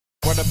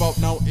What about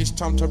now? It's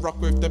time to rock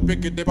with the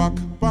biggity back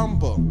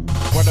bumper.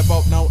 What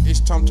about now? It's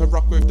time to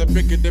rock with the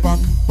biggity back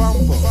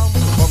bumper.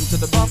 Bump to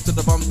the bump to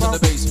the bump to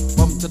the bass.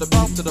 Bump to the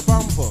bump to the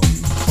bumper.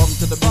 Bump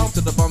to the bump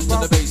to the bump to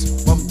the bass.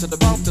 Bump to the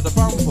bump to the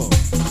bumper.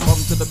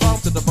 Bump to the bump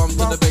to the bump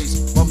to the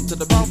bass. Bump to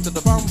the bump to the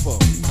bumper.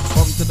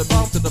 Bump to the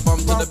bump to the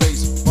bump to the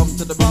bass. Bump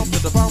to the bump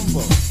to the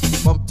bumper.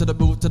 Bump to the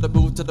boot to the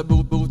boot to the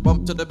boot boot.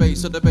 Bump to the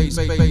bass to the bass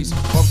bass.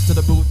 Bump to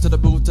the boot to the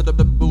boot to the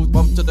boot.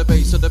 Bump to the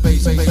bass to the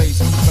bass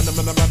bass.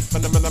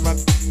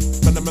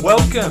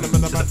 Welcome to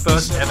the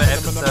first ever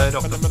episode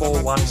of the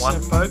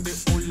 411,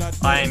 folks.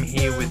 I am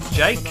here with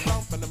Jake.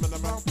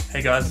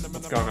 Hey guys,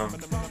 what's going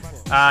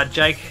on?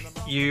 Jake,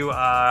 you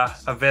are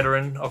a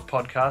veteran of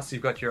podcasts.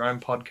 You've got your own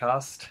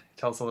podcast.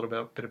 Tell us a little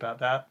bit about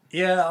that.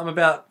 Yeah, I'm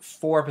about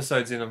 4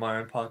 episodes into my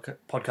own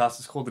podcast.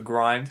 It's called The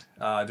Grind.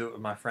 I do it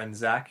with my friend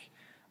Zach.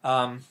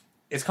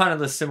 It's kind of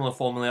the similar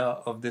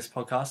formula of this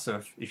podcast,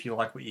 so if you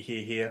like what you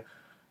hear here,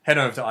 head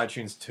over to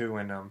iTunes too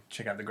and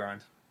check out The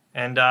Grind.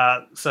 And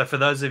so for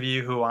those of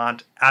you who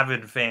aren't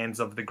avid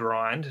fans of The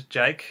Grind,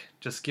 Jake,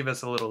 just give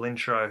us a little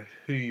intro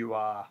who you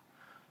are.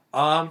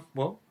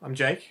 Well, I'm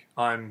Jake.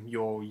 I'm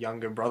your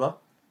youngest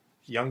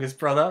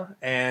brother,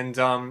 and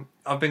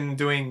I've been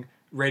doing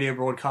radio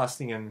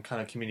broadcasting and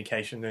kind of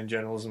communication and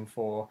journalism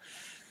for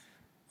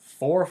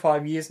 4 or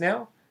 5 years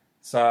now.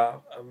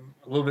 So I'm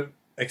a little bit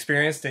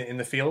experienced in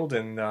the field,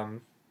 and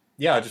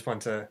I just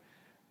want to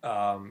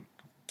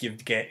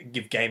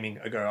give gaming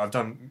a go. I've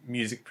done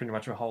music pretty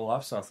much my whole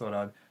life, so I thought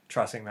I'd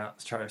try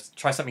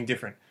something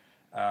different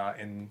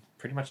in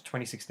pretty much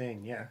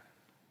 2016.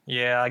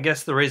 Yeah, I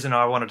guess the reason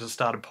I wanted to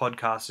start a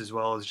podcast as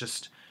well is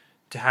just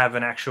to have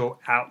an actual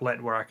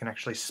outlet where I can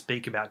actually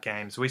speak about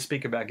games. We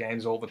speak about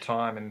games all the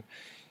time, and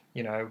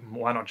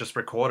why not just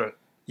record it?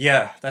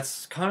 Yeah,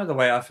 that's kind of the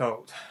way I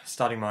felt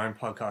starting my own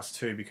podcast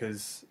too,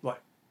 because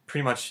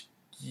pretty much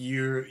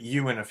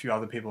you and a few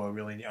other people are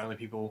really the only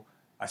people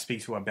I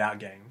speak to about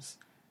games.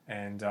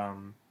 And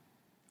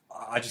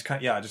I just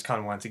kind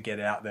of wanted to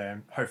get out there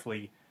and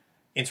hopefully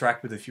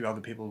interact with a few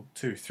other people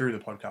too through the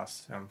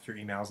podcast, through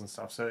emails and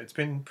stuff. So it's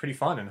been pretty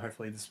fun, and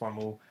hopefully this one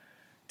will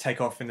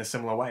take off in a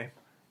similar way.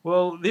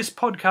 Well, this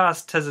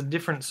podcast has a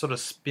different sort of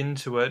spin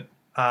to it.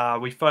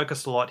 We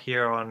focus a lot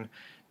here on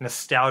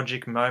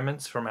nostalgic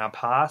moments from our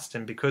past,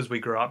 and because we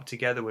grew up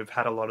together, we've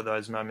had a lot of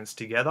those moments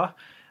together.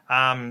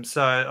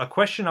 So a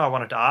question I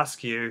wanted to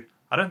ask you,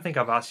 I don't think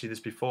I've asked you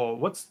this before.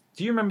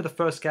 Do you remember the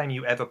first game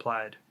you ever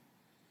played?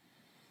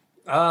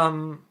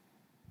 I'm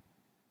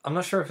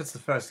not sure if it's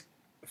the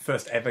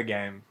first ever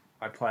game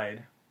I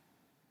played,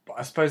 but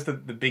I suppose the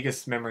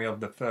biggest memory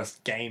of the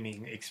first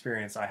gaming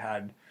experience I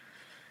had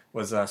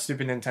was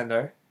Super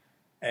Nintendo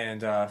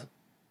and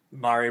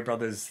Mario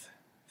Brothers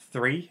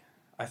 3,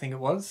 I think it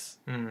was.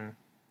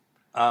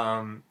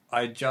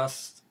 I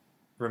just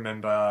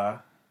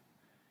remember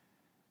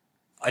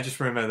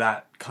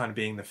that kind of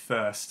being the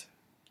first.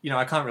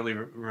 I can't really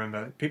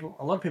remember.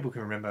 A lot of people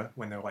can remember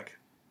when they're like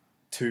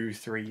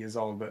 2-3 years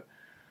old, but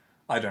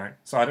I don't.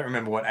 So I don't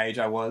remember what age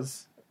I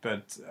was,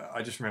 but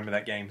I just remember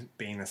that game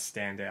being the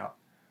standout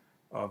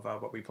of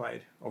what we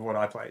played, of what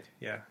I played.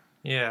 Yeah,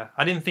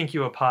 I didn't think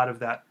you were part of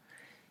that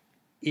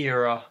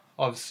era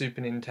of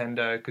Super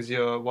Nintendo, because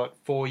you're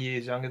 4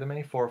 years younger than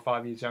me, 4 or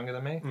 5 years younger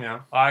than me.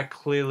 Yeah, I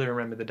clearly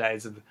remember the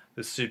days of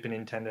the Super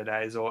Nintendo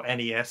days, or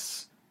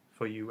NES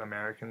for you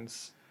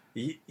Americans.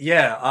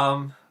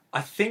 I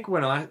think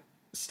when I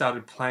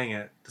started playing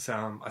it,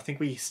 I think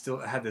we still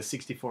had the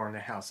 64 in the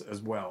house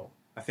as well.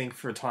 I think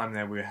for a time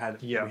there we had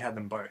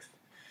them both.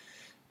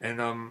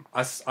 And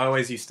I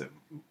always used to.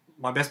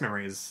 My best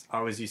memory is I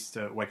always used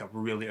to wake up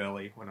really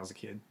early when I was a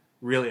kid,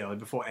 really early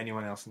before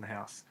anyone else in the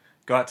house.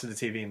 Go out to the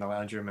TV in the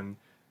lounge room and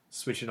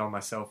switch it on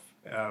myself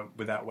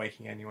without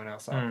waking anyone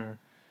else up.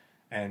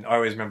 And I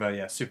always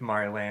remember, Super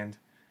Mario Land.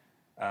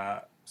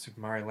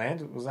 Super Mario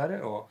Land, was that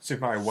it? Or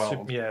Super Mario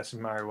World?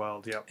 Super Mario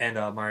World, yep. And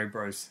Mario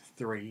Bros.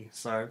 3,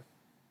 so,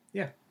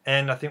 yeah.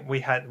 And I think we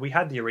had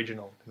the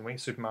original, didn't we?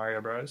 Super Mario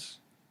Bros.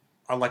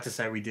 I'd like to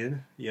say we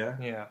did, yeah.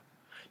 Yeah.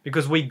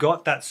 Because we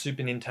got that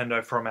Super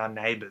Nintendo from our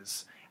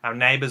neighbours. Our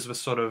neighbours were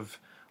sort of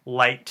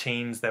late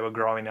teens, they were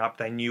growing up,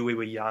 they knew we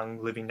were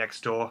young, living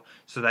next door,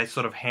 so they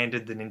sort of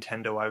handed the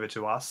Nintendo over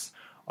to us.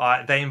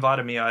 They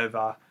invited me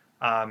over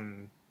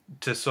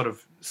to sort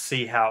of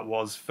see how it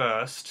was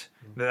first.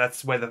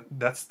 That's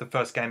the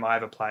first game I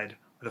ever played.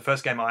 The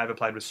first game I ever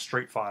played was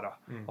Street Fighter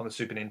on the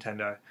Super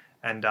Nintendo.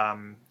 And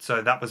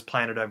so that was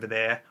planted over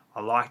there.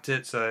 I liked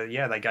it. So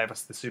yeah, they gave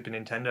us the Super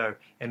Nintendo.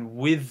 And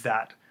with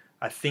that,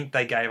 I think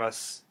they gave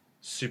us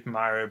Super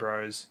Mario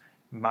Bros.,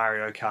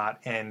 Mario Kart,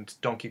 and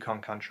Donkey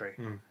Kong Country.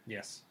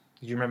 Yes.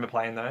 Do you remember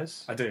playing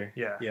those? I do.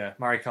 Yeah.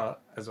 Mario Kart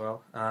as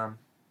well.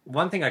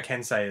 One thing I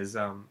can say is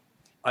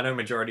I know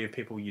majority of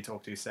people you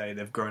talk to say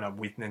they've grown up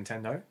with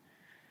Nintendo.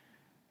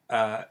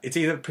 It's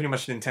either pretty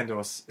much Nintendo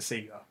or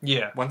Sega.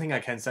 Yeah. One thing I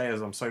can say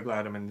is I'm so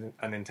glad I'm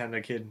a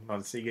Nintendo kid, not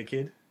a Sega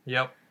kid.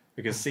 Yep.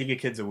 Because Sega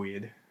kids are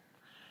weird.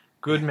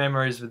 Good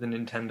memories with the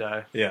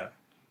Nintendo. Yeah.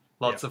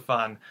 Lots of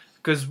fun.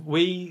 Because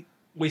we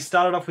we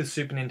started off with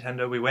Super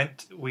Nintendo. We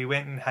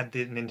went and had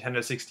the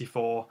Nintendo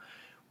 64.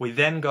 We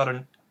then got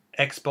an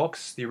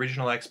Xbox, the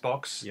original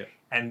Xbox. Yeah.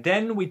 And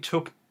then we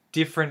took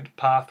different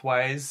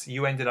pathways.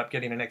 You ended up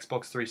getting an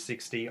Xbox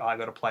 360. I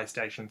got a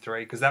PlayStation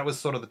 3 because that was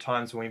sort of the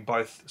times when we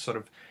both sort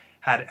of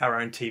had our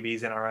own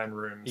TVs in our own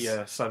rooms.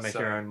 Yeah, so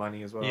making our own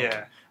money as well.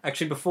 Yeah.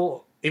 Actually,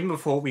 before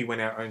we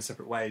went our own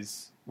separate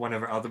ways, one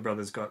of our other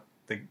brothers got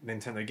the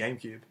Nintendo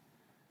GameCube.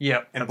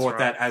 Yep, and bought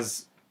that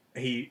as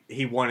he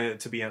wanted it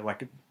to be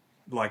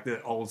like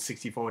the old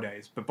 64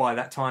 days. But by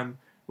that time,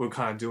 we were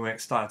kind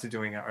of started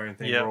doing our own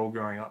thing. Yep. We're all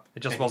growing up.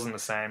 It just wasn't the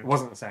same. It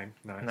wasn't the same,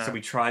 no. No. So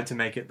we tried to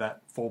make it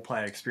that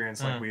 4-player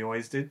experience like we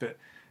always did, but it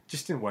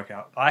just didn't work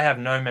out. I have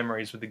no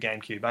memories with the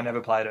GameCube. I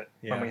never played it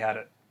when Yeah. we had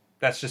it.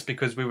 That's just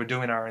because we were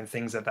doing our own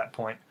things at that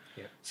point.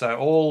 Yeah. So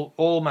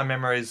all my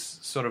memories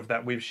sort of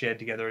that we've shared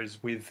together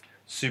is with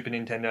Super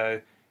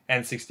Nintendo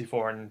and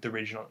 64 and the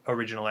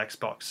original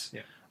Xbox.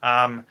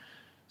 Yeah.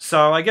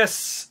 So I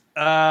guess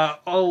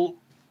I'll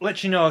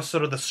let you know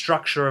sort of the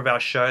structure of our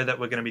show that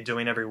we're going to be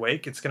doing every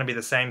week. It's going to be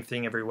the same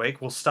thing every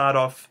week. We'll start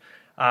off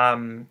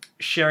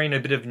sharing a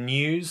bit of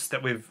news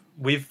that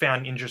we've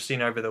found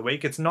interesting over the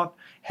week. It's not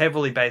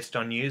heavily based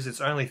on news. It's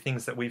only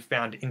things that we've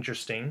found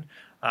interesting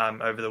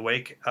over the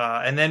week.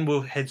 And then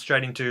we'll head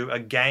straight into a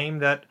game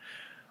that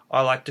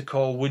I like to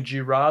call Would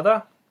You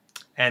Rather.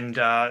 And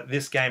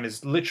this game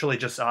is literally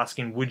just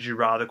asking would you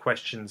rather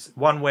questions.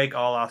 One week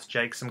I'll ask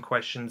Jake some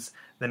questions.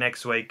 The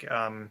next week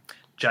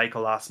Jake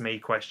will ask me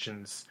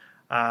questions.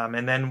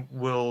 And then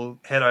we'll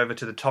head over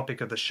to the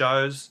topic of the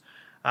shows.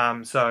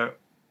 So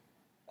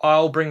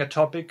I'll bring a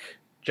topic.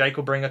 Jake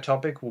will bring a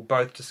topic. We'll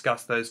both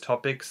discuss those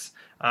topics.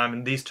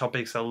 And these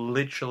topics are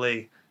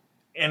literally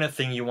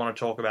anything you want to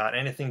talk about.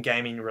 Anything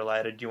gaming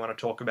related you want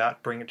to talk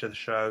about, bring it to the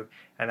show.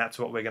 And that's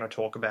what we're going to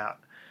talk about.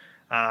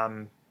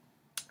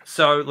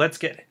 So let's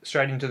get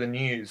straight into the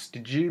news.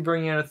 Did you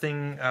bring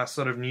anything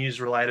sort of news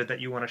related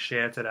that you want to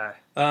share today?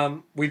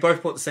 We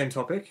both brought the same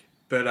topic,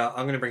 but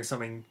I'm going to bring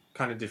something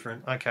kind of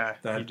different. Okay,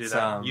 you do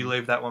that. You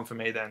leave that one for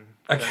me then.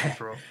 Okay.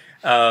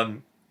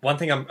 One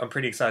thing I'm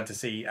pretty excited to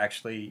see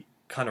actually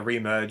kind of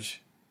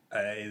re-emerge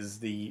is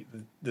the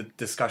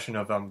discussion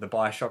of the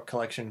BioShock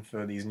collection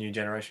for these new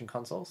generation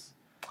consoles.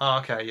 Oh,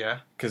 okay, yeah.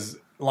 Because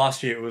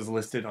last year it was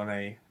listed on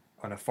a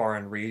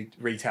foreign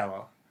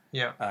retailer.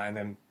 Yeah. And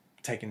then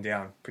taken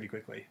down pretty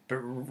quickly. But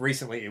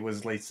recently it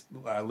was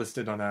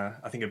listed on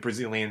I think a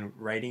Brazilian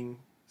rating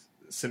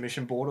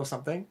submission board or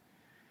something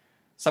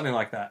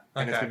like that.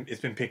 Okay. And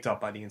it's been picked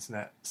up by the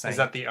internet. Saying, is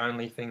that the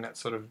only thing that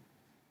sort of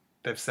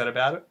they've said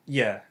about it?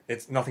 Yeah,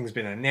 nothing's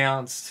been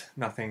announced.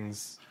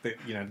 The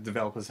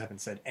developers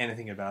haven't said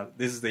anything about it.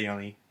 This is the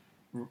only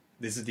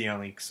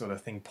sort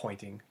of thing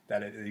pointing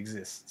that it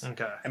exists.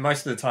 Okay. And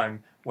most of the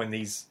time when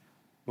these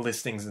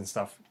listings and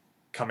stuff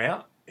come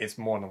out, it's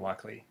more than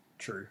likely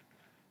true.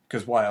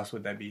 Because why else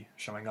would they be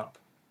showing up?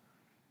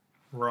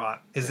 Right.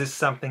 Is this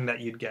something that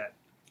you'd get?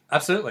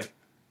 Absolutely.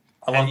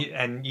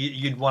 And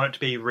you'd want it to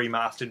be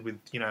remastered with,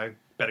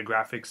 better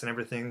graphics and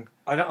everything?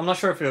 I'm not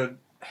sure if it would...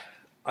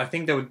 I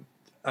think they would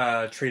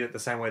treat it the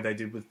same way they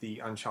did with the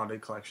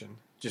Uncharted collection.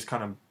 Just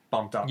kind of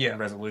bumped up in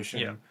resolution.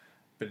 Yeah.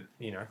 But,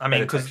 I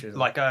mean, because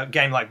like a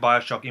game like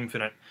BioShock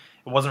Infinite,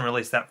 it wasn't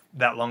released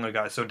that long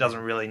ago, so it doesn't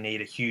really need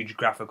a huge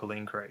graphical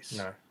increase.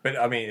 No. But,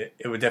 I mean,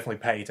 it would definitely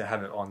pay to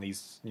have it on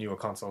these newer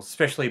consoles.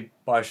 Especially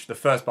the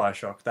first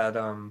BioShock. That,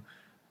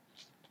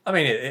 I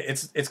mean,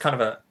 it's kind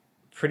of a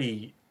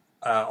pretty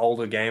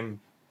older game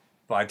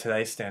by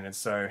today's standards,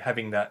 so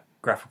having that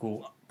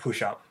graphical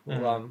push-up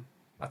will,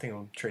 I think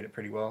it'll treat it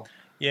pretty well.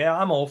 Yeah,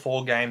 I'm all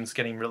for games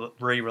getting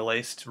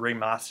re-released,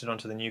 remastered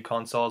onto the new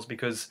consoles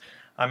because,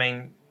 I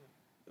mean,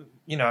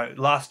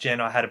 last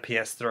gen I had a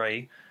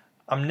PS3.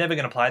 I'm never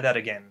going to play that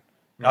again.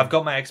 I've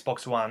got my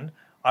Xbox One.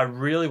 I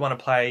really want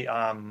to play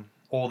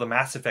all the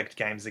Mass Effect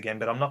games again,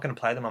 but I'm not going to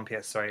play them on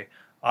PS3.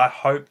 I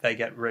hope they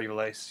get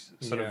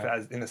re-released sort of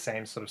as in the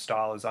same sort of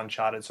style as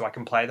Uncharted, so I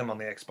can play them on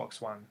the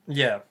Xbox One.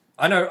 Yeah,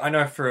 I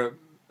know. For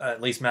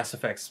at least Mass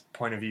Effect's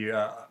point of view,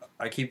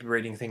 I keep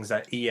reading things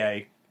that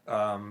EA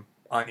aren't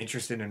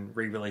interested in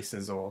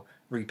re-releases or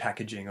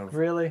repackaging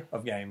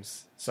of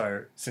games.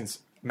 So since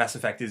Mass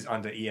Effect is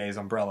under EA's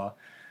umbrella,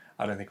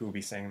 I don't think we'll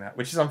be seeing that,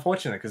 which is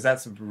unfortunate because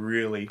that's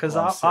really... Because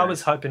I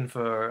was hoping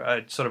for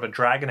a sort of a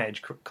Dragon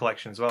Age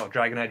collection as well.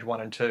 Dragon Age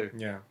 1 and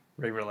 2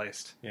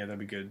 re-released. Yeah, that'd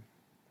be good.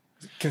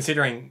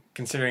 Considering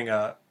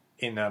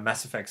in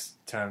Mass Effect's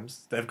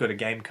terms, they've got a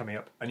game coming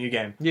up, a new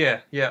game.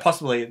 Yeah.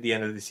 Possibly at the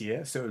end of this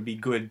year, so it would be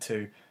good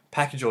to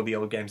package all the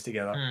old games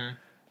together.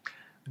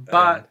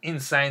 But in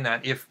saying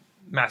that, if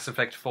Mass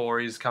Effect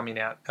 4 is coming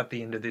out at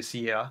the end of this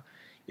year,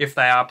 if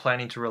they are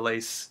planning to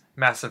release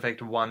Mass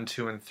Effect 1,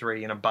 2, and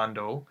 3 in a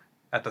bundle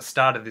at the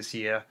start of this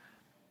year,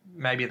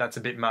 maybe that's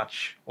a bit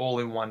much, all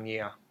in 1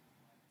 year.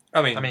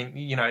 I mean,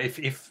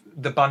 if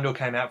the bundle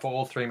came out for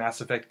all 3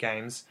 Mass Effect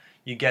games,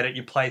 you get it,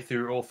 you play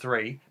through all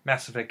 3,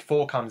 Mass Effect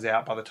 4 comes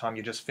out by the time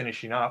you're just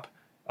finishing up,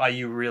 are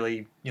you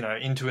really,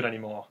 into it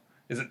anymore?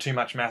 Is it too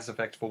much Mass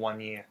Effect for 1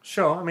 year?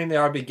 Sure, I mean,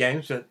 there are big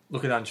games, but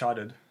look at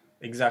Uncharted.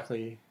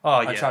 exactly.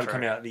 Oh, yeah, Uncharted true.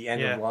 coming out at the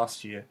end Yeah. of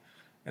last year,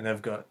 and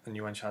they've got a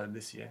new Uncharted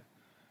this year.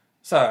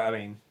 So, I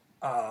mean,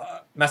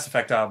 Mass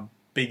Effect are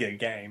bigger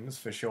games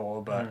for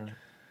sure, but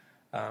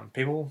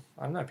people,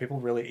 I don't know, people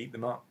really eat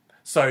them up.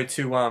 So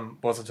to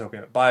what was I talking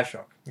about?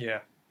 BioShock. Yeah.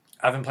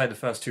 I haven't played the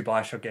first two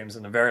BioShock games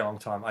in a very long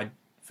time. I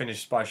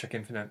finished BioShock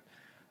Infinite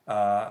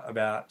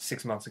about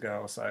 6 months ago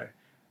or so,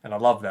 and I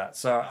love that.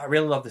 So I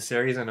really love the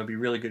series, and it'd be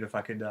really good if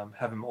I could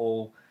have them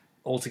all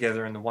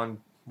together in the one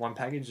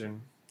package.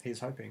 And he's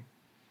hoping.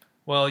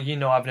 Well,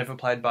 I've never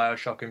played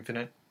BioShock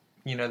Infinite.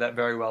 You know that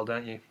very well,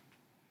 don't you?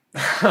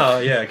 Oh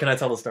yeah, can I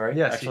tell the story?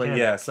 Yes, actually, you can.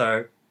 yeah.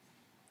 So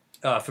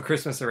for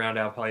Christmas around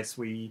our place,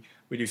 we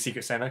do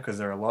Secret Santa because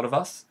there are a lot of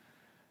us,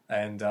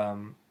 and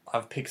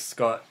I've picked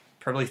Scott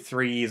probably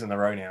 3 years in a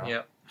row now.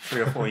 Yep.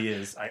 3 or 4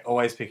 years. I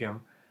always pick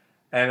him,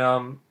 and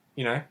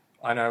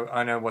I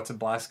know what to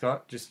buy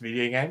Scott, just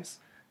video games.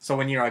 So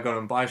one year I got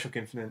him BioShock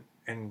Infinite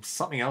and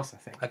something else.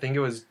 I think it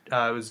was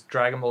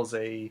Dragon Ball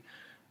Z,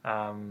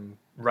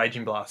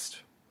 Raging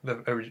Blast,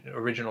 the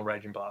original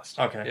Raging Blast.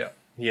 Okay. Yeah.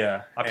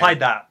 Yeah. I played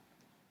that.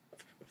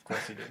 Of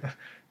course you did.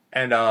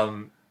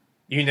 And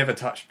you never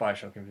touched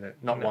BioShock Infinite,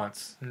 not No.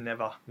 once.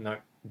 Never. No,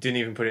 didn't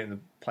even put it in the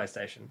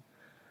PlayStation.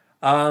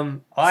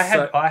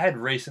 I had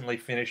recently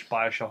finished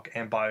BioShock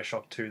and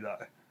BioShock 2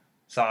 though,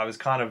 so I was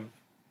kind of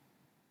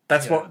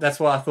That's what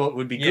I thought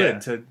would be Yeah.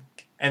 good to,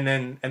 and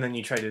then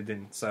you traded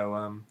in.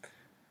 So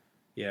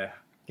yeah,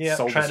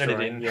 Soul traded it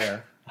destroying, in. Yeah.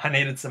 I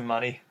needed some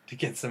money to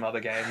get some other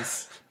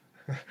games.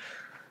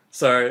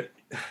 So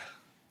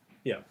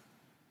yeah,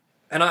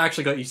 and I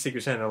actually got you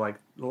Secret Santa like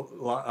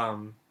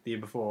the year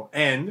before.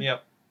 And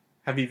Yep,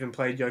 have you even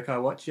played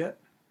Yokai Watch yet?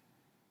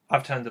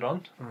 I've turned it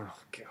on. Oh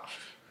god.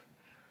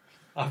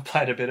 I've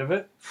played a bit of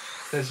it.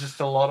 There's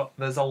a lot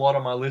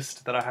on my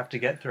list that I have to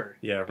get through.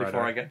 Yeah, right.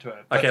 Before I get to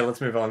it. But- Okay,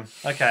 let's move on.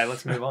 Okay,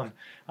 let's move on.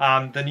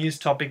 The news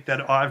topic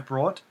that I've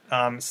brought,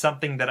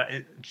 something that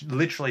it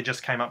literally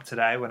just came up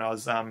today when I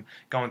was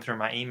going through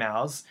my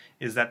emails,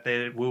 is that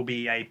there will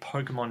be a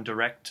Pokemon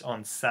Direct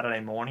on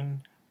Saturday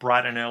morning,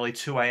 bright and early,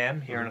 2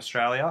 a.m. here in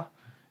Australia,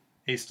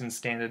 Eastern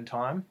Standard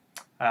Time.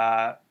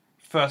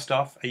 First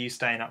off, are you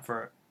staying up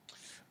for it?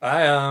 I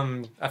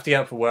have to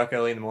get up for work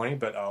early in the morning,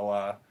 but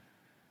I'll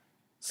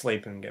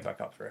sleep and get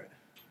back up for it.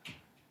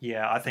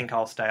 Yeah, I think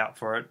I'll stay up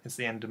for it. It's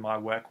the end of my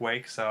work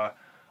week, so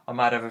I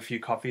might have a few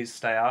coffees,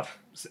 stay up.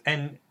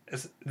 And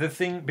the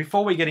thing,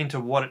 before we get into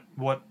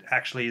what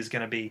actually is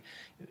going to be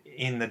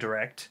in the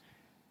Direct,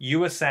 you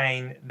were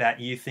saying that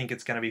you think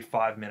it's going to be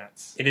 5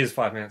 minutes. It is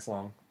 5 minutes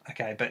long.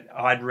 Okay, but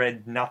I'd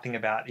read nothing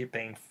about it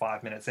being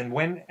 5 minutes. And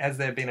when has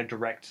there been a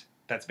Direct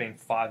that's been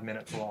 5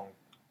 minutes long?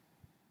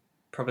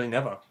 Probably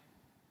never.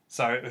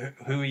 So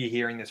who are you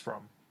hearing this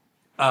from?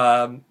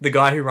 The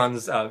guy who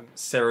runs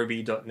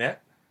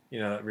Cerebi.net,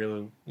 that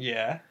really...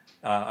 Yeah.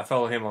 I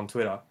follow him on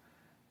Twitter.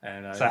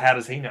 And So how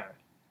does he know?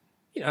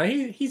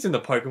 He's in the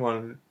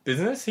Pokemon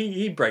business.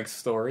 He breaks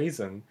stories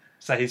and...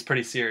 So he's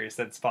pretty serious.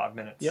 That's 5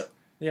 minutes. Yep.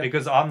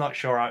 Because I'm not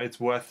sure it's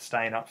worth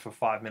staying up for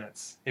 5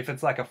 minutes. If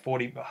it's like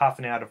half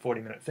an hour to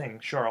 40-minute thing,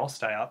 sure, I'll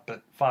stay up.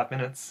 But 5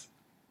 minutes,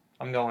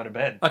 I'm going to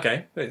bed.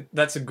 Okay, but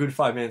that's a good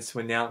 5 minutes to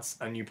announce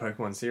a new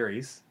Pokemon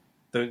series.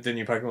 The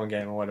new Pokemon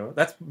game or whatever.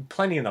 That's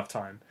plenty enough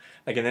time.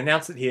 They can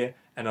announce it here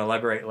and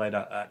elaborate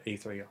later at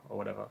E3 or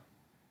whatever.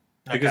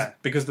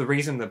 Because the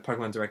reason the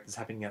Pokemon Direct is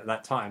happening at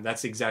that time,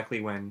 that's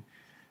exactly when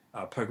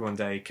Pokemon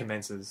Day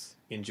commences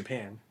in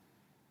Japan.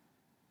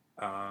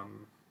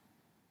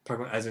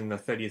 Pokemon, as in the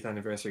 30th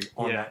anniversary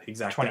on that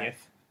exact 20th. day.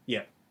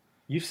 Yeah.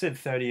 You've said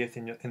 30th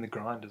in the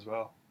grind as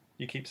well.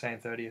 You keep saying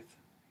 30th.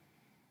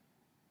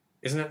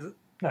 Isn't it?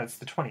 No, it's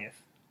the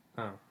 20th.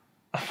 Oh.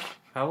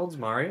 How old's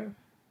Mario?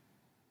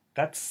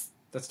 That's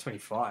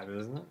 25,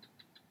 isn't it?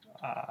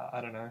 I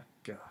don't know.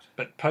 God.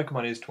 But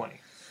Pokemon is 20.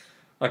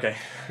 Okay.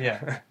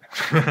 Yeah.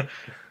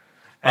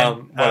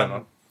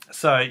 Whatever.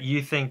 So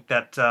you think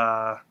that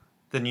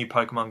the new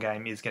Pokemon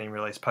game is getting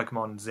released,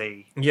 Pokemon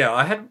Z? Yeah,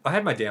 I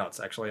had my doubts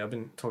actually. I've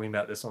been talking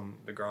about this on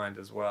the grind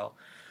as well.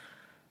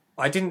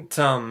 I didn't.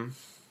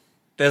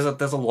 There's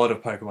a lot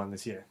of Pokemon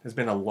this year. There's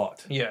been a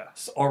lot. Yeah.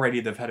 So already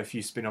they've had a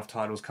few spin-off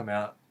titles come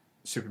out.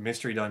 Super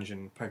Mystery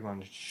Dungeon,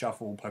 Pokemon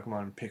Shuffle,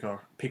 Pokemon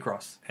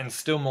Picross. And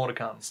still more to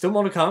come. Still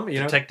more to come.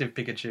 Detective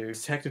Pikachu.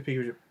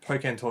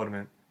 Pokemon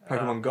Tournament,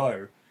 Pokemon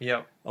Go.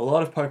 Yep. A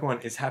lot of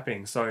Pokemon is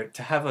happening. So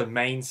to have a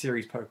main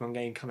series Pokemon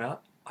game come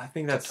out, I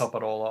think that's... To top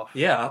it all off.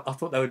 Yeah, I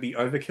thought that would be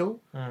overkill.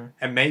 Mm.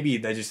 And maybe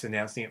they're just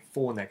announcing it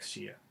for next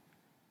year.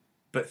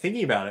 But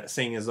thinking about it,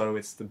 seeing as though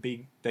it's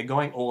they're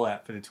going all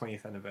out for the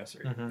 20th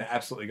anniversary. Mm-hmm. They're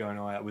absolutely going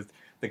all out with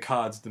the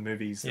cards, the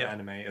movies, the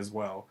anime as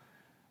well.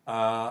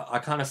 I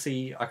kind of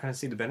see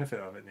the benefit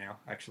of it now,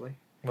 actually.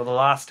 Well, the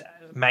last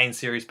main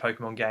series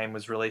Pokemon game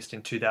was released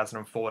in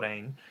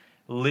 2014.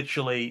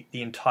 Literally,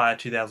 the entire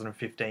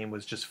 2015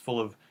 was just full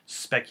of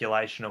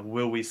speculation of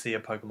will we see a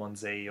Pokemon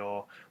Z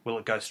or will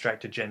it go straight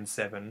to Gen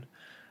 7.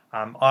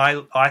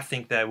 I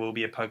think there will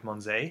be a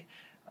Pokemon Z.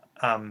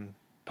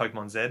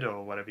 Pokemon Z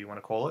or whatever you want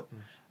to call it.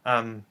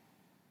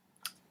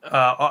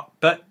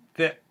 But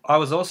I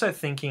was also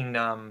thinking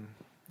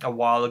a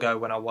while ago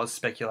when I was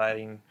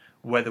speculating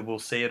whether we'll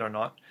see it or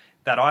not,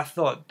 that I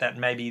thought that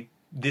maybe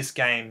this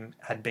game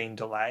had been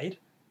delayed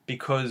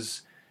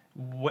because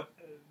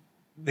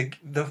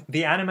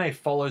the anime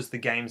follows the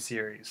game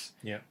series.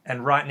 Yeah.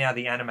 And right now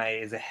the anime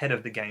is ahead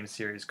of the game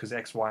series because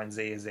X, Y, and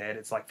Z is ahead.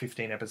 It's like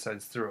 15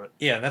 episodes through it.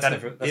 Yeah, that's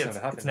never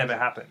happened. It's never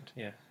happened.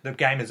 Yeah. The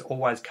game has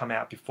always come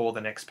out before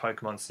the next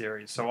Pokemon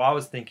series. So I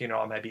was thinking,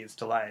 oh, maybe it's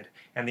delayed.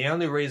 And the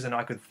only reason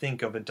I could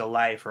think of a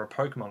delay for a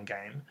Pokemon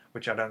game,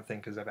 which I don't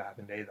think has ever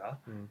happened either,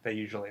 they're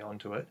usually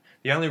onto it.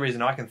 The only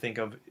reason I can think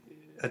of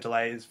a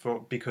delay is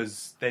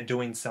because they're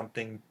doing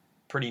something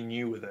pretty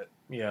new with it.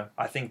 Yeah.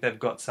 I think they've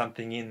got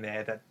something in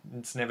there that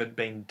it's never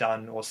been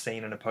done or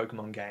seen in a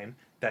Pokemon game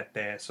that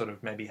they're sort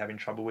of maybe having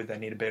trouble with. They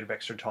need a bit of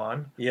extra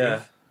time. Yeah.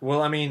 with.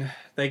 Well, I mean,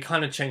 they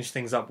kind of changed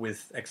things up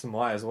with X and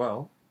Y as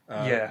well.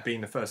 Being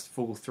the first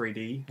full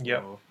 3D.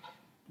 Yep. Or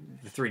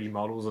the 3D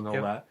models and all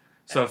Yep. that.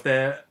 So if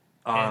they're...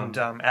 and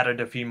added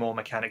a few more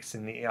mechanics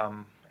in the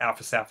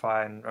Alpha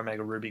Sapphire and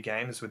Omega Ruby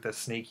games with the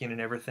sneaking and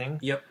everything.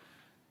 Yep.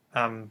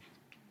 I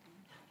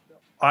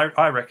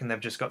reckon they've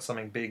just got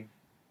something big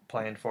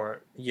planned for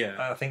it.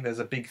 Yeah. I think there's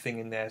a big thing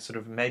in there, sort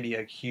of maybe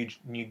a huge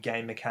new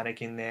game mechanic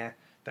in there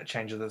that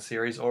changes the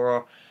series.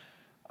 Or,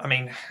 I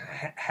mean,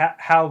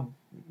 how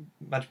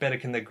much better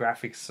can the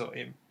graphics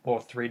or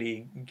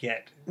 3D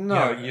get?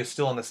 No. You know, you're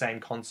still on the same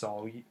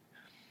console.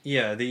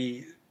 Yeah,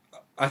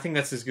 I think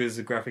that's as good as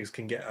the graphics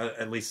can get,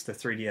 at least the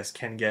 3DS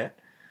can get.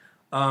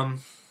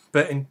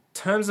 But in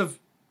terms of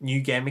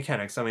new game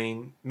mechanics, I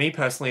mean, me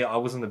personally, I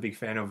wasn't a big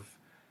fan of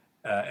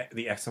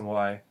the X and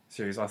Y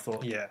series. I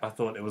thought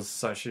it was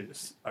such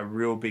a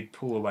real big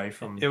pull away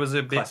from... It was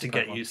a bit to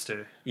get Pokemon. used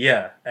to.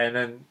 Yeah, and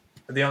then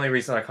the only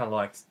reason I kind of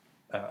liked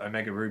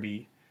Omega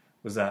Ruby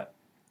was that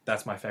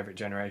that's my favorite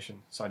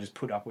generation, so I just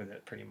put up with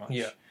it pretty much.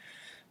 Yeah.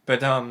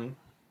 But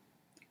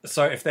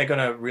so if they're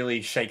gonna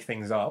really shake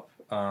things up,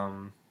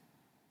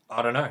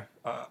 I don't know.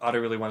 I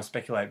don't really want to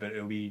speculate, but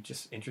it'll be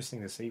just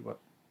interesting to see what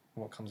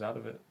comes out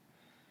of it.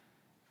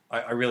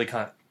 I really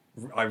can't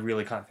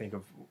think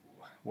of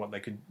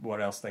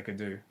what else they could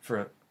do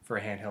for a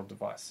handheld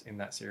device in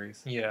that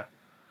series. Yeah.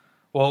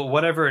 Well,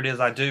 whatever it is,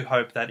 I do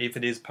hope that if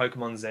it is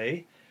Pokemon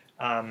Z,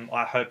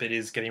 I hope it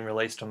is getting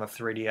released on the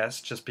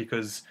 3DS, just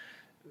because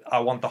I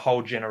want the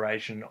whole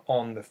generation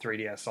on the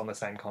 3DS on the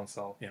same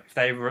console. Yeah.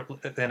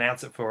 If they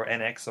announce it for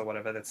NX or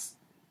whatever,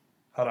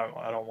 I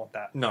don't want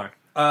that. No.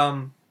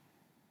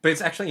 But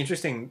it's actually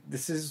interesting.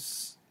 This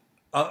is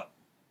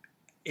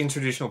in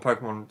traditional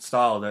Pokemon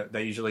style that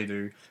they usually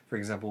do. For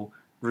example,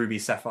 Ruby,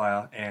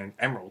 Sapphire, and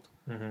Emerald.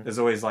 Mm-hmm. There's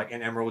always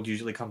an Emerald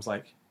usually comes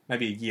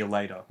maybe a year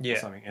later or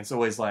something. And it's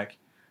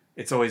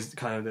always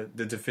kind of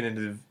the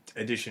definitive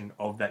edition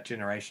of that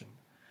generation.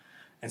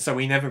 And so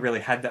we never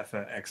really had that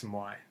for X and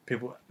Y.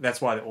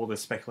 That's why all the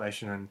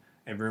speculation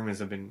and rumors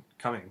have been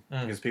coming,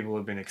 because people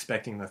have been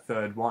expecting the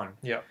third one.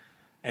 Yeah.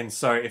 And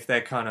so if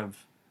they're it'll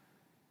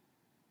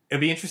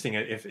be interesting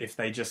if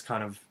they just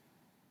kind of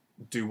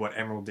do what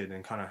Emerald did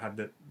and kind of have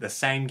the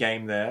same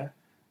game there,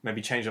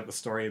 maybe change up the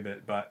story a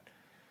bit, but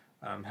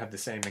have the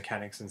same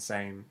mechanics and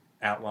same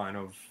outline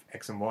of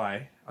X and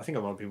Y. I think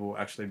a lot of people will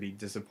actually be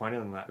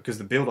disappointed in that, because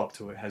the build-up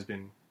to it has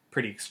been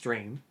pretty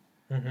extreme.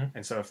 Mm-hmm.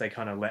 And so if they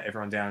kind of let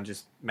everyone down,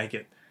 just make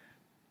it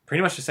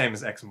pretty much the same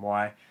as X and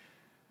Y.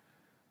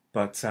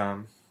 But,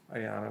 I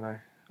don't know.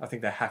 I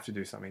think they have to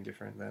do something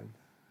different then.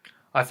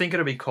 I think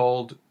it'll be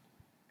called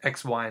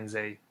X, Y, and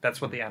Z.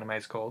 That's what the anime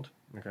is called.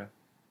 Okay.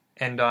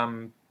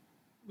 And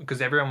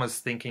because everyone was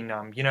thinking,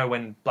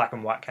 when Black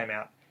and White came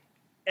out,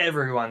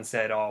 everyone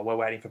said, "Oh, we're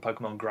waiting for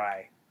Pokemon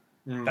Grey."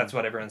 That's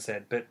what everyone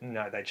said. But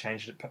no, they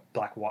changed it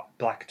Black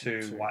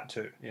 2, White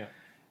 2. Yeah.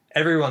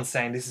 Everyone's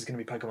saying this is going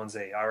to be Pokemon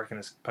Z. I reckon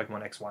it's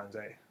Pokemon X, Y, and Z.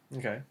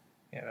 Okay.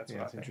 Yeah, that's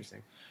what I think.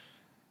 Interesting.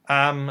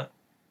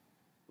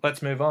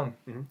 Let's move on.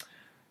 Mm-hmm.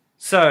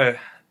 So,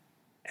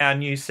 our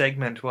new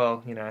segment,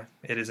 well,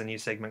 it is a new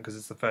segment because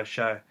it's the first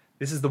show.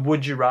 This is the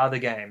Would You Rather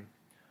game.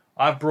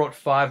 I've brought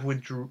 5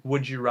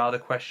 Would You Rather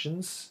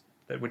questions,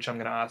 which I'm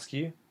going to ask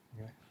you.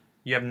 Okay.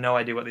 You have no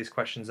idea what these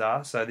questions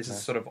are, so this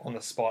is sort of on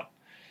the spot.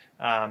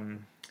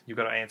 You've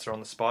got to answer on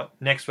the spot.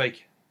 Next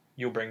week,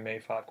 you'll bring me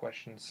 5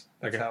 questions.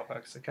 That's how it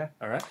works, okay?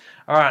 All right.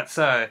 All right,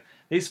 so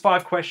these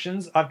 5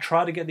 questions, I've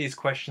tried to get these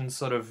questions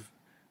sort of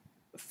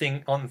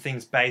on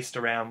things based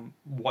around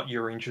what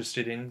you're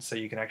interested in, so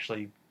you can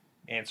actually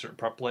answer it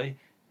properly.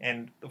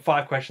 And the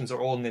 5 questions are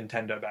all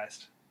Nintendo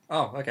based.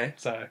 Oh, okay.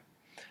 So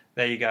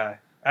there you go.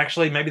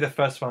 Actually, maybe the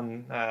first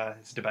one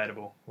is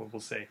debatable.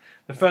 We'll see.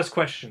 The first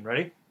question,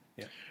 ready?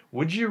 Yeah.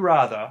 Would you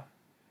rather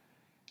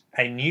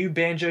a new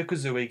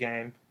banjo-kazooie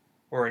game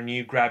or a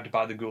new Grabbed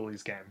by the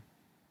Ghoulies game?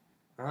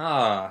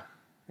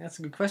 That's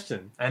a good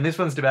question. And this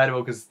one's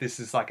debatable because this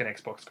is like an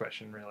Xbox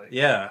question, really.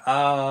 Yeah.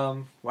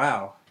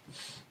 Wow.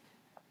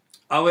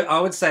 I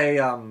would say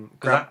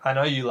I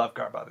know you love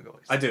Grabbed by the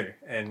Ghoulies. I do,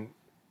 and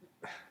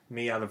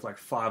me out of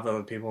 5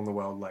 other people in the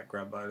world like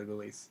Grabbed by the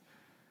Ghoulies.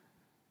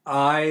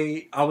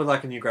 I would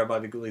like a new Grabbed by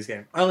the Ghoulies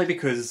game, only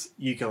because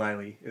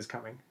Yooka-laylee is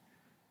coming.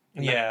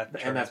 And yeah,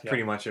 and that's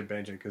pretty much a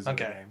banjo-kazooie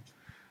game.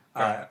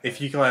 If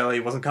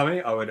Yooka-laylee wasn't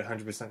coming, I would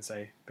 100%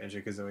 say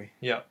banjo-kazooie.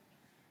 Yep.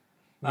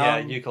 Yeah,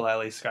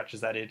 ukulele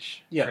scratches that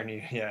itch. Yeah.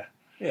 Yeah.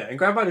 Yeah, and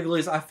Grab by the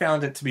Ghoulies, I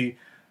found it to be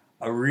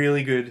a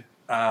really good,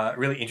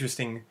 really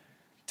interesting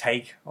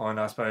take on,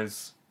 I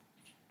suppose,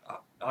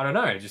 I don't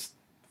know, just,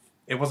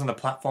 it wasn't a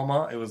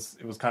platformer, it was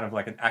kind of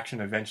like an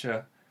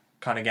action-adventure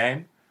kind of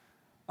game.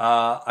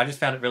 I just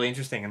found it really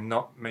interesting, and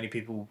not many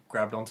people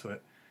grabbed onto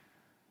it.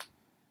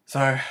 So,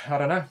 I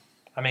don't know.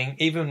 I mean,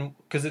 even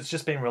because it's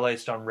just been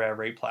released on Rare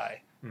Replay,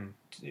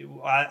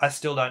 I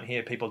still don't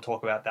hear people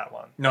talk about that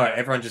one. No,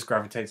 everyone just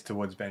gravitates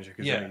towards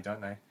banjo-kazooie,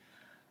 don't they?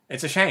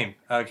 It's a shame,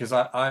 because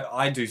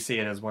I do see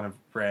it as one of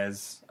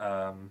Rare's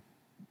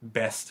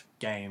best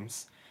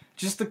games.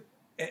 Just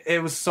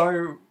it was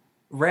so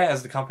Rare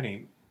as the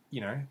company,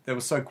 they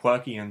were so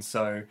quirky and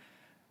so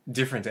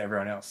different to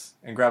everyone else.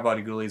 And Grab by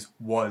the Ghoulies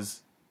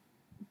was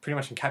pretty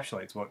much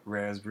encapsulates what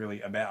Rare is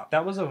really about.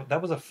 That was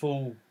a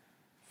full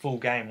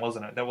game,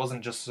 wasn't it? That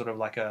wasn't just sort of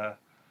like a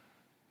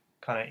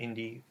kind of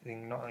indie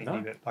thing, not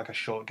indie, but like a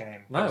short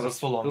game. No, it was a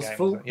full-on game.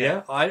 Full, wasn't it?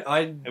 Yeah,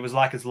 it was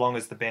like as long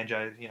as the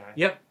banjo,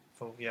 Yep.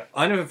 Full, yeah.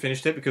 I never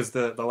finished it because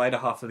the later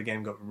half of the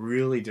game got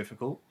really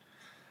difficult.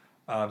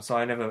 So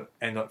I never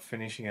ended up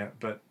finishing it.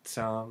 But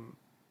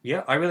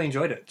yeah, I really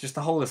enjoyed it. Just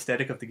the whole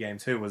aesthetic of the game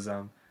too was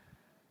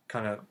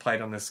kind of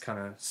played on this kind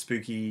of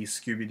spooky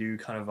Scooby-Doo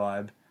kind of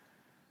vibe.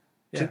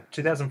 Yeah.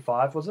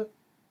 2005 was it?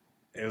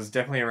 It was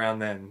definitely around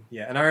then.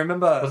 Yeah, and I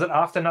remember. Was it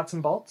after Nuts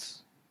and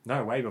Bolts?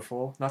 No, way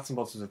before. Nuts and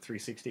Bolts was a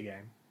 360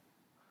 game.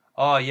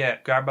 Oh yeah,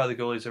 Grab by the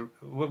Ghoulies.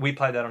 We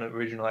played that on an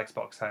original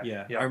Xbox. Hey?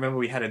 Yeah, yep. I remember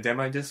we had a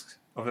demo disc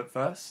of it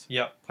first.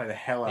 Yep. Play the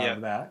hell out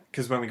of that,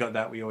 because when we got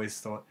that, we always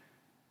thought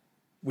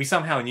we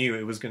somehow knew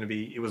it was going to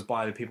be. It was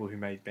by the people who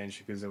made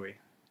Banjo-Kazooie.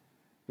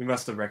 We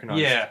must have recognized.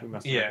 Yeah. We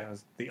must have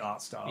recognized the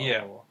art style.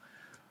 Yeah.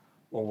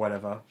 Or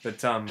whatever.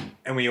 But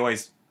and we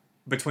always.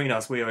 Between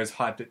us, we always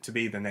hyped it to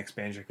be the next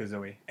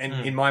Banjo-Kazooie.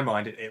 And in my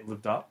mind, it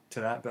lived up to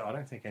that, but I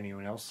don't think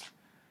anyone else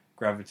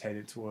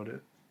gravitated toward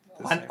it.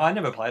 I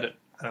never played it,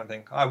 I don't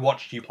think. I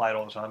watched you play it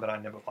all the time, but I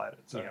never played it.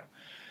 So. Yeah.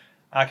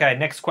 Okay,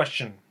 next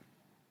question.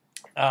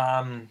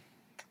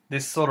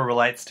 This sort of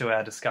relates to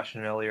our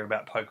discussion earlier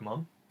about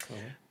Pokemon.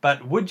 Mm-hmm.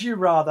 But would you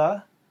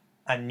rather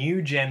a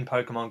new gen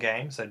Pokemon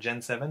game, so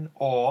Gen 7,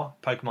 or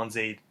Pokemon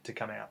Z to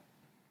come out?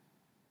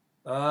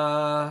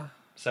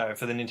 So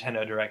for the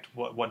Nintendo Direct,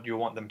 what do you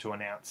want them to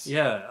announce?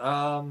 Yeah.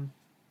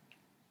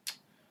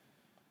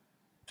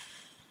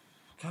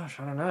 Gosh,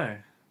 I don't know.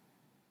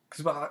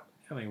 Because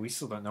I mean, we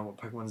still don't know what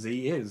Pokemon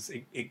Z is.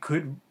 It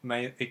could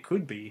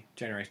be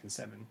Generation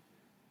 7.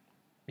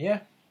 Yeah,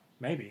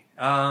 maybe.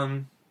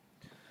 I'd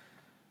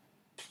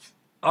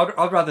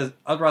rather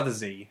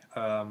Z.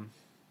 I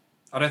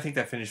don't think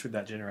they're finished with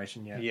that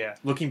generation yet. Yeah.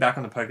 Looking back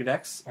on the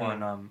Pokédex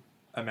on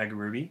Omega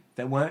Ruby,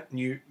 there weren't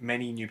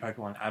many new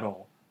Pokemon at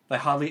all. They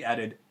hardly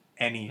added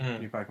any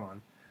new Pokemon.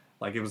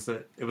 Like it was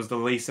the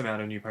least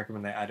amount of new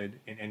Pokemon they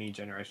added in any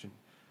generation.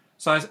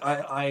 So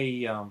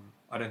I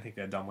don't think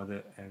they're done with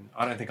it, and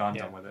I don't think I'm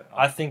done with it.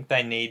 I think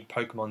they need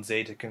Pokemon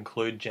Z to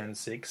conclude Gen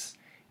 6,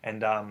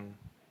 and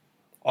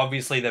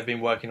obviously they've been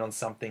working on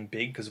something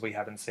big because we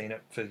haven't seen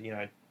it for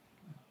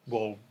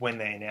well, when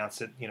they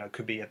announce it, it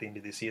could be at the end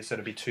of this year, so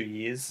it'll be 2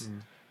 years.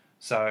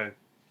 So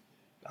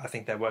I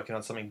think they're working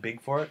on something big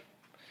for it.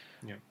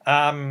 Yeah.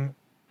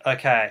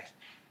 Okay.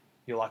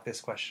 You'll like this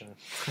question.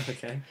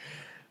 Okay.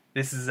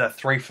 This is a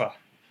threefer.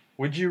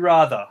 Would you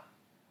rather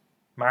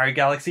Mario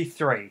Galaxy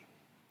 3,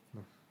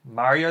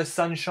 Mario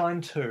Sunshine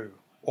 2,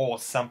 or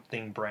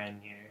something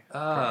brand new?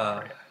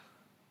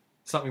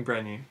 Something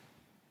brand new.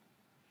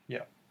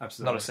 Yeah.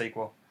 Absolutely. Not a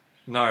sequel.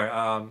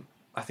 No,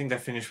 I think they're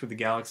finished with the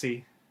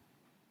Galaxy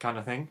kind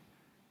of thing.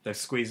 They've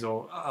squeezed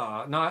all...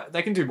 no,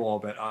 they can do more,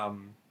 but...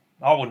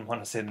 I wouldn't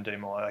want to see them do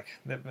more.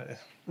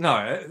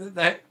 No,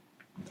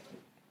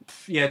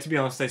 yeah, to be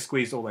honest, they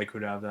squeezed all they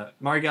could out of that.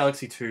 Mario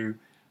Galaxy 2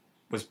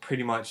 was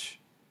pretty much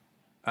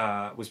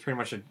a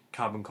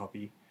carbon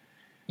copy.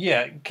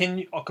 Yeah,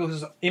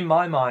 because in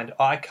my mind,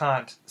 I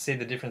can't see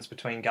the difference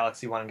between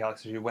Galaxy 1 and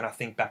Galaxy 2 when I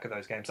think back at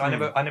those games. I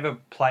never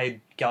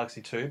played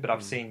Galaxy 2, but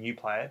I've seen you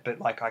play it.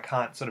 But I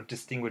can't sort of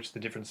distinguish the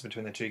difference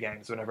between the two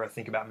games whenever I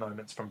think about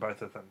moments from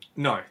both of them.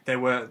 No,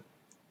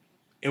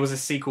 it was a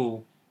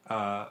sequel,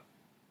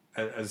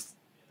 as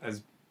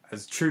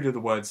true to the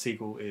word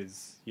sequel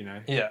is,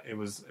 Yeah. It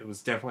was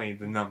definitely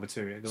the number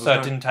two. So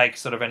it didn't take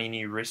sort of any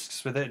new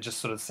risks with it, just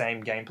sort of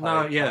same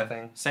gameplay kind of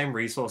thing? Same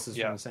resources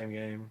from the same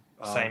game.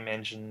 Same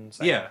engine.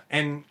 Yeah,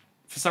 and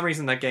for some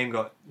reason that game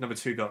number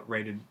 2 got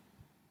rated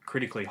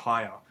critically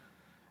higher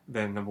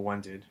than number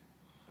 1 did.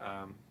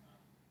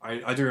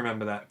 I do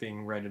remember that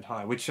being rated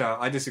high, which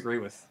I disagree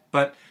with.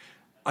 But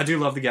I do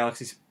love the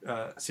Galaxy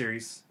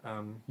series.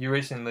 You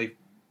recently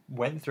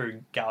went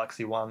through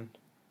Galaxy 1.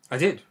 I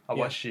did. I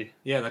watched you.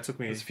 Yeah, that took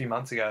me... It was a few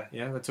months ago.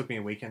 Yeah, that took me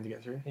a weekend to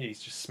get through. Yeah, you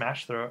just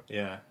smashed through it.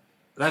 Yeah.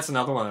 That's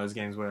another one of those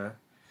games where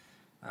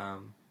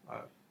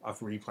I've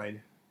replayed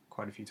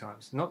quite a few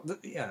times.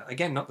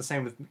 Again, not the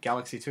same with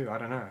Galaxy 2. I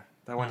don't know.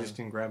 That one just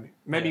didn't grab me.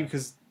 Maybe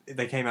because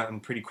they came out in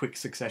pretty quick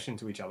succession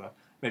to each other.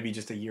 maybe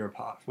just a year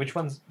apart. Which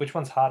one's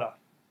harder?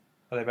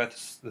 Are they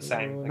both the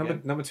same?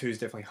 Number 2 is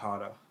definitely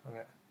harder.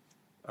 Okay.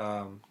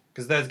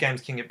 Because those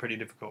games can get pretty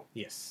difficult.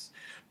 Yes,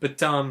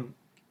 but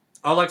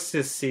I like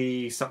to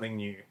see something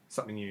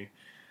new.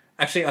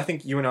 Actually, I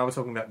think you and I were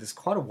talking about this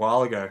quite a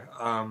while ago.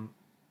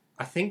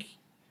 I think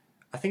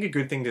a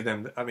good thing to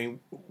them. I mean,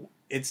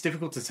 it's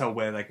difficult to tell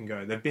where they can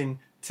go. They've been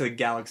to the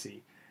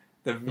galaxy.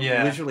 They've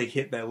literally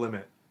hit their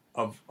limit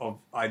of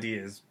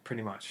ideas,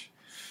 pretty much.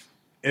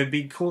 It would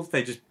be cool if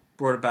they just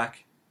brought it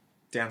back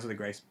down to the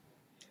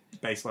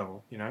base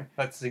level, you know?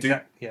 That's Do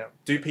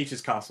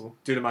Peach's Castle,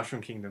 do the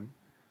Mushroom Kingdom,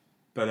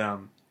 but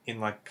in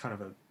like kind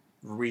of a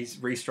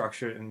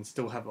restructure and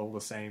still have all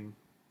the same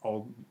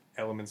old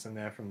elements in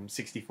there from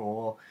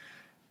 64.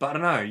 But I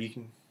don't know, you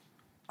can...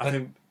 I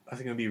think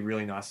it would be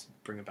really nice to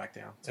bring it back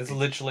down. It's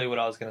literally what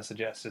I was going to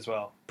suggest as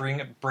well. Bring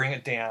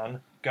it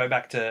down, go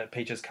back to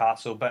Peach's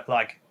Castle, but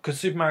like, because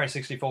Super Mario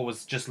 64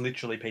 was just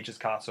literally Peach's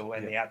Castle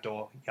and the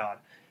outdoor yard.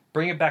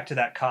 Bring it back to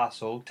that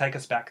castle, take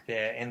us back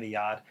there in the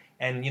yard,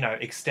 and, you know,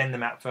 extend the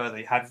map further.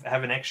 Have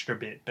an extra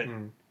bit, but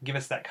give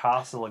us that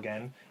castle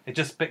again.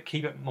 But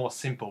keep it more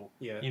simple.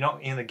 Yeah. You're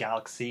not in the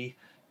galaxy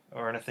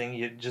or anything.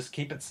 You just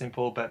keep it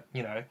simple, but,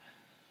 you know.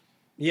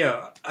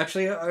 Yeah,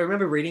 actually, I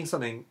remember reading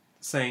something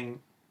saying,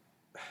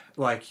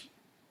 like,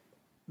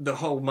 the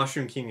whole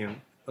Mushroom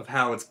Kingdom of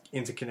how it's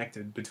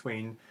interconnected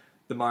between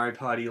the Mario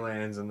Party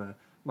lands and the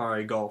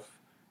Mario Golf.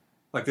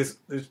 Like, this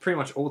pretty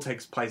much all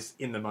takes place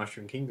in the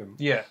Mushroom Kingdom.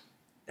 Yeah.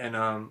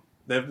 And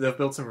they've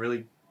built some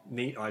really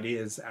neat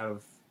ideas out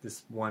of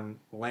this one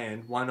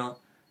land. Why not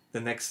the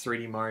next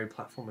 3D Mario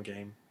platformer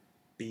game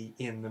be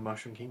in the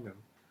Mushroom Kingdom?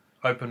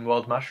 Open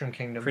world Mushroom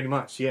Kingdom. Pretty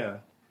much, yeah.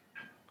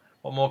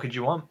 What more could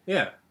you want?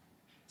 Yeah.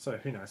 So,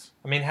 who knows?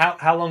 I mean,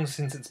 how long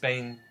since it's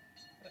been...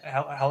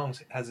 How long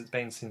has it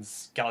been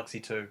since Galaxy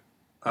 2? Is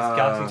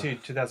Galaxy 2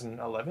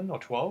 2011 or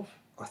 12?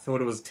 I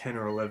thought it was 10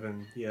 or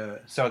 11, yeah.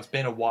 So it's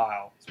been a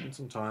while. It's been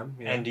some time,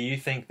 yeah. And do you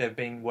think they've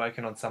been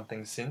working on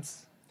something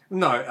since?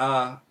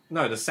 No,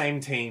 the same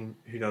team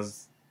who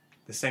does...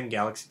 The same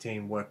Galaxy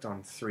team worked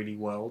on 3D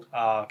World.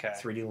 Oh, okay.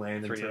 3D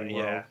Land and 3D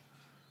yeah.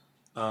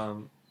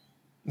 World.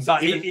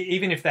 But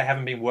even if they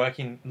haven't been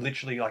working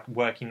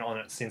on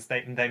it since,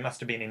 they must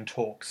have been in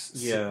talks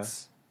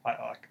since.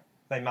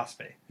 They must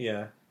be.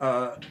 Yeah.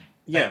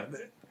 Yeah.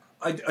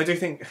 I do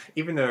think,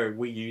 even though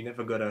Wii U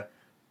never got a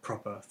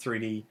proper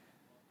 3D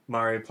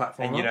Mario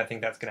platformer... And you don't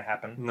think that's going to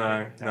happen?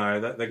 No.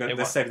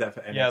 They're saved that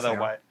for NX. Yeah, they'll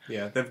wait.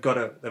 Yeah, they've got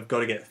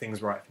to get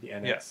things right for the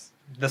NX. Yes.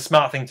 The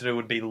smart thing to do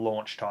would be the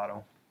launch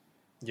title.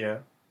 Yeah.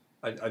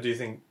 I do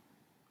think...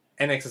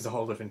 NX is a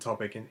whole different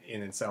topic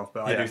in itself,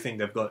 but I do think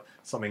they've got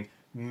something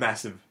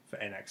massive for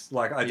NX.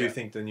 Like, I do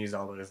think the New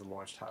Zelda is a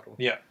launch title.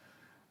 Yeah.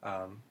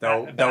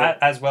 They'll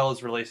as well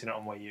as releasing it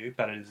on Wii U,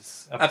 but it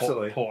is a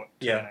port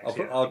to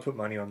NX. I'll put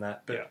money on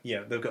that. But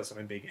yeah, they've got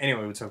something big.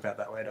 Anyway, we'll talk about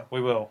that later.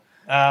 We will.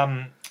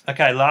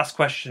 Okay, last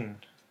question.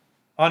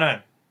 Oh, no.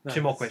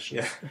 Two more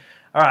questions. Yeah.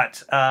 All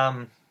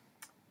right.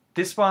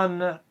 This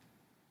one...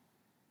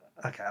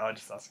 Okay, I'll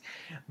just ask.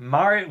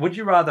 Would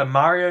you rather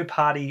Mario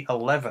Party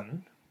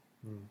 11...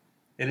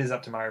 It is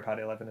up to Mario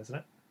Party 11, isn't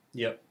it?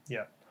 Yep.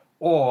 Yeah.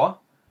 Or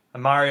a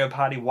Mario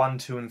Party 1,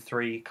 2, and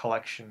 3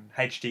 collection,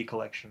 HD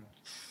collection.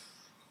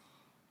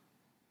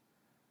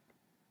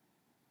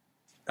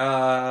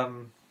 Yeah,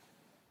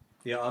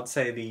 I'd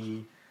say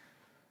the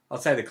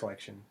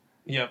collection.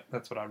 Yep,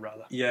 that's what I'd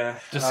rather. Yeah.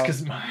 Just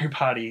because Mario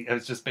Party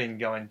has just been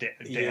going down.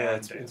 Yeah,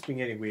 it's been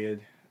getting weird.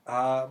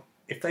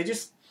 If they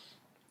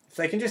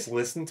can just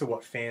listen to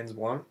what fans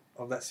want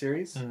of that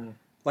series,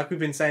 like we've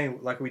been saying,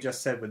 like we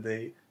just said with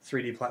the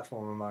 3D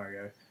platformer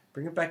Mario,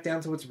 bring it back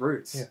down to its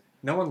roots. Yeah.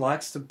 No one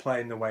likes to play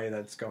in the way that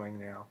it's going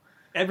now.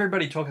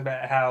 Everybody talks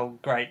about how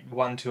great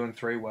 1, 2, and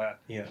 3 were.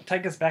 Yeah.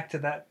 Take us back to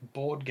that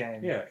board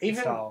game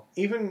style.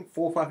 Even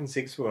 4, 5, and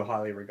 6 were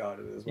highly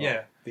regarded as well.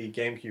 Yeah. The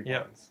GameCube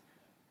ones.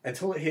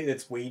 Until it hit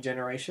its Wii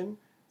generation,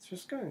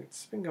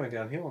 it's been going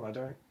downhill, and I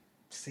don't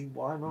see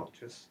why not.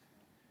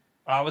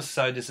 I was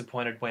so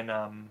disappointed when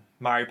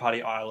Mario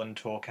Party Island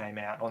Tour came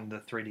out on the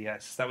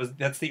 3DS.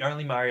 That's the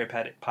only Mario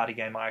Party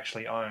game I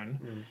actually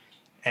own,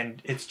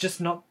 and it's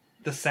just not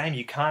the same.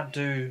 You can't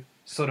do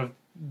sort of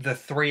the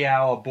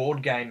 3-hour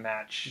board game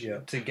match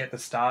to get the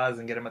stars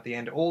and get them at the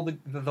end.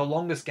 The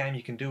longest game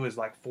you can do is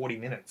like 40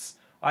 minutes.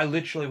 I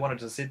literally wanted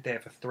to sit there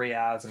for 3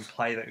 hours and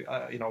play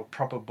the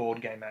proper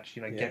board game match.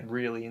 Get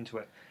really into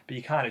it, but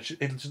you can't.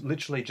 It's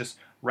literally just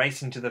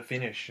racing to the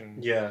finish,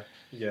 and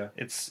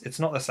it's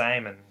not the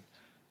same. And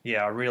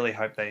I really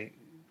hope they,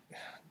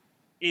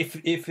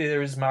 if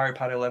there is Mario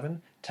Party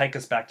 11, take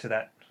us back to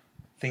that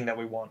thing that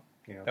we want,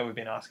 that we've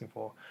been asking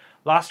for.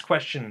 Last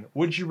question: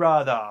 would you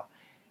rather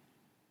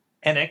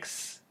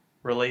NX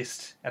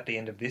released at the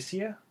end of this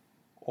year,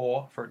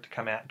 or for it to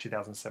come out in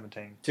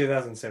 2017?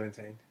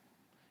 2017.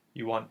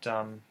 You want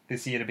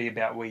this year to be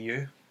about Wii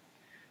U?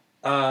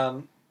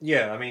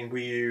 Yeah, I mean,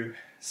 Wii U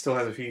still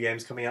has a few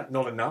games coming out.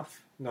 Not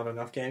enough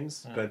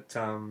games, but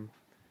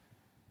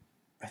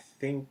I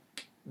think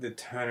the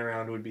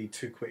turnaround would be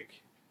too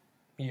quick.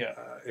 Yeah.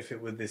 If it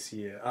were this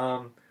year.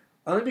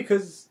 Only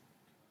because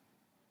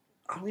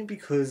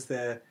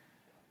they're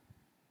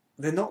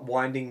not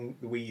winding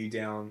the Wii U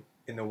down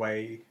in the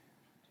way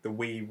the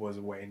Wii was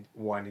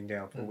winding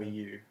down for Wii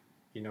U.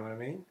 You know what I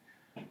mean?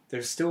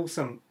 There's still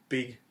some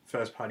big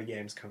first-party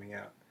games coming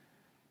out.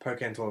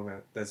 Pokken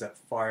Tournament. There's that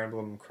Fire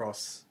Emblem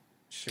Cross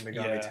Shin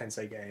Megami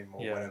Tensei game or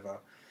whatever.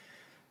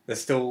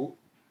 There's still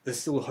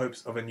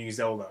hopes of a new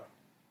Zelda.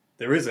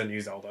 There is a new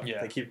Zelda.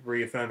 Yeah. They keep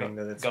reaffirming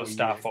that it's got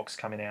Star Fox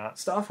coming out.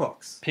 Star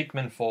Fox.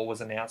 Pikmin 4 was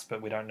announced,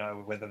 but we don't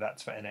know whether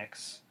that's for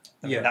NX.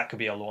 I mean, that could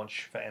be a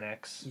launch for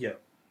NX. Yeah.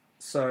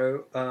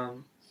 So,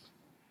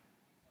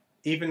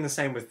 even the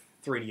same with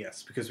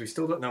 3DS, because we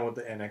still don't know what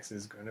the NX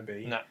is going to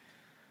be.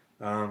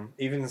 No.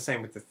 Even the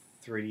same with the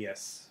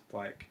 3DS.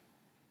 Like,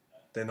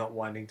 they're not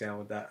winding down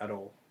with that at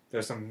all.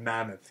 There's some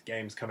mammoth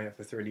games coming up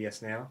for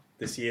 3DS now,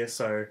 this year,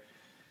 so...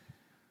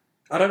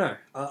 I don't know.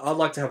 I'd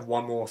like to have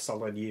one more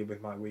solid year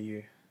with my Wii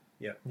U.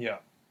 Yeah. Yeah.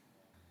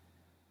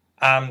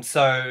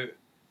 So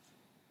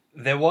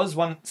there was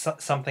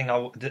something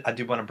I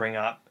did want to bring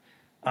up.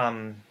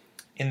 In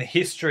the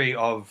history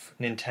of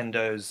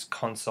Nintendo's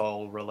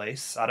console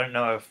release, I don't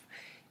know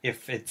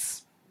if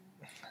it's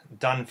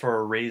done for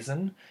a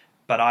reason,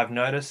 but I've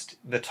noticed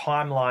the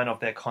timeline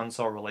of their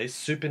console release.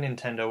 Super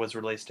Nintendo was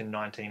released in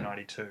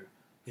 1992.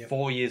 Yep.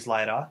 4 years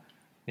later,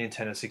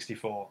 Nintendo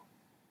 64.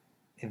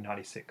 In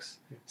 96.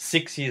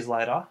 6 years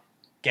later,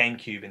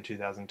 GameCube in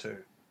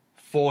 2002.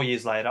 4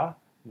 years later,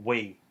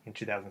 Wii in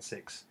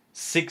 2006.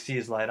 6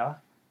 years later,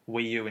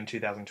 Wii U in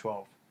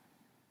 2012.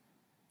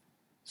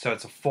 So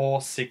it's a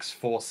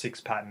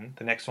 4-6-4-6 pattern.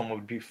 The next one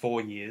would be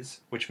 4 years,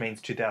 which means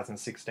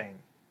 2016.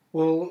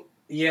 Well,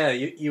 yeah,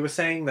 you were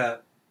saying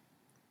that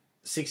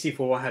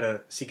 64 had a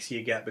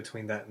 6-year gap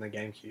between that and the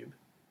GameCube,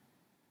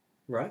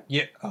 right?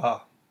 Yeah.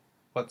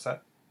 What's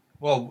that?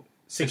 Well,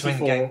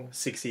 64,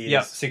 6 years.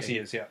 Yeah, 6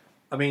 years, yeah.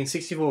 I mean,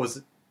 64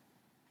 was...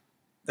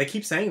 They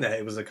keep saying that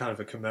it was a kind of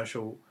a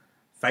commercial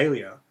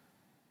failure,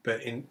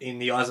 but in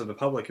the eyes of the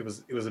public, it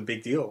was a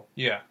big deal.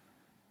 Yeah.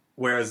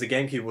 Whereas the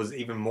GameCube was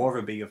even more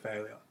of a bigger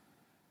failure.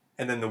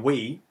 And then the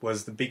Wii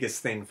was the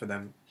biggest thing for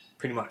them,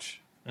 pretty much.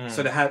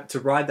 So to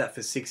ride that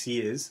for 6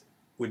 years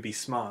would be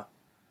smart.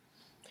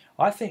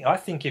 I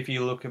think if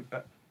you look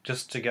at...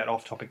 Just to get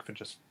off topic for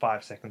just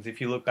 5 seconds,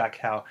 if you look back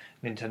how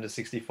Nintendo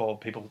 64,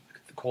 people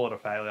call it a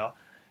failure...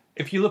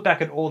 If you look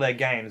back at all their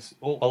games,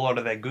 a lot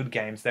of their good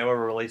games, they were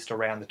released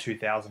around the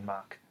 2000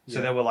 mark.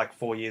 So there were like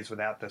 4 years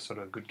without the sort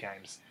of good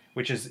games,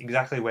 which is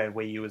exactly where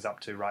Wii U is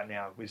up to right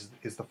now, which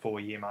is the 4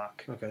 year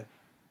mark. Okay.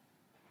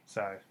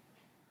 So.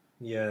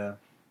 Yeah.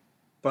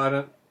 But I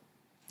don't...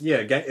 Yeah,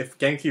 if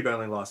GameCube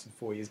only lasted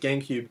 4 years,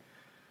 GameCube,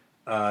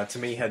 to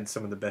me, had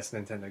some of the best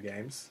Nintendo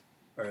games,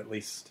 or at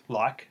least...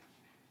 Like?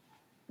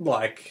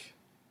 I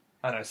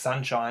know,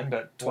 Sunshine,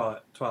 but...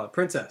 Twilight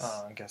Princess.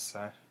 Oh, I guess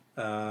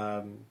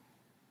so.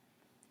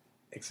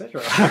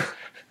 Etc.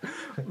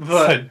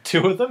 But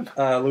so, 2 of them?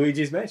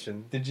 Luigi's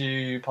Mansion. Did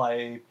you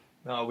play...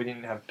 Oh, we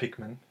didn't have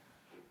Pikmin.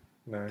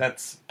 No.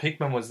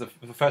 Pikmin was the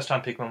first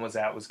time Pikmin was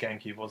out was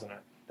GameCube, wasn't it?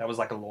 That was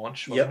like a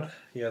launch, wasn't it?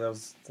 Yeah, that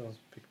was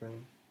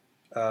Pikmin.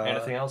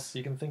 Anything else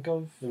you can think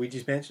of?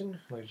 Luigi's Mansion?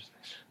 Luigi's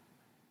Mansion.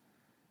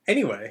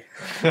 Anyway.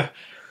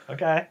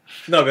 Okay.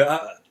 No,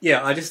 but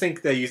I just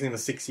think they're using the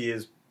 6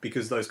 years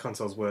because those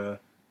consoles were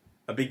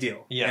a big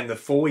deal. Yeah. And the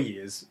 4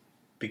 years...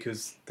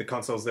 because the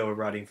consoles they were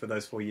writing for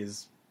those 4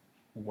 years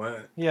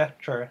weren't. Yeah,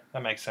 true.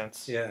 That makes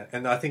sense. Yeah,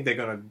 and I think they're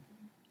going to...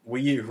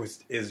 Wii U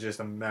is just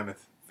a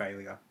mammoth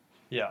failure.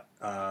 Yeah.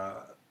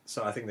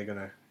 So I think they're going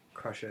to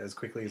crush it as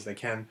quickly as they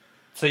can.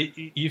 So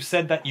you've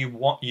said that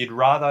you'd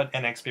rather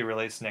NX be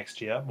released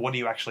next year. What do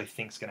you actually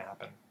think's going to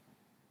happen?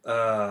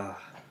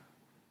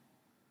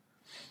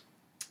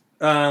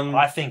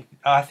 I think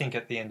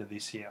at the end of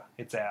this year,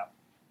 it's out.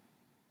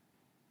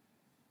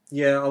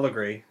 Yeah, I'll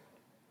agree.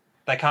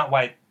 They can't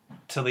wait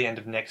till the end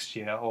of next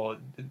year or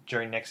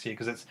during next year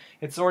because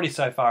it's already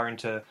so far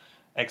into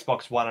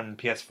Xbox One and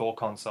PS4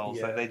 consoles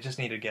that they just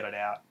need to get it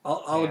out.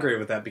 I'll agree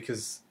with that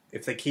because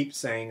if they keep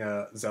saying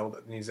New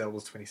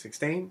Zelda's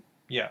 2016,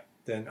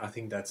 then I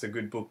think that's a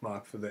good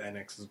bookmark for the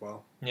NX as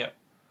well. Yeah.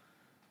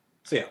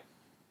 So yeah.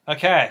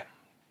 Okay.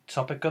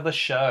 Topic of the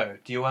show.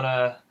 Do you want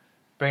to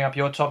bring up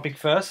your topic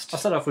first? I'll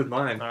start off with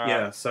mine. Right.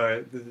 Yeah.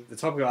 So the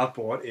topic I've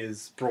brought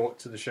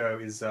to the show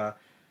is.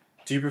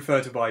 Do you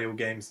prefer to buy your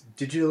games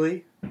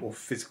digitally or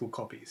physical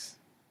copies?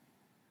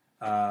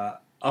 I'll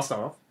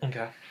start off.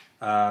 Okay.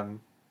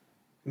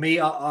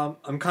 Me,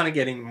 I'm kind of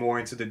getting more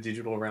into the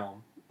digital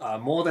realm.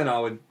 More than I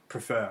would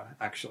prefer,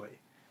 actually.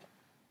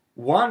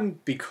 One,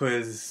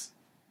 because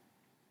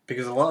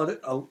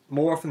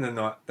more often than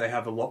not, they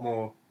have a lot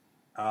more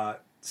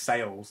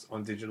sales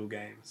on digital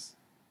games.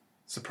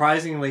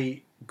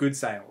 Surprisingly good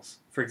sales.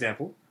 For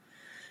example,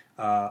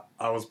 I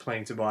was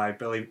planning to buy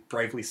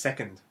Bravely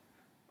Second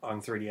on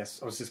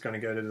 3DS. I was just going to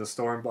go to the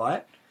store and buy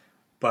it.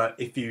 But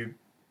if you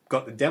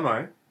got the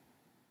demo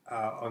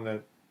on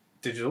the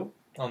digital...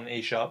 On the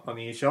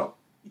eShop,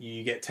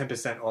 you get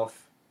 10%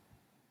 off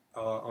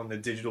on the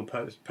digital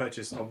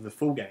purchase of the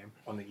full game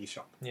on the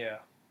eShop. Yeah.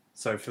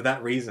 So for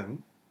that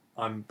reason,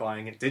 I'm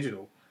buying it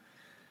digital.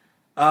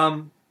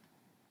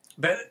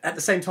 But at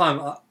the same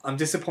time, I'm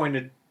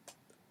disappointed.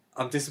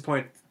 I'm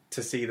disappointed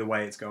to see the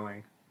way it's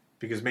going,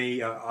 because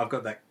I've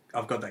got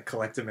that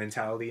collector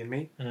mentality in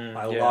me.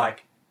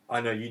 I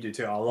know you do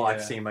too. I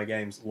like seeing my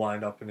games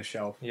lined up in a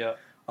shelf. Yeah.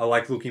 I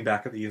like looking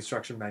back at the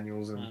instruction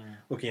manuals and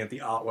looking at the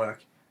artwork,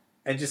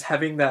 and just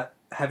having it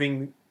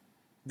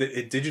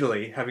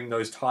digitally, having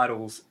those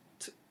titles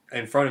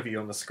in front of you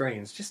on the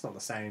screen. It's just not the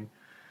same.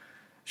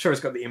 Sure,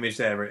 it's got the image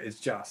there, but it's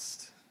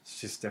just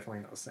definitely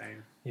not the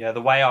same. Yeah,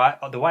 the way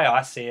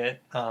I see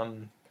it,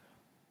 I'm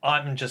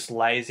just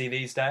lazy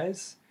these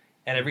days,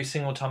 and every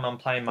single time I'm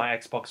playing my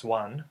Xbox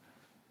One,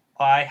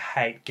 I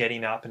hate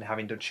getting up and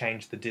having to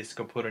change the disc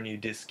or put a new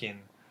disc in.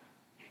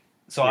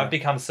 So I've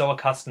become so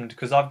accustomed,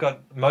 because I've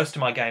got most of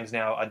my games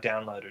now are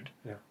downloaded.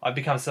 Yeah. I've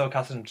become so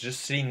accustomed to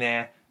just sitting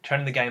there,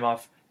 turning the game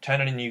off,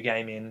 turning a new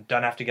game in,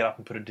 don't have to get up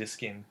and put a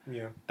disc in.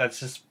 Yeah. That's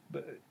just,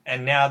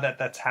 and now that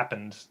that's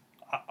happened,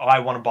 I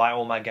want to buy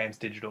all my games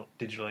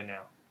digitally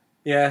now.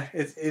 Yeah,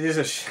 it is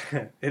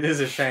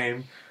a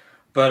shame,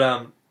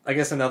 but I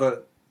guess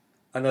another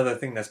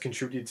thing that's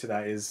contributed to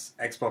that is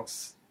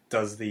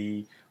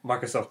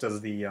Microsoft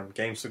does the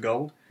Games for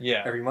Gold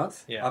every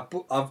month. Yeah.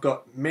 I've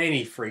got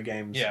many free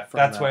games. Yeah,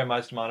 that's where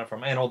most of mine are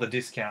from, and all the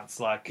discounts.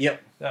 Like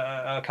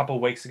a couple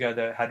of weeks ago,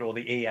 they had all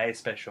the EA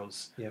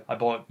specials. Yep. I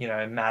bought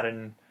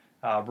Madden,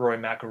 Roy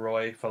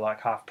McIlroy for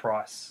like half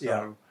price.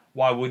 So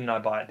why wouldn't I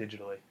buy it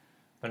digitally?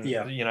 And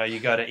you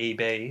go to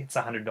EB, it's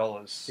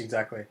 $100.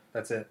 Exactly,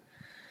 that's it.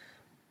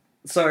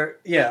 So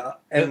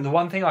and the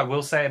one thing I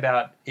will say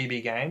about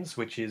EB Games,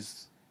 which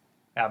is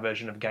our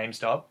version of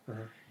GameStop,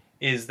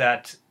 is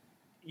that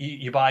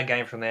you buy a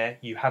game from there,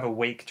 you have a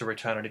week to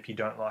return it if you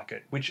don't like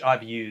it, which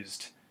I've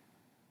used.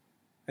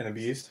 And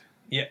abused?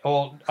 Yeah,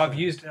 or I've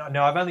used...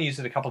 No, I've only used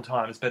it a couple of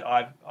times, but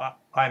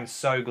I'm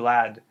so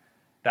glad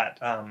that,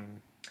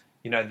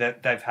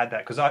 that they've had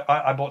that. Because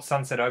I bought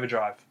Sunset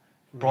Overdrive,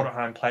 brought it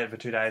home, played it for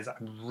 2 days. I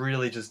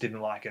really just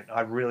didn't like it.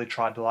 I really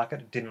tried to like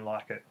it, didn't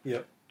like it.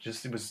 Yep.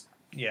 It was...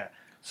 Yeah.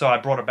 So I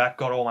brought it back,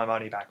 got all my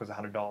money back, it was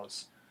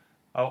 $100.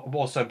 I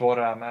also bought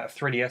a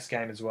 3DS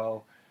game as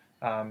well.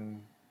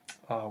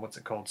 What's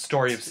it called?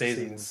 Story of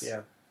Seasons.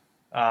 Yeah.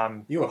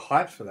 You were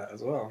hyped for that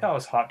as well. Yeah, I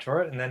was hyped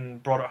for it, and then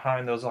brought it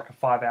home. There was like a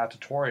 5-hour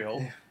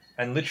tutorial,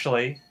 and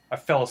literally I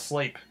fell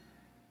asleep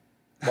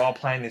while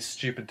playing this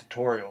stupid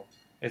tutorial.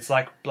 It's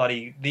like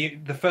bloody...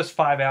 The first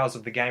 5 hours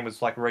of the game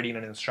was like reading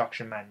an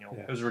instruction manual.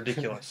 Yeah. It was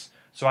ridiculous.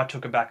 So I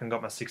took it back and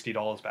got my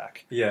 $60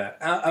 back. Yeah.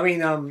 I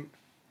mean,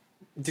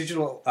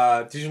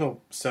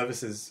 digital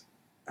services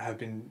have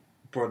been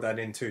brought that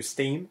into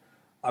Steam.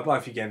 I buy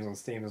a few games on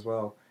Steam as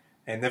well,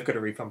 and they've got a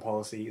refund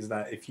policy. Is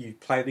that if you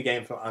play the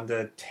game for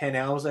under 10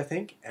 hours, I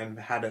think, and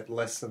had it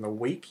less than a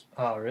week,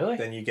 oh really?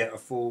 Then you get a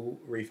full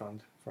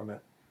refund from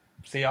it.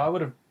 See, I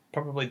would have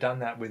probably done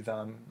that with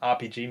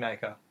RPG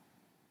Maker,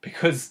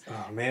 because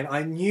oh man,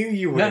 I knew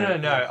you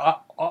would. No.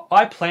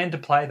 I plan to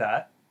play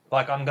that.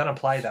 Like, I'm going to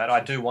play that.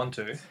 I do want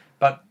to,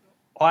 but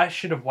I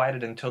should have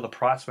waited until the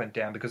price went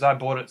down, because I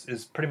bought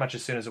it pretty much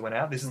as soon as it went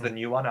out. This is the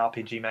new one,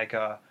 RPG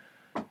Maker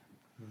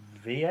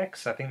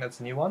VX, I think that's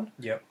the new one.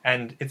 Yep.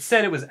 And it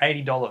said it was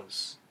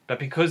 $80, but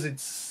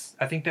because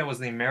I think that was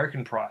the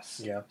American price.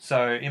 Yeah.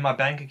 So in my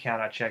bank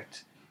account, I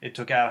checked, it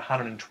took out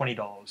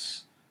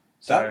 $120.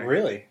 So, that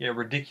really? Yeah,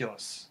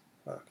 ridiculous.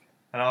 Okay.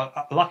 And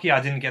lucky I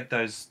didn't get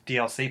those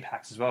DLC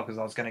packs as well, because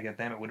I was going to get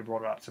them. It would have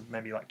brought it up to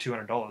maybe like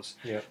 $200.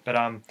 Yeah. But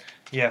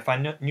if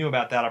I knew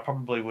about that, I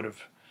probably would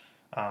have,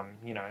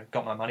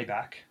 got my money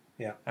back.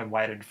 Yeah. And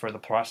waited for the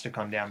price to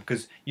come down,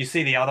 because you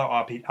see the other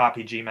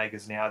RPG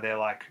makers now, they're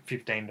like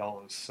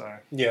 $15. So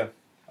yeah,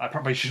 I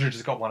probably should have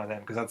just got one of them,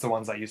 because that's the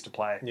ones I used to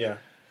play. Yeah.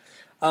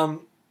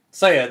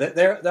 So yeah,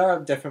 there are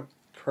different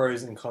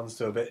pros and cons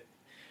to it,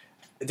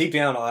 but deep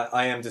down,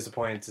 I am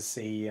disappointed to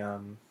see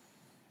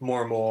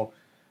more and more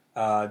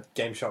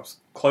game shops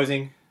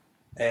closing,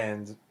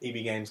 and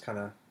EB Games kind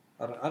of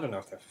I don't know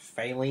if they're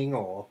failing,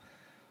 or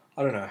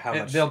I don't know how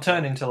much they'll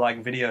turn into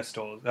like video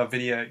stores,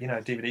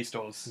 DVD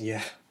stores.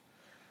 Yeah.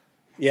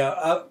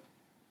 Yeah,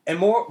 and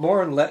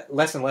more and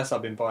less and less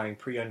I've been buying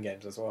pre-owned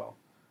games as well,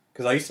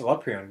 because I used to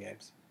love pre-owned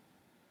games,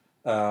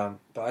 but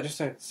I just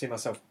don't see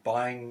myself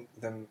buying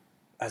them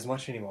as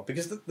much anymore,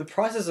 because the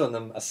prices on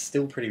them are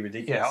still pretty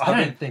ridiculous. Yeah,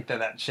 I don't think they're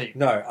that cheap.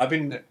 No, I've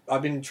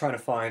been trying to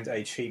find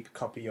a cheap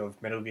copy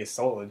of Metal Gear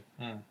Solid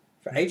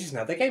for ages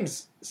now. That game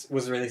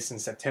was released in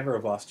September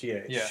of last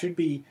year. It should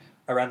be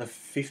around the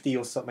 $50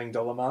 or something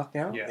mark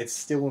now. Yeah. It's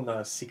still in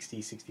the $60,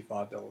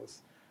 $65.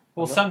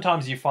 Well,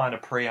 sometimes you find a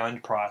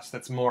pre-owned price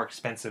that's more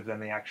expensive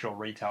than the actual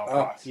retail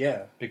price.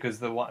 Yeah. Because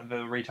the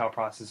retail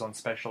price is on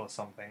special or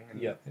something.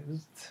 Yeah.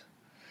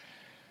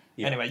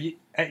 Anyway,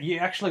 you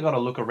actually got to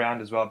look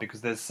around as well, because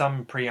there's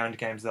some pre-owned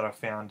games that I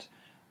found.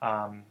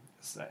 I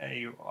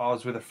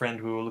was with a friend,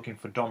 we were looking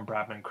for Don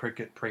Bradman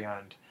Cricket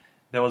pre-owned.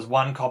 There was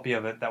one copy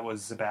of it that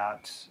was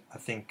about, I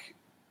think,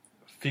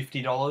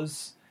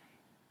 $50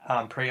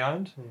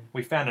 pre-owned.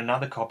 We found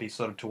another copy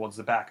sort of towards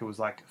the back. It was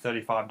like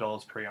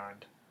 $35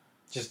 pre-owned.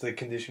 Just the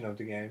condition of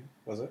the game,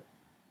 was it?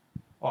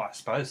 Oh, I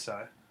suppose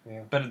so.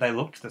 Yeah. But they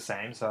looked the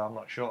same, so I'm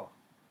not sure.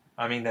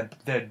 I mean,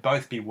 they'd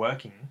both be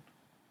working.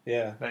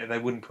 Yeah. They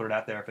wouldn't put it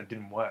out there if it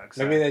didn't work.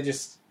 So. Maybe they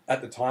just,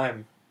 at the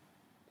time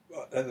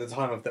of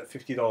that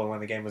 $50 when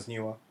the game was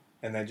newer,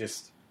 and they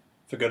just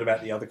forgot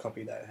about the other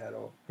copy they had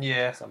or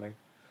something.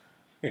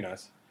 Who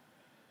knows?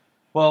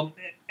 Well,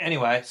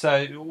 anyway,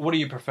 so what do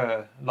you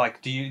prefer?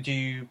 Like, do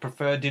you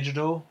prefer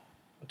digital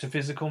to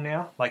physical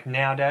now? Like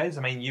nowadays?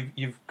 I mean,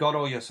 you've got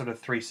all your sort of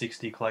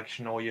 360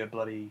 collection, all your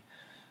bloody,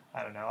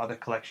 I don't know, other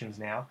collections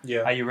now.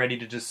 Yeah. Are you ready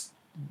to just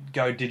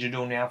go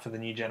digital now for the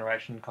new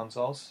generation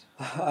consoles?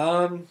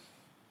 I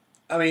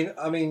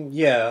mean,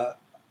 yeah.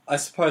 I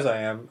suppose I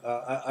am.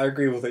 I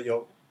agree with it.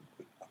 You're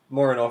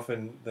more and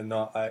often than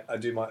not. I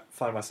might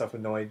find myself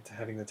annoyed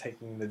having to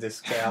taking the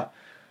disc out.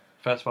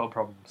 First world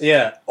problems.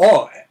 Yeah.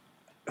 Oh,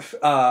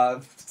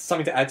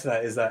 something to add to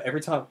that is that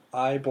every time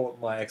I bought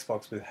my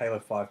Xbox with Halo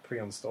 5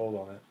 pre-installed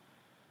on it,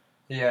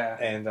 yeah,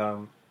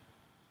 and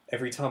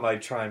every time I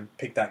try and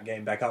pick that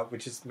game back up,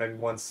 which is maybe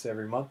once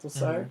every month or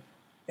so,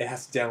 it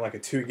has to download like a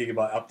 2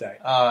 gigabyte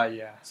update.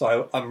 Yeah.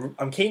 So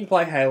I'm keen to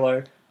play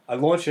Halo. I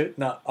launch it,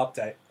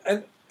 update,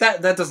 and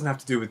that doesn't have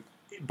to do with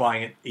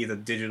buying it either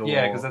digital.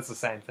 Yeah, because that's the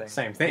same thing.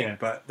 Same thing, yeah.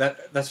 But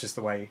that's just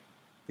the way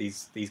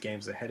these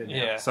games are headed now.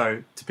 Yeah.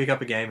 So to pick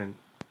up a game and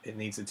it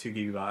needs a 2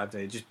 gigabyte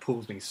update, it just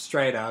pulls me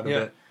straight out of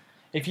it.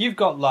 If you've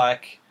got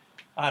like,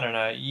 I don't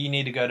know, you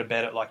need to go to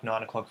bed at like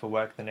 9 o'clock for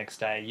work the next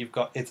day.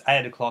 It's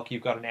 8 o'clock.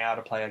 You've got an hour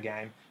to play a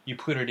game. You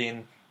put it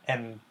in,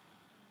 and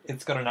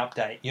it's got an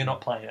update. You're not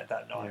playing it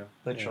that night,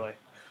 literally.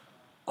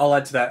 Yeah. I'll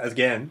add to that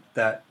again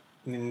that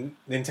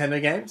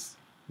Nintendo games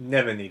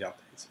never need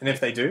updates, and if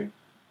they do,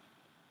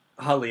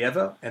 hardly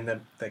ever, and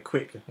they're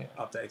quick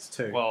updates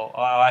too. Well,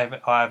 I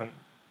haven't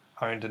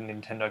owned a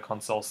Nintendo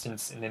console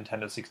since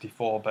Nintendo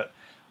 64, but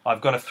I've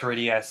got a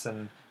 3DS,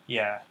 and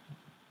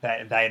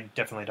they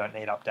definitely don't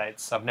need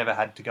updates. I've never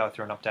had to go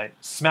through an update.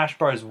 Smash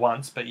Bros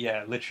once, but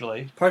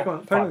literally.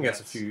 Pokemon gets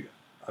a few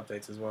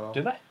updates as well.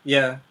 Do they?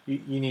 Yeah,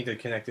 you need to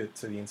connect it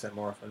to the internet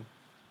more often.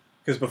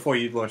 Because before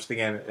you launch the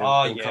game,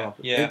 it'll come up.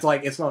 Yeah.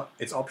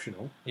 It's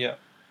optional. Yeah.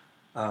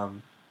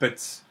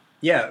 But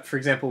yeah, for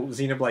example,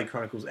 Xenoblade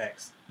Chronicles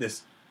X,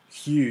 this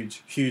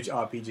huge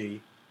RPG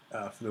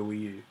for the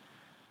Wii U,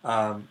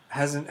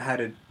 hasn't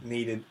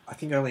I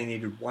think only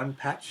needed one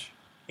patch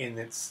in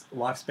its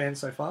lifespan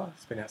so far.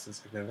 It's been out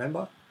since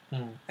November.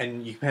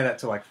 And you compare that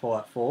to like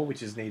Fallout 4,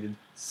 which has needed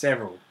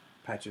several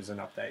patches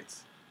and updates.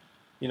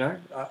 You know,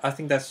 I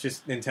think that's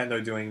just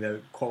Nintendo doing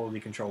the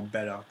quality control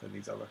better than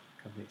these other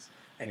companies.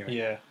 Anyway.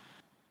 Yeah.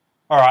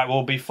 All right,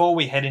 well, before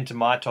we head into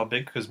my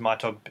topic, because my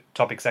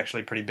topic's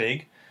actually pretty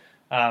big,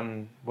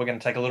 we're going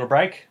to take a little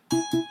break,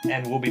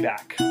 and we'll be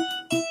back.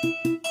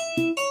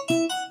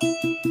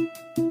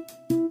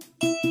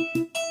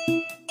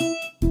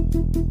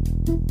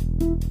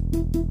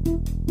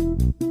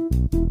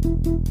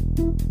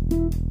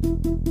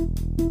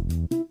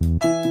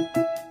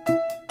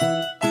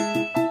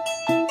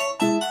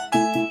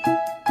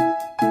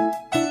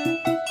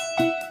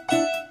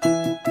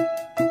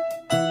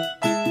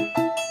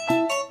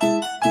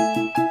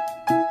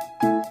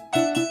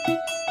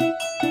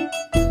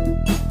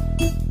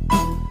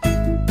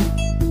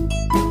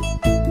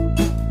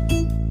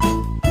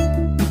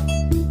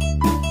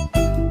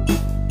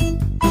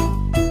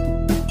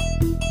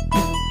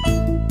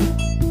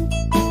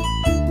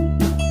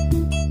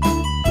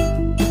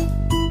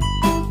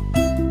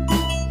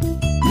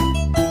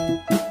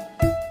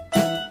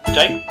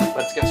 Jake,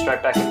 let's get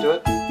straight back into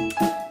it.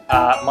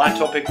 My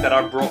topic that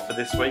I brought for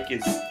this week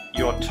is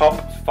your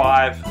top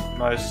 5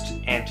 most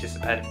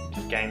anticipated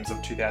games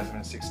of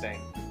 2016.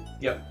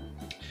 Yep.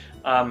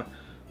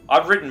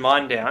 I've written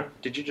mine down.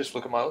 Did you just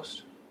look at my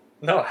list?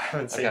 No, I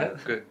haven't seen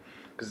it. Good.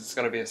 Because it's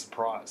going to be a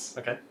surprise.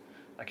 Okay.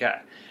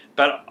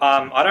 But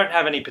I don't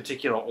have any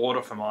particular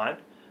order for mine.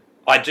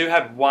 I do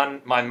have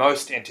my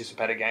most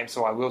anticipated game,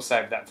 so I will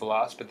save that for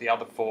last, but the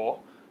other 4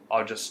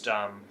 I'll just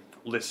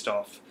list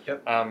off.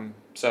 Yep.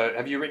 So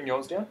have you written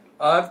yours down?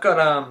 I've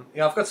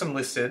got some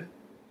listed,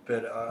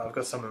 but I've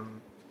got some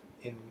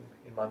in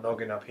my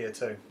noggin up here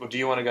too. Well, do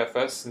you want to go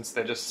first, since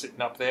they're just sitting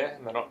up there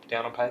and they're not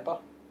down on paper?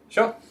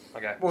 Sure.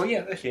 Okay. Well,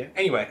 yeah, they're here.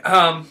 Anyway,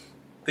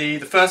 the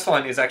first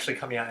one is actually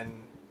coming out in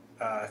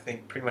I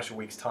think pretty much a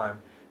week's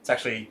time. It's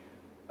actually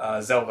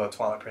Zelda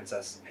Twilight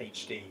Princess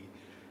HD,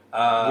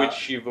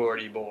 which you've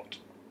already bought.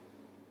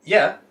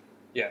 Yeah.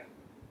 Yeah.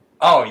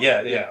 Oh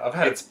yeah. I've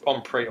had it's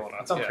on pre-order.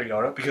 It's on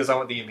pre-order because I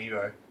want the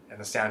amiibo and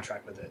the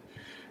soundtrack with it.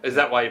 Is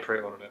that why you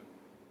pre-ordered it?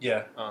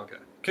 Yeah. Oh, okay.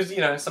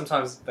 Because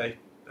sometimes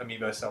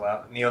amiibo sell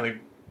out, and the only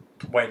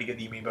way to get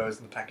the amiibo is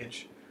in the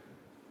package.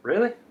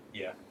 Really?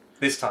 Yeah.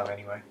 This time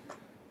anyway.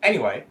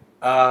 Anyway,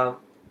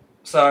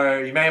 so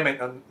you may or may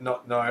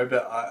not know,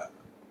 but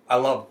I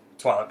love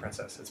Twilight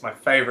Princess. It's my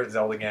favorite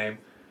Zelda game.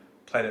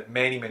 Played it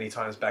many, many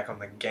times back on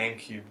the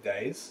GameCube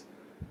days.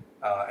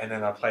 And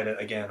then I played it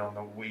again on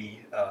the Wii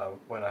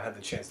when I had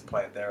the chance to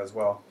play it there as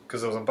well,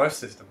 because it was on both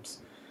systems.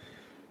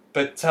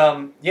 But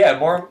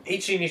more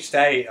each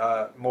day,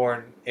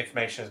 more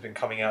information has been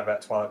coming out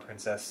about Twilight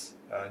Princess,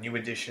 new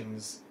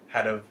editions,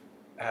 had of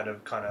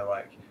kind of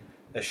like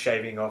they're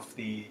shaving off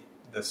the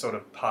sort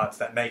of parts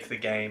that make the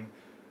game.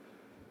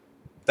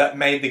 That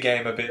made the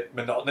game a bit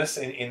monotonous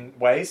in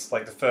ways.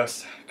 Like the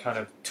first kind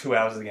of 2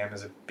 hours of the game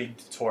is a big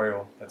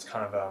tutorial that's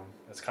kind of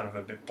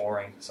a bit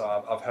boring.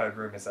 So I've heard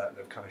rumors that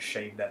they've kind of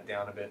shaved that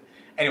down a bit.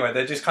 Anyway,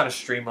 they're just kind of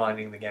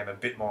streamlining the game a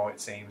bit more, it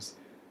seems.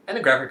 And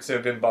the graphics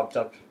have been bumped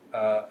up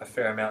a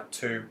fair amount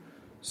too.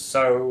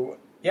 So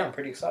yeah, I'm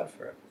pretty excited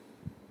for it.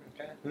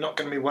 Okay, not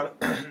going to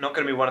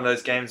be one of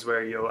those games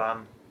where you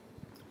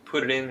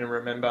put it in and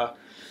remember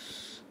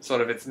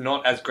sort of it's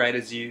not as great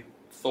as you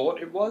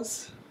thought it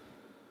was.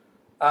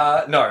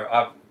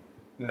 No,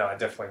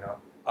 definitely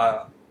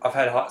not. I've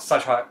had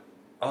such high.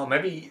 Oh,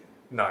 maybe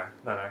no.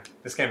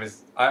 This game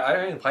is. I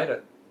only played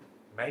it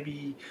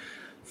maybe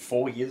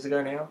 4 years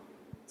ago now,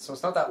 so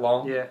it's not that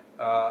long. Yeah.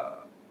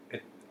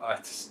 I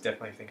just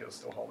definitely think it'll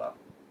still hold up.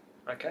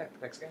 Okay,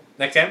 next game.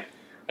 Next game.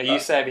 Are you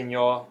saving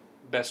your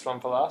best one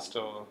for last,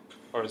 or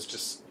is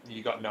just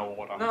you got no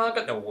order? No, I've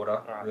got no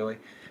order right. really.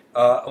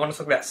 I want to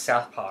talk about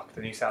South Park,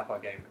 the new South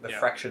Park game, The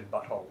Fractured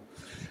Butthole.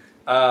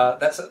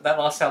 That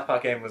last South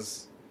Park game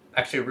was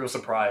actually a real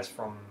surprise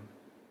from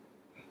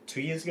 2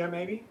 years ago,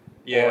 maybe?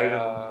 Yeah. Or even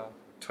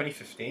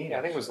 2015. Yeah,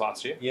 I think it was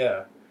last year.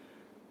 Yeah.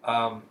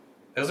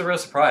 It was a real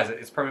surprise.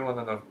 It's probably one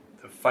of the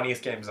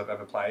funniest games I've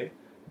ever played.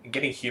 And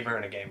getting humour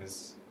in a game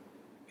is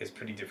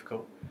pretty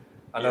difficult.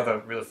 Another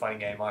really funny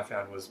game I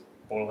found was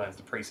Borderlands,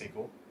 the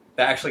pre-sequel.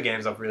 They're actually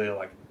games I've really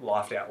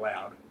laughed out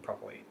loud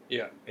properly.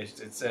 Yeah.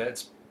 It's a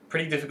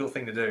pretty difficult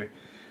thing to do.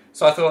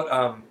 So I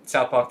thought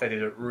South Park, they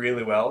did it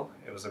really well.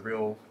 It was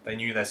they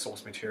knew their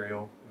source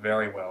material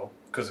very well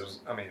because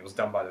it was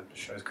done by the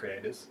show's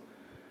creators,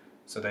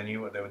 so they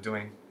knew what they were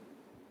doing,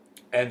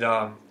 and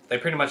they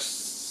pretty much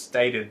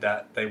stated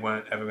that they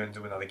weren't ever going to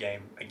do another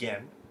game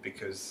again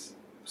because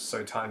it was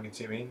so time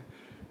consuming,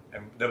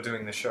 and they were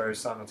doing the show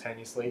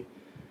simultaneously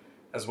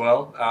as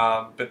well.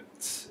 But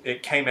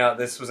it came out.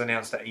 This was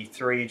announced at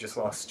E3 just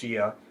last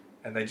year,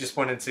 and they just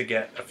wanted to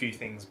get a few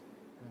things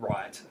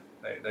right.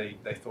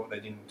 They thought they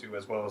didn't do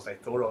as well as they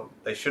thought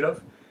they should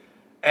have.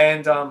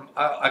 And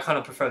I kind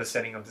of prefer the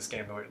setting of this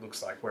game the way it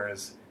looks like,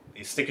 whereas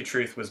the Stick of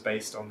Truth was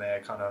based on their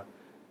kind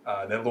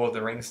of their Lord of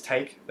the Rings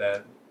take,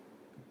 their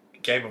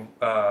Game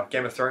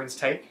of Thrones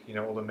take,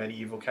 all the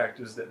medieval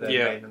characters that they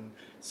made in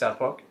South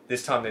Park.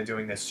 This time they're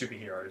doing their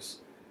superheroes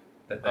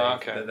that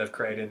they've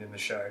created in the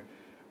show,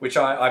 which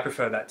I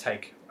prefer that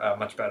take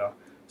much better.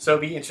 So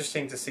it'll be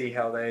interesting to see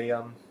how they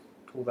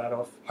pull that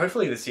off.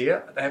 Hopefully this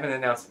year. They haven't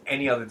announced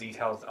any other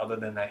details other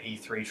than that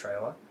E3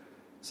 trailer.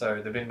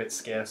 So they've been a bit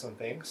scarce on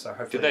things. So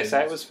hopefully did they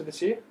say it was for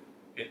this year?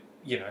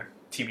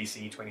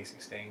 TBC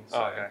 2016.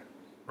 So okay.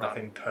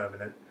 Nothing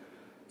permanent.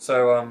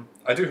 So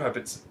I do hope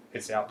it's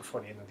out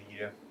before the end of the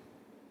year.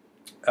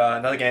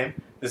 Another game.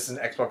 This is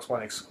an Xbox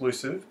One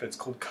exclusive, but it's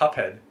called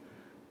Cuphead.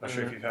 Not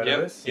sure if you've heard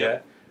of this. Yeah.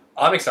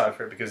 I'm excited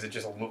for it because it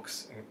just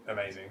looks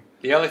amazing.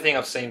 The only thing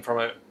I've seen from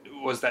it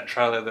was that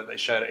trailer that they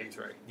showed at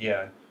E3.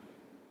 Yeah.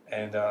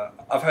 And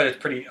I've heard it's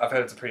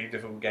a pretty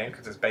difficult game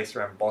because it's based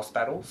around boss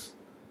battles.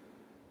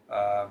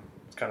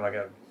 It's kind of like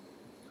a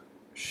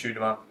shoot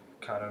 'em up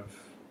kind of,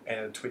 and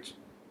a Twitch,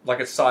 like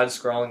it's side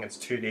scrolling. It's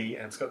 2D,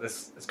 and it's got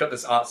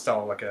this art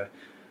style like a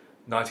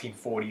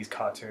 1940s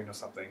cartoon or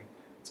something.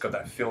 It's got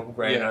that film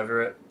grain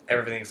over it.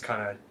 Everything's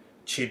kind of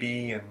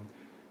chibi and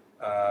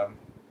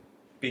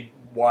big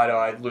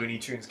wide-eyed Looney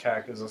Tunes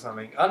characters or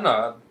something. I don't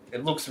know.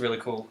 It looks really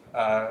cool.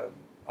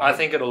 I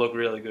think it'll look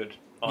really good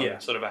on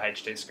sort of a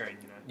HD screen.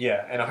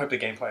 Yeah, and I hope the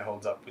gameplay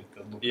holds up with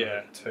the look of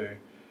it too.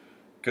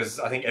 Because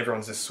I think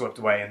everyone's just swept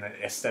away in the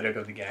aesthetic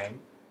of the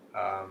game.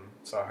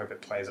 So I hope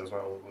it plays as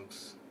well as it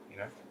looks,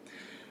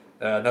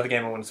 Another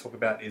game I want to talk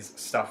about is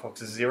Star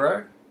Fox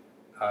Zero.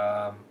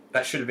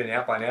 That should have been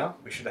out by now.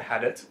 We should have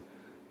had it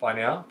by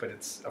now, but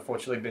it's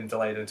unfortunately been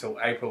delayed until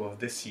April of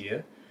this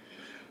year.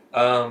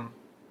 Pretty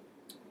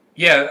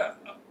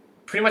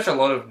much a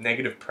lot of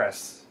negative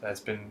press that's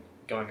been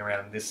going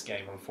around this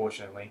game,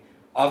 unfortunately.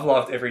 I've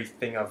loved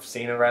everything I've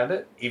seen around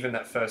it. Even the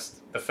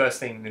first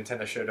thing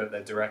Nintendo showed at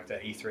their Direct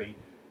at E3,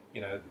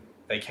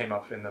 they came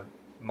up in the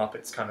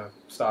Muppets kind of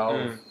style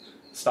of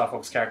Star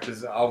Fox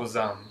characters. I was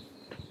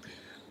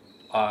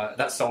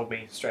that sold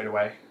me straight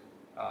away.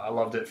 I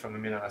loved it from the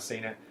minute I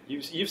seen it.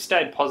 You've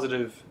stayed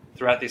positive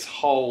throughout this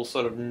whole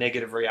sort of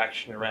negative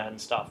reaction around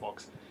Star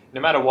Fox.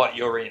 No matter what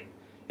you're in,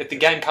 if the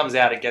game comes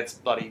out, it gets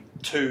bloody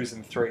 2s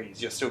and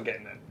 3s. You're still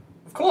getting it.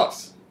 Of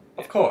course.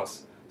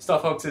 Star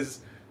Fox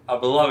is a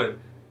beloved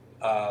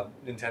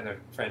Nintendo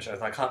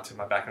franchise. I can't turn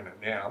my back on it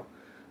now.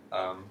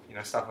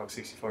 Star Fox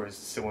 64 is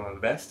still one of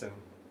the best, and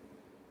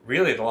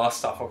really the last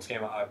Star Fox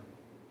game I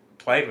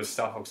played was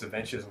Star Fox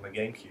Adventures on the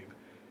GameCube,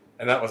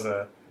 and that was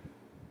a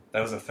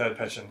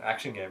third-person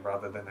action game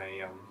rather than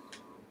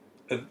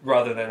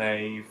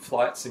a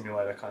flight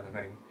simulator kind of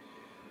thing.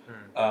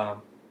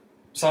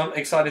 So I'm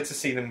excited to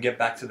see them get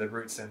back to the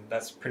roots, and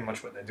that's pretty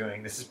much what they're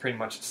doing. This is pretty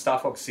much Star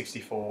Fox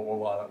 64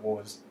 All Out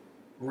Wars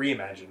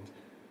reimagined,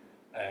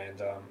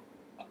 and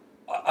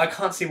I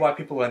can't see why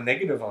people are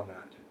negative on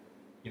that.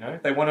 You know,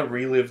 they want to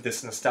relive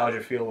this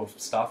nostalgia feel of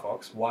Star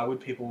Fox. Why would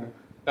people?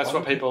 That's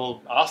what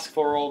people ask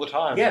for all the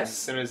time. Yes. As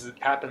soon as it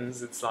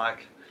happens, it's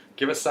like,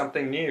 give us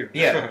something new.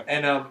 Yeah,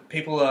 and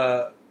people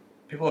are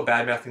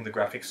bad mouthing the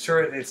graphics.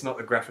 Sure, it's not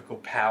the graphical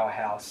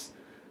powerhouse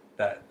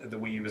that the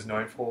Wii U was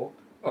known for.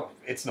 Well,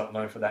 it's not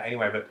known for that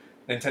anyway. But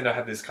Nintendo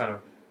have this kind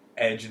of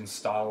edge and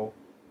style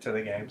to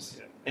the games.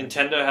 Yeah.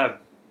 Nintendo have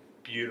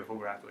beautiful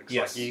graphics.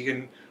 Yes. Like you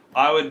can.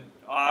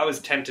 I was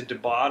tempted to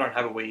buy. I don't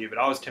have a Wii U, but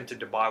I was tempted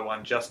to buy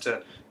one just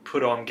to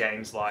put on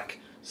games like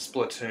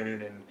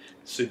Splatoon and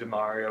Super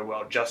Mario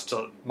World, just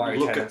to Mario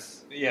look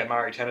Tennis. at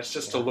Mario Tennis,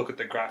 just to look at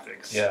the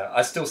graphics. Yeah,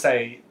 I still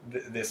say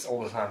this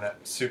all the time,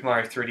 that Super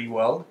Mario 3D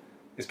World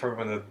is probably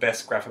one of the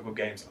best graphical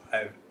games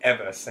I've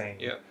ever seen.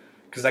 Yeah,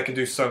 because they can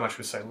do so much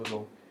with so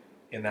little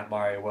in that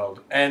Mario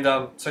world. And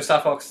so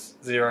Star Fox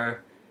Zero,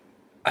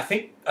 I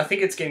think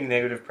it's getting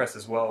negative press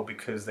as well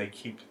because they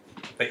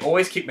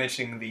always keep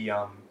mentioning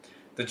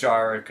the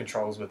gyro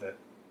controls with it,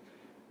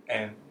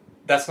 and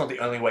that's not the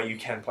only way you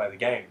can play the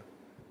game.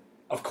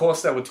 Of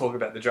course, they would talk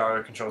about the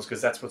gyro controls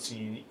because that's what's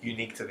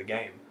unique to the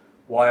game.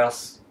 Why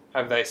else?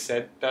 Have they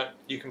said that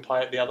you can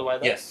play it the other way,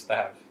 though? Yes, they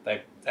have.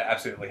 They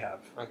absolutely have.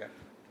 Okay.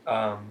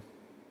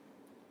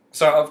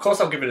 So of course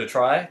I'll give it a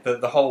try.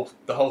 The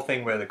whole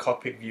thing where the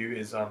cockpit view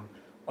is on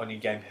your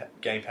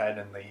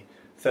gamepad and the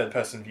third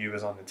person view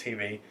is on the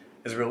TV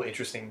is a real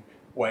interesting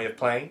way of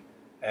playing.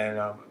 And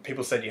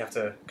people said you have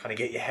to kind of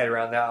get your head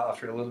around that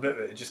after a little bit,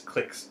 but it just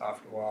clicks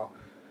after a while.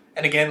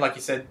 And again, like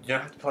you said, you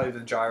don't have to play with the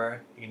gyro.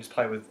 You can just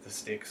play with the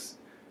sticks.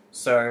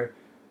 So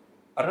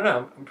I don't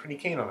know. I'm pretty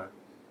keen on it.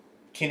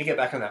 Keen to get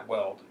back in that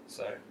world.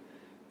 So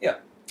yeah.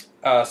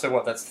 So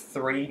what? That's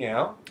 3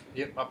 now.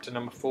 Yep, up to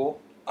number 4.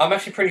 I'm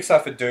actually pretty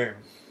excited for Doom.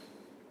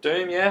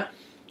 Doom, yeah.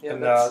 Yeah,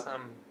 And,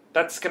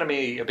 that's going to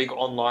be a big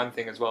online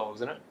thing as well,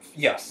 isn't it?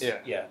 Yes. Yeah.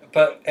 Yeah.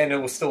 And it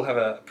will still have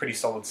a pretty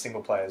solid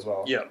single player as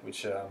well. Yeah.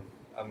 Which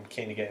I'm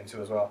keen to get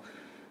into as well.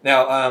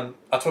 Now,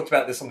 I talked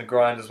about this on the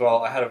grind as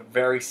well. I had a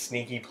very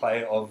sneaky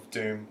play of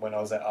Doom when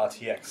I was at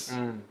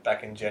RTX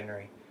back in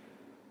January.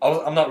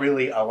 I'm not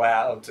really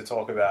allowed to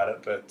talk about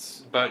it,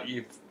 But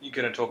you're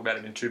going to talk about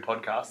it in 2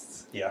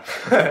 podcasts. Yeah.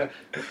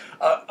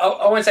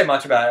 I won't say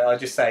much about it. I'll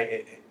just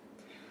say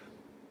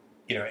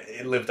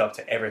it lived up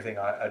to everything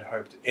I'd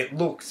hoped. It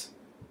looks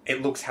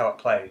how it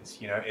plays.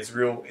 You know, it's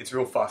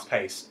real fast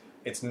paced.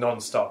 It's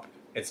non-stop.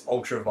 It's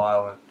ultra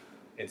violent.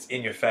 It's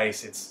in your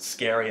face. It's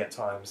scary at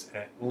times,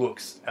 and it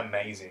looks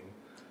amazing.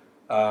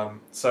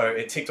 So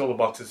it ticked all the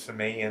boxes for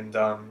me, and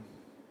I'm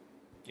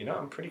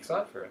pretty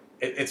excited for it.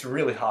 It's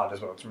really hard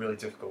as well. It's really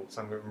difficult.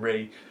 So I'm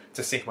ready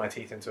to sink my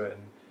teeth into it.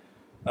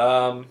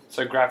 And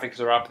so graphics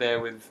are up there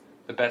with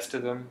the best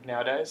of them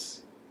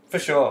nowadays. For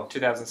sure.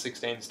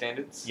 2016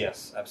 standards.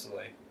 Yes,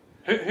 absolutely.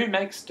 Who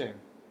makes Doom?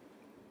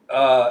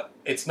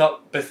 It's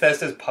not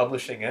Bethesda's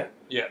publishing it.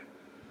 Yeah.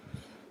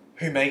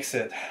 Who makes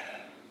it?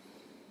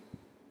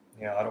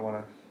 Yeah, I don't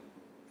want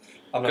to.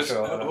 I'm not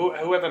sure.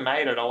 Whoever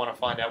made it, I want to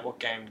find out what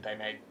game they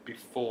made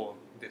before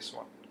this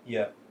one.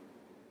 Yeah.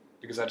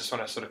 Because I just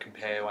want to sort of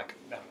compare, like,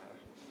 I don't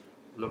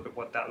know, look at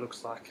what that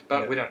looks like.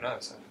 But we don't know,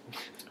 so.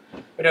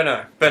 We don't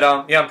know. But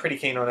I'm pretty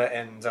keen on it,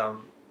 and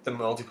the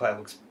multiplayer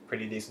looks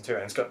pretty decent too.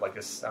 And it's got like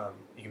this,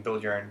 you can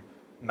build your own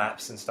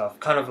maps and stuff,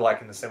 kind of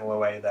like in the similar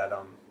way that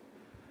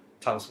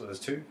Time Splitters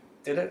 2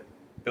 did it.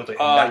 Built it in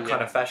that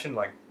kind of fashion,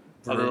 like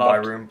room by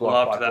room,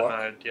 block by block.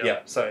 Mode, yep. Yeah,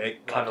 so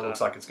it kind of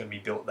looks like it's going to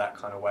be built that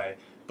kind of way.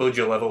 Build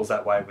your levels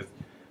that way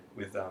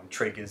with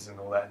triggers and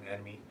all that and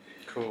enemy.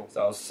 Cool.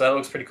 So that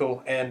looks pretty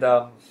cool. And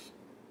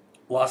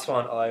last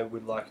one I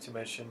would like to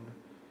mention.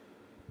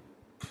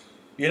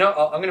 I'm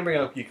going to bring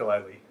up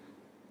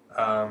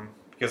Yooka-laylee.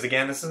 Because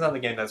again, this is another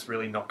game that's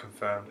really not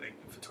confirmed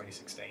for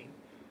 2016.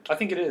 I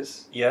think it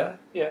is. Yeah?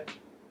 Yeah.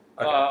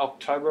 Okay.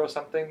 October or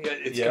something. Yeah,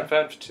 it's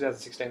confirmed for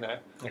 2016 though.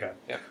 Okay.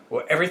 Yeah.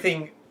 Well,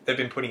 everything they've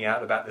been putting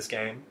out about this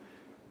game,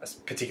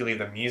 particularly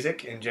the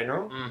music in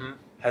general,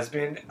 has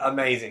been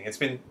amazing. It's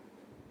been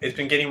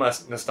getting my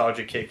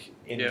nostalgia kick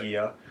in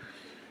gear.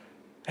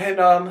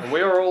 And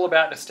we are all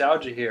about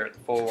nostalgia here at the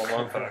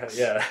 411 folks.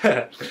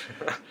 Yeah.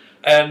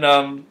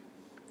 And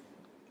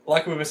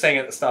like we were saying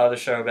at the start of the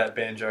show about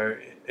Banjo,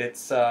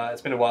 it's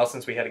been a while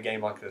since we had a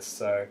game like this,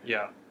 so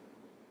yeah.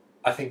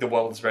 I think the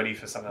world's ready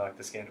for something like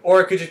this again.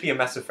 Or it could just be a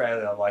massive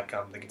failure like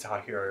the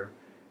Guitar Hero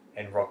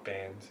and Rock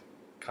Band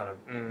kind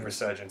of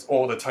resurgence,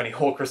 or the Tony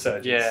Hawk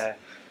resurgence. Yeah.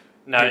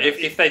 No,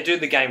 if they do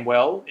the game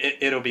well,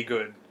 it'll be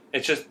good.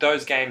 It's just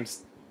those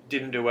games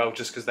didn't do well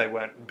just because they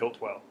weren't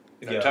built well.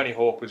 Tony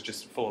Hawk was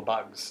just full of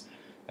bugs,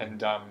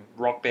 and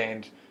Rock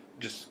Band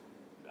just...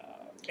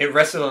 it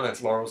rested on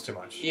its laurels too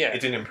much. Yeah.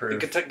 It didn't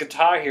improve.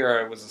 Guitar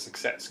Hero was a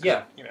success.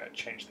 Yeah. It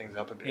changed things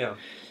up a bit. Yeah.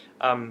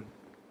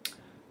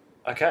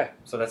 Okay.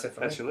 So that's it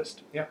for That's me. your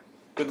list? Yeah.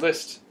 Good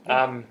list.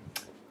 Yeah.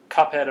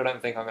 Cuphead I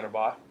don't think I'm going to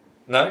buy.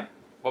 No?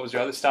 What was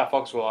your other? Star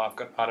Fox? Well,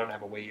 I don't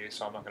have a Wii U,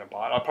 so I'm not going to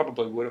buy it. I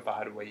probably would if I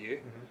had a Wii U.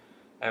 Mm-hmm.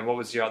 And what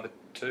was your other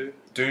 2?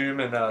 Doom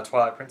and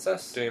Twilight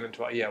Princess? Doom and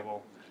Twilight. Yeah,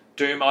 well,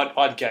 Doom,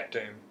 I'd get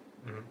Doom.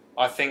 Mm-hmm.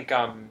 I think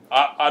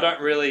I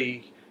don't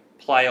really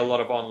play a lot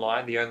of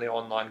online. The only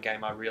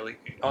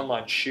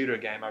online shooter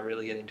game I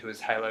really get into is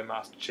Halo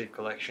Master Chief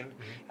Collection,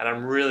 and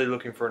I'm really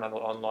looking for another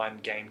online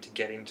game to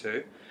get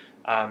into.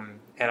 And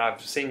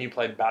I've seen you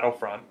play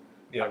Battlefront.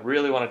 I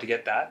really wanted to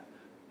get that.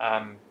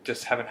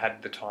 Just haven't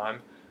had the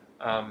time.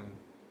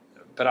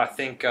 But I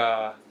think,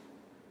 I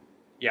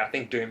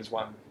think Doom's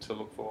one to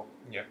look for.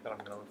 Yeah, that I'm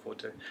going to look forward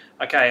to.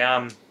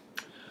 Okay,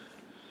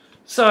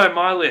 so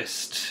my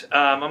list.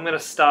 I'm going to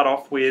start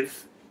off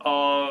with.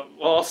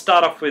 I'll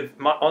start off with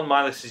on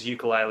my list is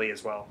yooka-laylee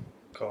as well.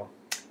 Cool.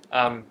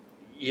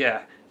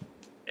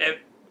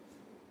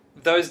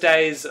 Those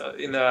days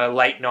in the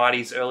late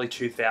 90s, early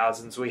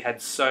 2000s, we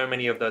had so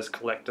many of those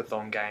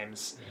collectathon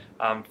games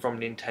from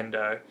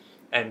Nintendo,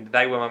 and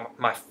they were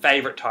my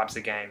favourite types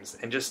of games.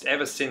 And just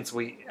ever since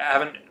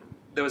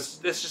there's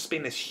just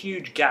been this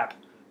huge gap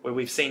where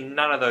we've seen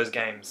none of those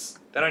games.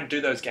 They don't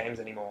do those games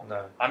anymore.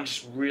 No. I'm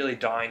just really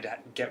dying to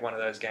get one of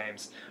those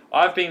games.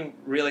 I've been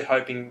really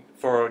hoping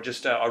for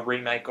just a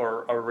remake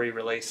or a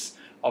re-release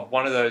of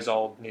one of those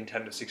old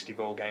Nintendo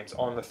 64 games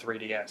on the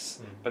 3DS,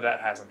 but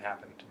that hasn't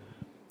happened.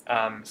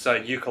 So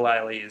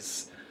yooka-laylee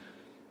is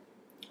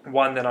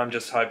one that I'm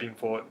just hoping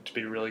for to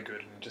be really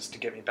good and just to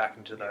get me back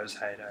into those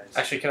heydays.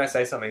 Actually, can I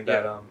say something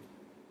that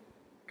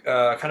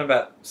kind of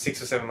about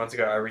 6 or 7 months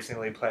ago, I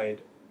recently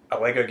played a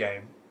Lego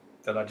game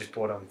that I just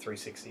bought on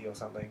 360 or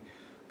something.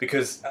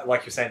 Because,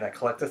 like you're saying, that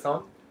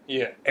collectathon,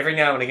 every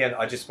now and again,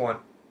 I just want...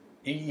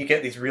 You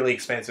get these really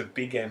expensive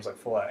big games like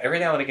Fallout. Every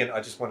now and again,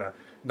 I just want a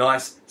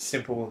nice,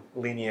 simple,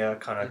 linear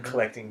kind of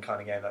collecting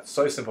kind of game that's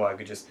so simple I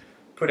could just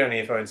put on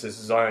earphones,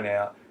 just zone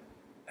out,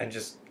 and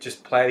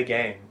just play the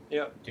game.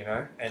 Yeah. You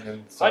know? And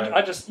then so...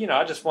 I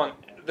just want...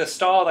 The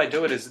style they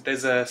do it is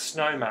there's a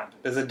snow map,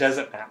 there's a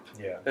desert map,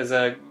 there's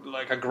a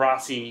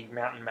grassy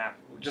mountain map.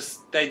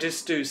 They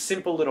just do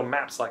simple little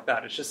maps like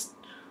that. It's just...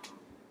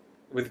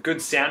 with good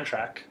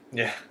soundtrack.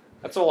 Yeah.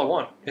 That's all I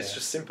want. It's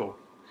just simple.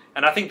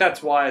 And I think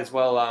that's why as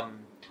well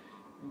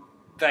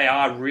they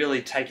are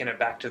really taking it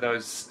back to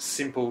those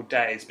simple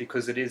days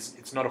because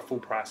it's not a full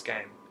price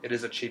game. It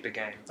is a cheaper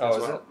game as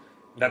well. It?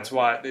 That's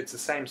why it's the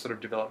same sort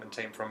of development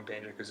team from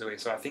Banjo-Kazooie.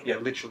 So I think they're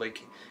literally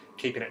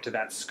keeping it to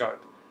that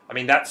scope. I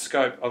mean, that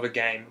scope of a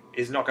game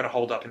is not going to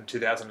hold up in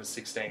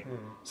 2016.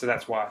 So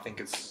that's why I think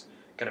it's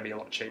going to be a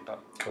lot cheaper.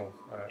 Cool.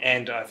 Right.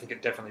 And I think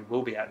it definitely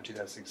will be out in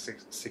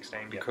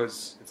 2016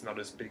 because it's not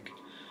as big.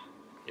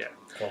 Yeah.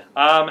 Cool.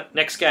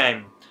 Next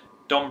game,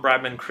 Don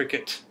Bradman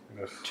Cricket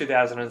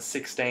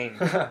 2016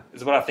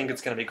 is what I think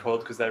it's going to be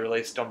called because they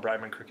released Don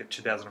Bradman Cricket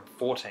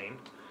 2014.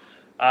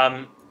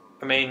 I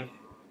mean,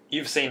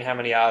 you've seen how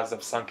many hours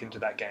I've sunk into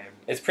that game.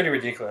 It's pretty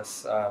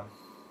ridiculous. I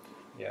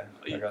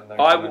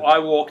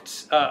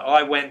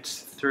went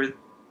through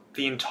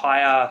the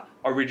entire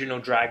original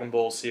Dragon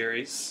Ball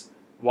series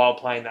while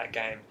playing that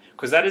game.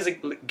 Because that is a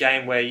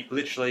game where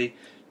literally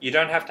you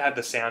don't have to have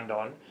the sound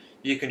on.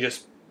 You can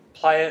just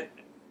play it,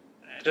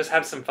 just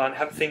have some fun,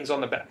 have things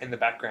on in the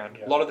background.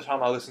 A lot of the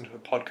time I listen to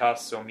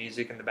podcasts or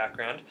music in the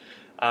background.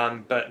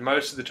 But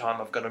most of the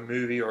time I've got a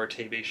movie or a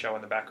TV show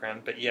in the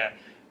background. But yeah,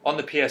 on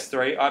the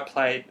PS3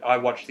 I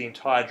watched the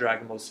entire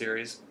Dragon Ball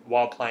series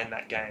while playing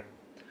that game.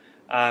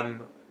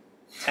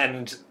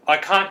 And I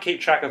can't keep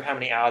track of how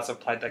many hours I've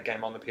played that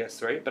game on the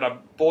PS3, but I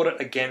bought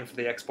it again for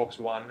the Xbox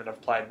One, and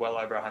I've played well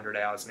over 100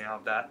 hours now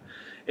of that.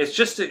 It's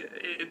just,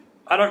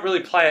 I don't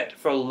really play it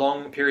for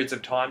long periods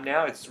of time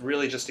now. It's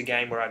really just a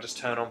game where I just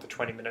turn on for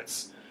 20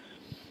 minutes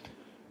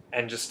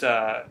and just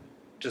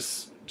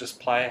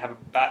play, have a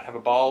bat, have a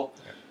bowl.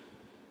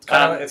 It's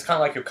kind of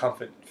like your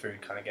comfort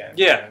food kind of game.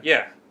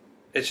 Yeah.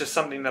 It's just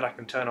something that I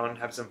can turn on and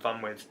have some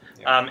fun with.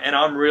 Yeah. And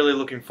I'm really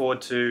looking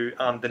forward to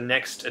the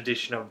next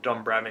edition of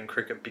Don Bradman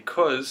Cricket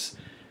because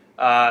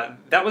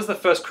that was the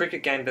first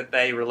cricket game that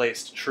they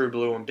released, True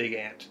Blue and Big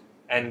Ant.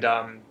 And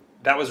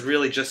that was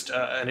really just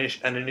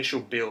an initial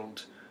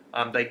build.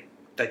 They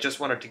just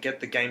wanted to get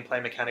the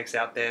gameplay mechanics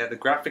out there. The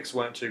graphics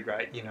weren't too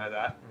great, you know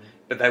that.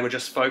 But they were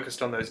just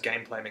focused on those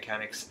gameplay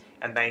mechanics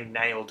and they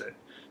nailed it.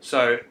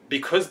 So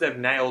because they've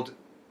nailed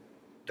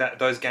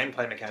those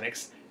gameplay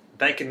mechanics,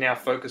 they can now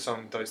focus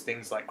on those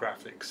things like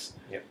graphics.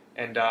 Yep.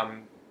 And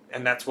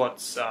that's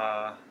what's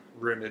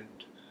rumoured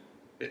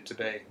it to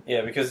be.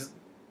 Yeah, because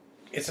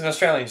it's an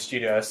Australian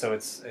studio, so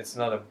it's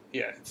not a...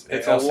 Yeah,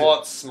 it's a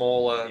lot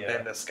smaller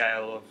than the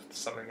scale of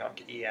something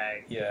like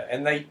EA. Yeah,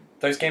 and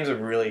those games are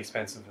really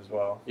expensive as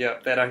well. Yeah,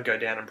 they don't go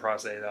down in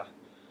price either.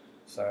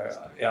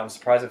 So, I'm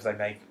surprised if they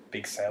make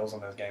big sales on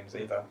those games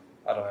either.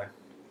 I don't know.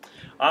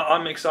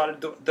 I'm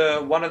excited.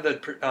 One of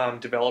the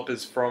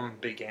developers from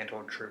Big Ant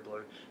or True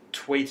Blue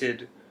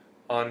tweeted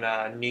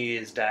on New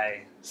Year's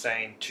Day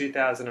saying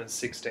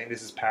 2016,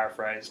 this is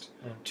paraphrased,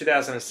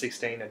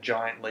 2016 a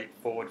giant leap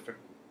forward for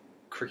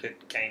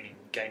cricket gaming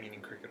in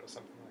cricket or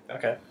something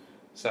like that. Okay.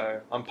 So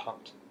I'm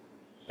pumped.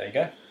 There you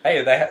go.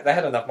 Hey, they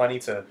had enough money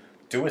to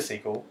do a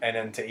sequel and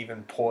then to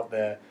even port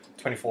the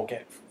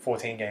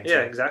 2014 game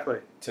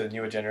to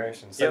newer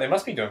generations. So they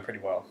must be doing pretty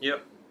well.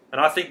 Yep.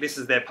 And I think this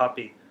is their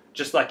puppy.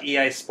 Just like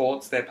EA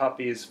Sports, their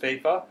puppy is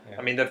FIFA. Yeah.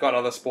 I mean, they've got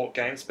other sport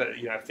games, but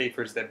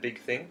FIFA is their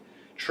big thing.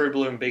 True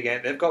Blue and Big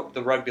Ant, they've got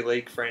the rugby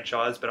league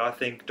franchise, but I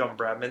think Don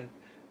Bradman,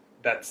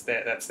 that's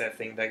their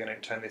thing. They're going to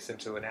turn this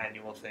into an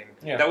annual thing.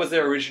 Yeah. That was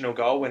their original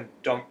goal when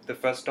the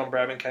first Don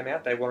Bradman came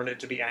out. They wanted it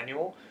to be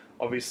annual.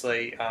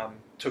 Obviously,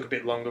 took a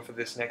bit longer for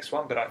this next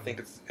one, but I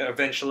think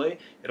eventually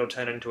it'll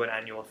turn into an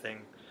annual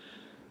thing.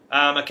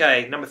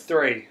 Okay, number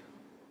 3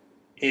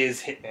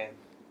 is Hitman.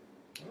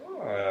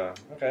 Oh,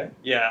 okay.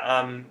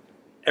 Yeah,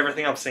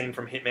 everything I've seen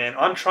from Hitman,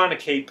 I'm trying to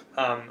keep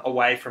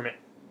away from it,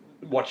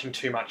 watching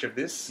too much of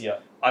this. Yeah.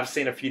 I've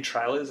seen a few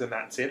trailers and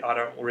that's it. I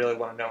don't really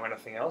want to know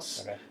anything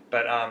else. Okay.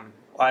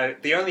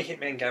 But the only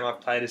Hitman game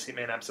I've played is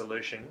Hitman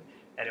Absolution,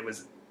 and it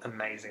was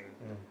amazing.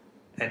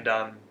 And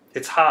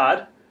it's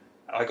hard.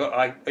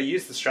 I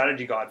used the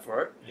strategy guide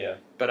for it. Yeah.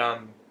 But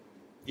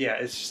yeah,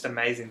 it's just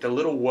amazing. The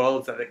little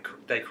worlds that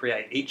they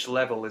create. Each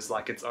level is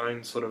like its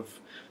own sort of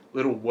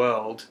little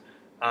world.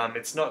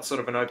 It's not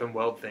sort of an open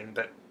world thing,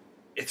 but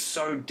it's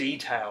so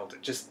detailed.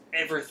 Just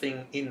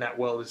everything in that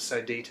world is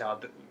so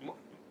detailed.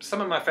 Some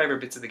of my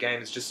favorite bits of the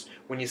game is just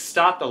when you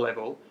start the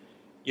level,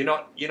 you're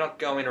not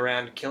going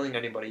around killing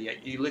anybody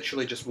yet. You're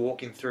literally just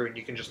walking through, and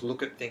you can just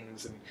look at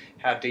things and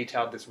how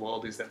detailed this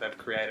world is that they've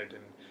created,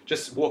 and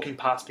just walking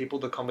past people,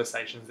 the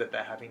conversations that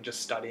they're having, just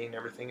studying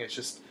everything.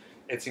 It's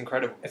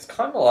incredible. It's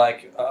kind of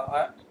like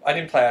I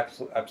didn't play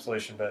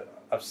Absolution,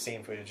 but I've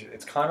seen footage.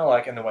 It's kind of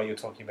like, in the way you're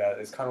talking about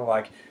it, it's kind of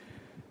like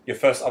your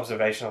first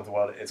observation of the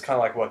world. It's kind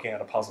of like working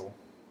out a puzzle.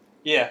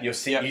 Yeah, You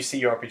see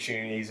your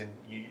opportunities, and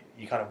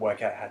you kind of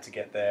work out how to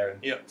get there,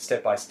 and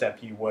step by step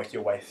you work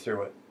your way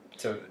through it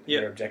to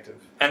your objective.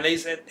 And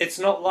it's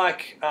not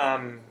like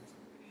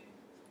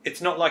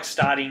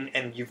starting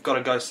and you've got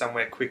to go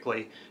somewhere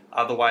quickly.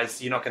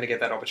 Otherwise, you're not going to get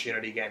that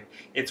opportunity again.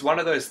 It's one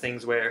of those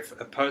things where if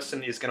a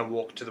person is going to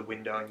walk to the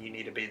window and you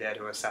need to be there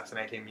to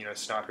assassinate him,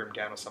 sniper him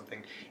down or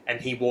something, and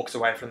he walks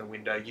away from the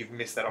window, you've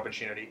missed that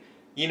opportunity.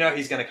 He's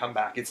going to come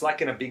back. It's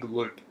like in a big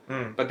loop.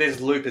 But this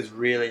loop is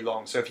really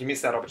long. So if you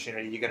miss that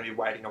opportunity, you're going to be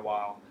waiting a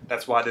while.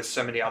 That's why there's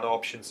so many other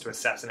options to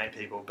assassinate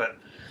people. But,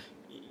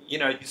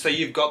 so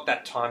you've got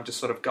that time to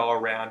sort of go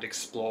around,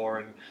 explore,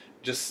 and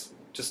just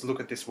look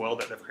at this world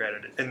that they've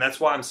created. And that's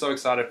why I'm so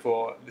excited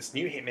for this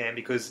new Hitman,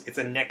 because it's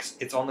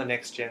on the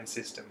next gen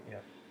system. Yeah.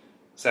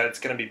 So it's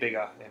going to be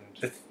bigger.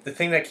 And the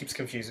thing that keeps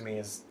confusing me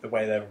is the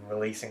way they're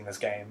releasing this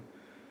game.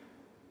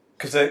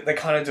 Because they're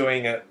kind of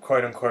doing it,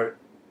 quote unquote,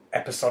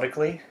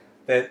 episodically.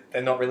 They're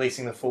not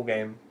releasing the full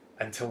game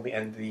until the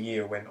end of the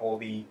year, when all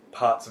the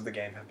parts of the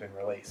game have been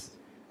released.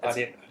 I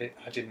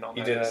did not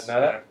know You didn't this.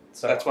 know that? No.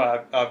 So that's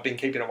why I've been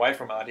keeping away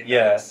from it. I didn't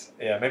know this.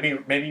 Yeah,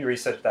 maybe you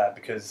research that,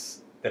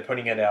 because they're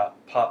putting it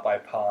out part by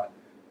part.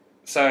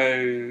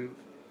 So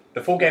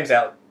the full game's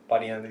out by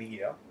the end of the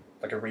year,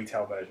 like a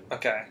retail version.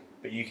 Okay.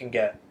 But you can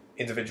get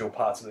individual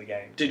parts of the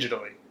game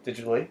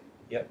Digitally.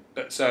 Yep.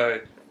 But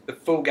so the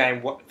full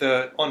game,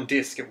 on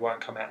disc, it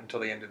won't come out until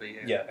the end of the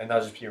year. Yeah, and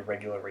that'll just be a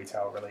regular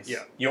retail release.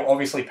 Yeah. You'll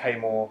obviously pay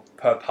more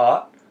per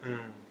part.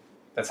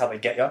 That's how they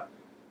get you.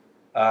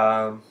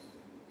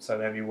 So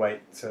maybe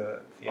wait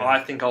to the end. I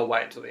think I'll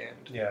wait till the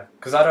end. Yeah,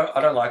 because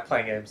I don't like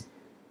playing games.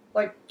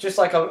 Just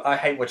like I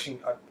hate watching.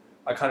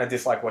 I kind of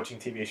dislike watching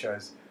TV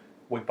shows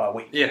week by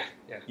week. Yeah.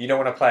 You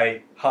don't want to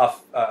play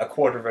a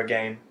quarter of a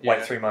game,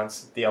 wait 3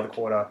 months, the other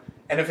quarter,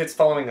 and if it's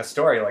following a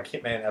story, like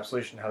Hitman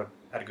Absolution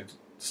had a good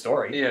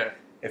story. Yeah.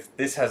 If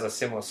this has a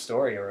similar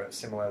story or a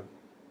similar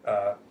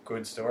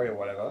good story or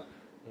whatever,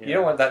 you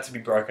don't want that to be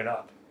broken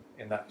up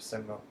in that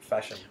similar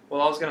fashion.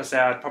 Well, I was going to say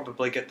I'd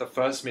probably get the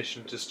first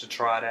mission just to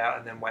try it out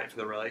and then wait for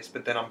the release,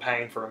 but then I'm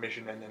paying for a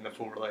mission and then the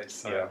full release.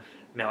 So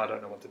now I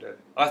don't know what to do.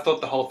 I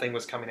thought the whole thing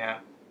was coming out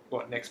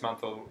next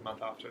month or the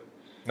month after.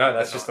 No,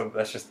 that's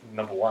just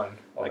number one.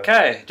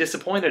 Okay,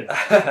 disappointed.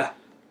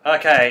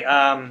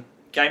 Okay,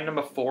 game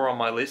number 4 on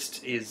my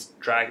list is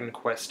Dragon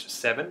Quest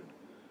VII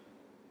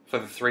for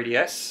the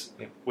 3DS,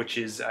 which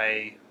is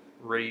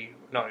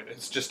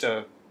it's just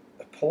a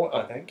port,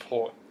 I think.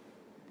 Port.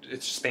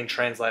 It's just been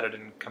translated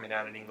and coming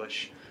out in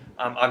English.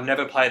 I've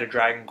never played a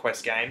Dragon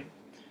Quest game.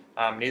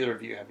 Neither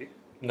of you, have you?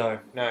 No.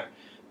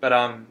 But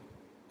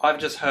I've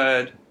just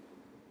heard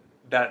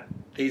that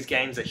these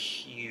games are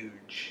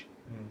huge.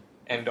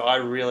 And I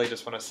really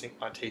just want to sink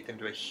my teeth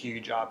into a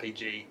huge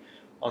RPG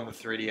on the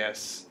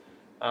 3DS.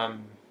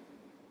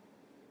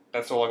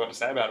 That's all I've got to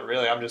say about it,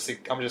 really. I'm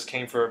just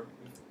keen for a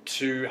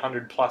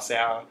 200+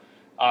 hour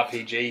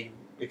RPG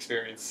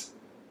experience.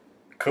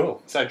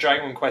 Cool. So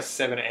Dragon Quest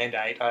 7 and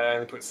 8. I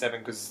only put 7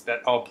 because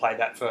I'll play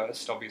that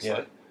first, obviously.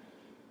 Yeah.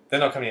 They're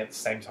not coming at the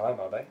same time,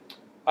 are they?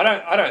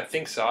 I don't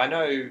think so. I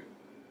know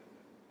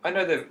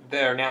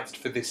they're announced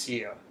for this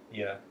year.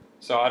 Yeah.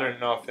 So I don't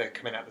know if they're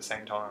coming out at the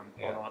same time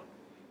or not.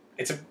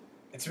 It's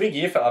a big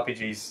year for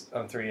RPGs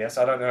on 3DS.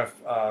 I don't know if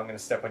I'm going to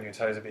step on your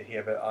toes a bit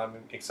here, but I'm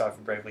excited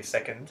for Bravely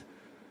Second.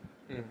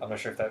 I'm not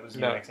sure if that was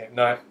your next game.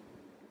 No.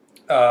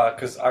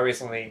 Because I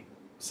recently,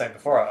 same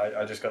before,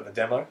 I just got the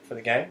demo for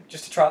the game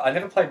just to try. I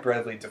never played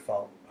Bravely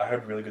Default. I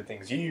heard really good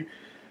things. You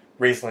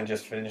recently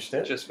just finished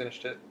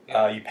it.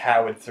 Yeah. You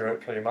powered through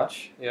it pretty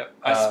much. Yeah.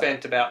 I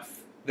spent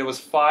there was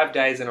 5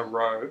 days in a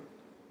row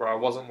where I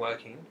wasn't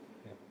working.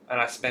 and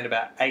I spent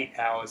about 8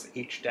 hours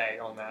each day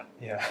on that.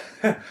 Yeah.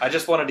 I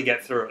just wanted to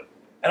get through it.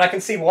 And I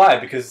can see why,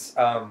 because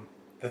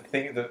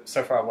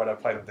so far what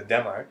I've played with the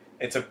demo,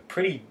 it's a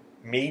pretty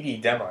meaty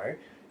demo.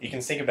 You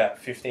can sink about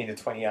 15 to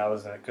 20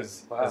 hours in it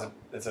because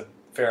there's a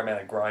fair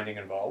amount of grinding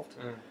involved.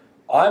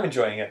 I'm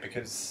enjoying it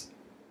because,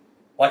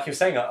 like you're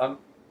saying, I'm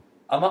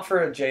up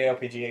for a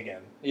JRPG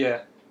again.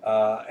 Yeah.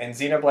 And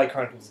Xenoblade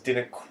Chronicles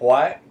didn't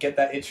quite get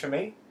that itch for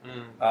me.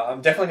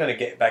 I'm definitely going to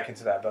get back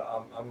into that,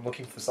 but I'm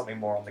looking for something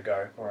more on the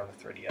go or on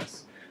the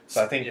 3DS.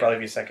 So I think Brother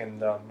of Your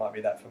Second might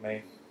be that for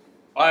me.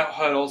 I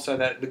heard also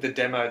that with the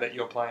demo that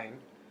you're playing,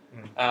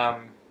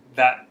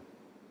 that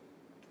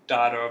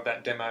data of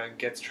that demo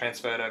gets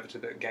transferred over to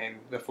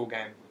the full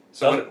game.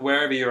 So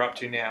wherever you're up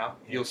to now,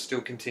 you'll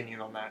still continue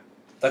on that.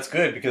 That's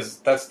good, because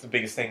that's the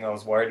biggest thing I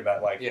was worried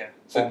about. Like,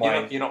 so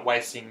you're not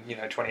wasting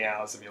 20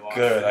 hours of your life.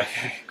 Good,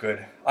 okay,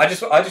 good. I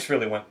just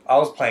really went. I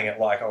was playing it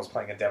like I was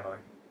playing a demo.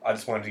 I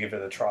just wanted to give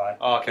it a try.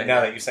 Oh, okay. But now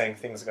that you're saying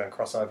things are going to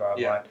cross over,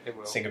 I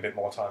might sink a bit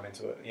more time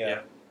into it. Yeah.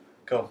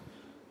 Cool.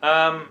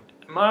 Am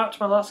I up to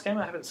my last game?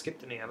 I haven't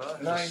skipped any, have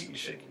I? No, you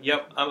should.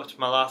 Yep, I'm up to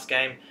my last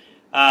game.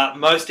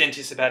 Most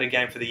anticipated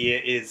game for the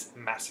year is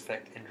Mass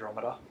Effect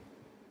Andromeda.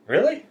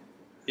 Really?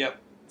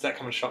 Yep. Does that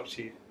come as a shock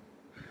to you?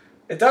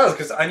 It does,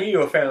 because I knew you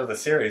were a fan of the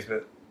series,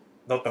 but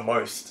not the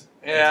most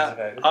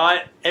anticipated.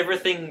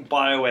 Everything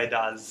BioWare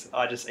does,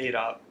 I just eat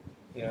up.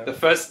 Yeah. The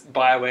first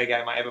BioWare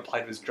game I ever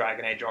played was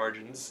Dragon Age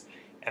Origins,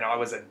 and I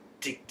was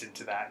addicted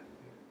to that.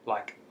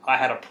 Like, I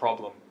had a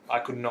problem. I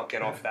could not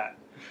get off that.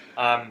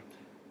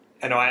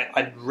 And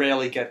I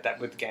rarely get that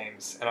with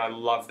games, and I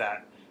love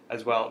that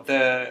as well.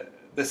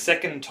 The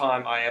second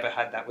time I ever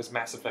had that was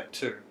Mass Effect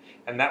 2,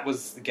 and that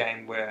was the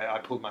game where I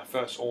pulled my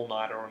first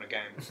all-nighter on a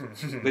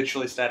game.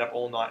 Literally stayed up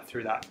all night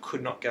through that,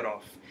 could not get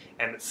off.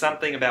 And it's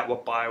something about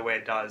what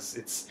BioWare does.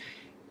 It's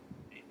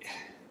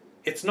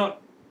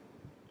not,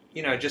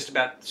 just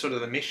about sort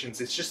of the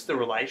missions. It's just the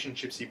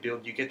relationships you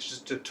build. You get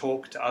just to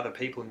talk to other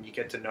people, and you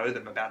get to know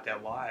them about their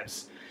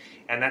lives.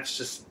 And that's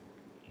just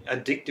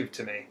addictive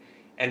to me.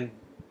 And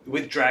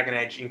with Dragon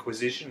Age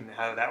Inquisition,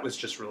 how that was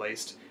just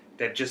released,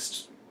 they've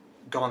just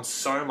gone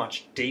so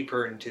much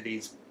deeper into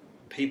these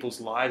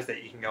people's lives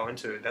that you can go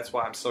into. That's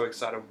why I'm so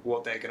excited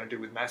what they're going to do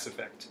with Mass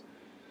Effect.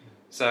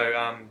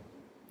 So,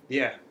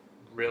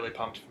 really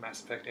pumped for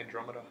Mass Effect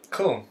Andromeda.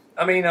 Cool.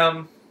 I mean,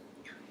 I'm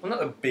not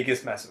the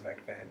biggest Mass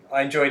Effect fan.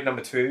 I enjoyed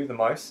number 2 the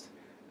most.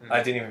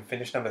 I didn't even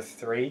finish number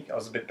 3. I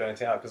was a bit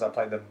burnt out because I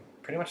played them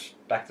pretty much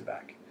back to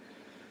back.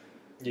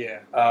 Yeah.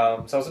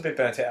 So I was a bit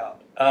burnt out.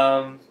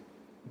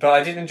 But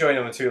I did enjoy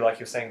number 2, like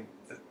you're saying.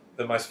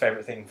 The most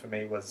favourite thing for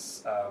me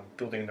was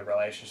building the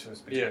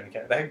relationships between the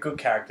characters. They had good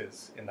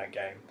characters in that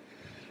game.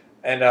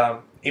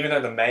 And even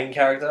though the main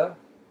character,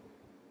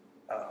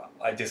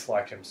 I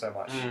disliked him so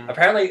much.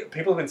 Apparently,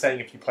 people have been saying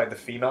if you played the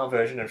female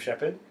version of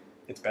Shepard,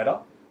 it's better.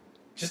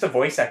 Just the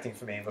voice acting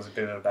for me was a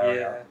bit of a barrier.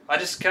 Yeah, I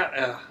just can't...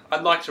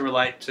 I'd like to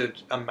relate to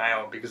a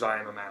male because I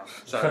am a male.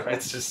 So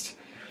it's just...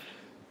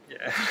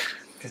 Yeah.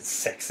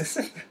 It's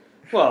sexist.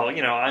 Well,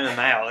 I'm a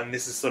male, and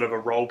this is sort of a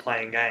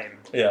role-playing game.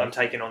 Yeah. I'm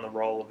taking on the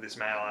role of this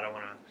male. I don't know.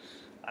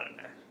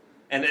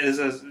 And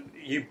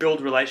you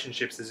build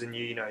relationships as in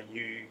you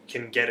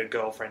can get a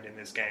girlfriend in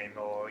this game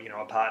or,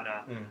 a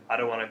partner. I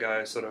don't want to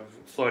go sort of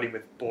flirting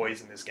with boys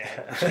in this game.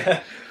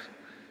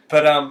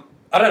 But, I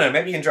don't know,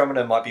 maybe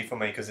Andromeda might be for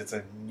me because it's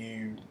a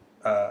new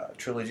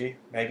trilogy,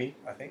 maybe,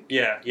 I think.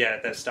 Yeah,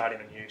 they're starting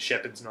a new...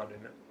 Shepard's not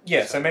in it.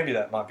 Yeah, so maybe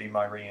that might be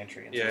my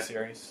re-entry into the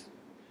series.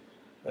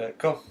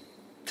 Cool.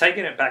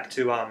 Taking it back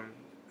to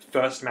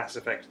first Mass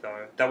Effect,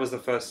 though, that was the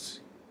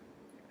first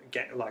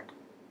game,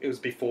 it was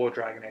before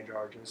Dragon Age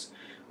Origins.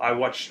 I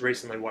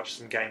recently watched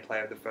some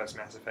gameplay of the first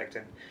Mass Effect,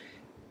 and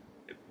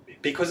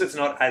because it's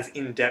not as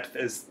in-depth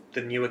as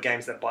the newer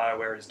games that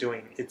BioWare is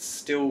doing, it's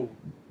still,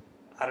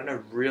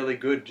 really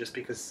good just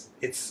because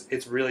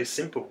it's really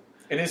simple.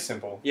 It is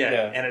simple.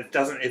 Yeah. And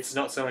it's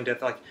not so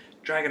in-depth. Like,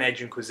 Dragon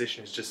Age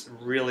Inquisition is just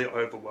really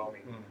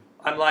overwhelming.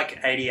 I'm like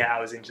 80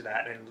 hours into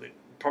that and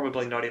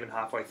probably not even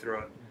halfway through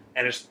it.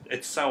 And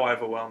it's so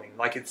overwhelming.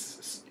 Like,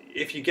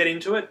 if you get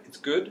into it, it's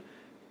good,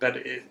 but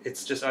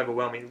it's just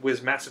overwhelming.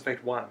 Whereas Mass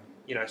Effect 1,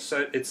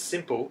 so it's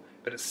simple,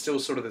 but it's still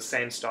sort of the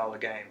same style of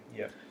game.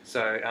 Yeah.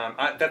 So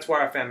that's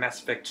where I found Mass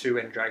Effect 2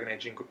 and Dragon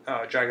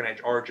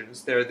Age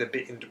Origins. They're the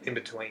bit in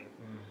between.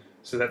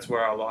 So that's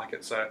where I like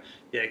it. So,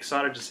 yeah,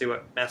 excited to see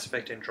what Mass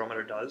Effect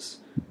Andromeda does.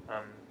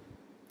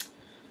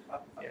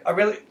 I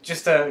really,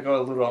 just to go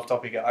a little off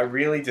topic, I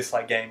really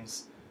dislike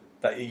games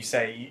that you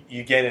say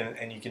you get in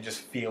and you can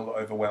just feel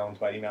overwhelmed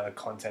by the amount of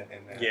content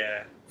in there.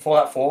 Yeah.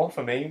 Fallout 4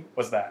 for me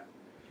was that.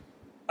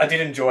 I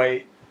did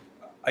enjoy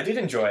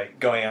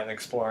going out and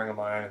exploring on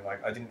my own.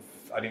 Like, I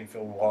didn't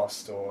feel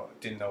lost or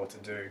didn't know what to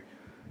do.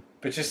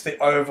 But just the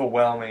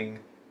overwhelming,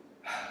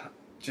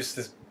 just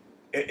this,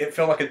 it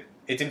felt like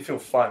it didn't feel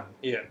fun.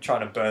 Yeah.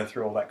 Trying to burn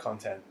through all that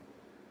content.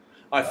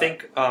 I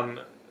think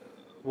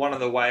one of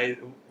the ways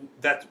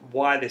that's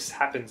why this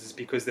happens is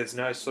because there's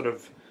no sort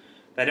of,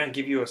 they don't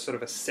give you a sort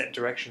of a set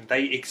direction.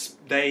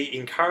 They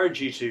encourage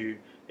you to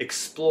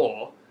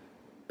explore,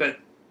 but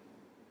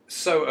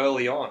so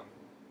early on.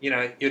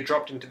 You're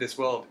dropped into this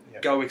world.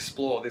 Yeah. Go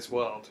explore this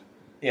world.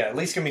 Yeah, at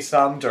least give me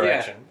some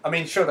direction. I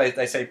mean, sure,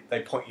 they say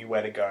they point you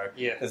where to go.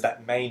 Yeah. There's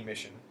that main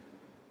mission.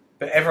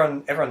 But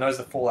everyone knows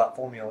the Fallout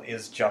formula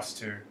is just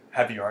to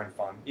have your own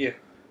fun. Yeah.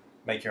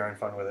 Make your own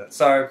fun with it.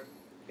 So,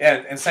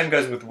 yeah, and same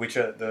goes with the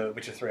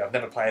Witcher 3. I've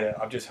never played it.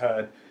 I've just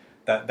heard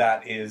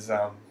that is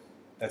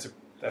that's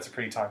a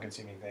pretty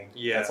time-consuming thing.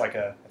 Yeah. It's like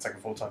a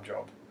full-time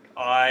job.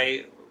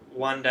 I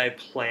one day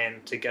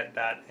plan to get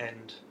that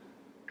and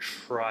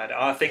try it.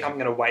 I think I'm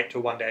going to wait till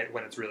one day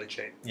when it's really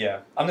cheap. Yeah.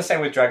 I'm the same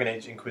with Dragon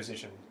Age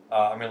Inquisition.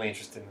 I'm really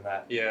interested in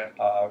that. Yeah.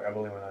 I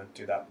really want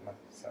to do that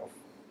myself.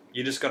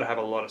 You just got to have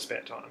a lot of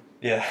spare time.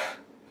 Yeah.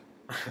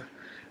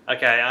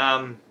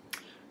 Okay,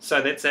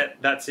 so that's it.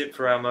 That's it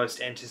for our most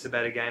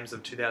anticipated games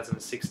of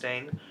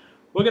 2016.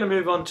 We're going to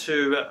move on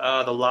to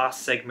the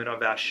last segment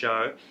of our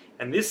show,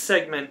 and this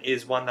segment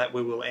is one that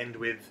we will end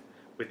with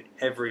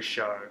every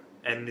show.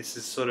 And this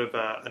is sort of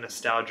a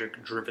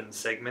nostalgic-driven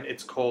segment.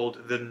 It's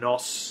called the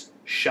NOS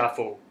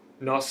Shuffle.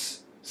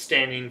 NOS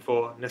standing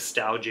for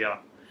nostalgia.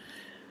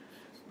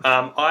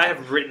 I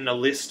have written a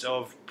list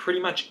of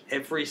pretty much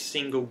every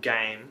single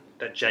game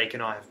that Jake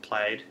and I have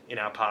played in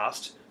our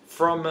past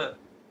from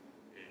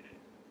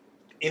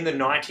in the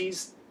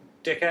 90s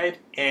decade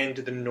and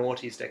the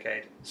noughties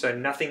decade. So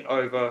nothing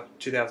over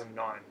 2009.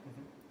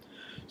 Mm-hmm.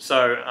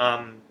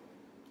 So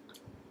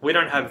we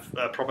don't have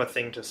a proper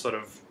thing to sort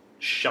of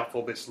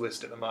shuffle this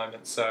list at the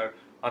moment, so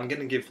I'm going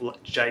to give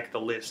Jake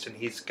the list, and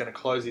he's going to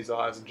close his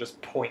eyes and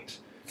just point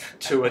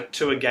to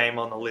a game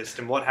on the list.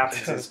 And what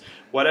happens is,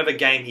 whatever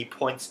game he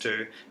points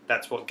to,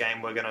 that's what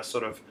game we're going to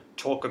sort of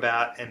talk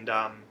about and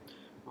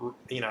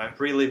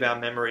relive our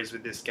memories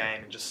with this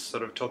game, and just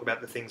sort of talk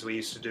about the things we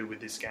used to do with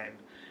this game.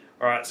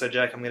 All right, so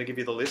Jake, I'm going to give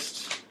you the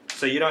list.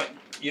 So you don't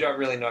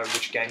really know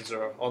which games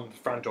are on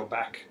front or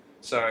back.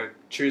 So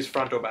choose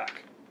front or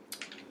back.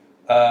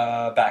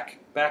 Back.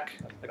 Back?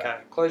 Okay.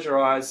 Close your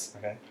eyes.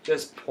 Okay.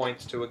 Just point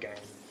to a game.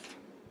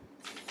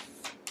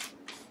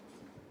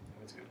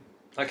 That's good.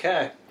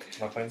 Okay.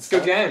 Am I playing It's a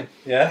good game.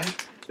 Yeah.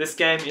 This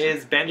game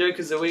is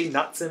Banjo-Kazooie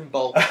Nuts and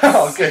Bolts.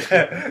 Oh, good.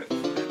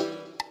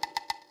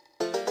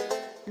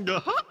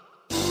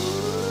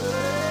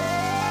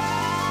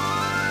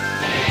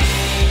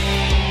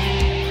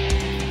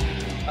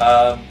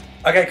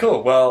 Okay,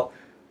 cool. Well,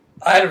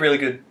 I had a really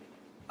good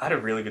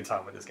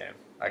time with this game,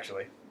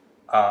 actually.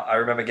 I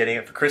remember getting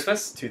it for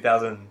Christmas,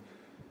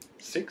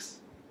 2006.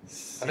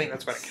 I think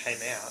that's when it came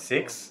out.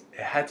 6. It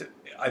had to.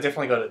 I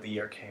definitely got it the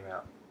year it came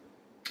out.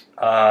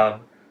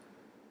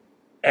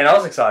 And I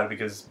was excited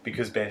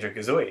because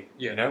Banjo-Kazooie.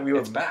 Yeah,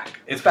 it's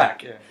back. It's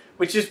back. Yeah.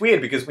 Which is weird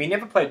because we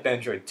never played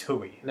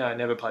Banjo-Tooie. No, I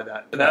never played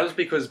that. But that was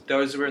because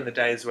those were in the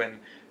days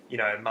when,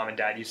 Mum and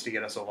Dad used to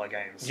get us all our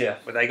games. Yeah.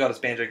 But they got us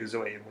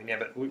Banjo-Kazooie, and we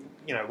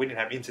didn't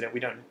have internet.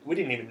 We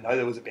didn't even know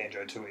there was a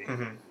Banjo-Tooie.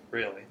 Mm-hmm.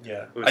 Really.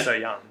 Yeah. We were so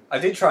young. I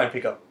did try and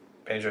pick up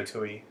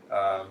Banjo-Tooie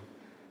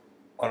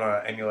on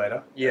an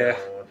emulator. Yeah.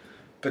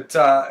 But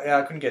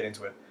I couldn't get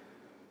into it.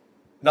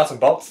 Nuts and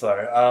bolts,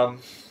 though.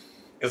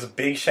 It was a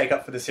big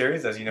shake-up for the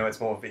series. As you know,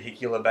 it's more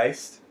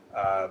vehicular-based.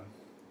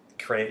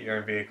 Create your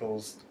own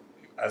vehicles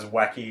as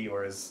wacky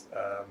or as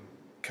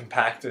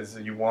compact as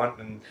you want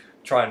and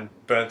try and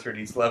burn through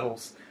these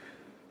levels.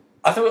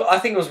 I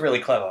think it was really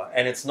clever.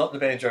 And it's not the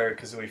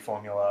Banjo-Kazooie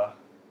formula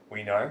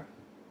we know.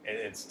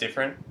 It's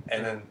different.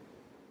 And then...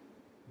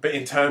 But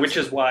in terms... Which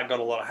is why it got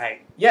a lot of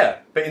hate. Yeah,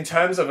 but in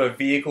terms of a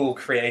vehicle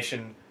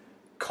creation,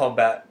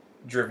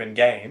 combat-driven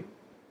game,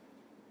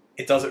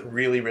 it does it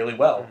really, really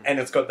well. And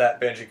it's got that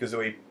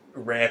Banjo-Kazooie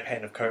rare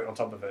pen of coat on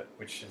top of it,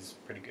 which is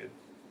pretty good.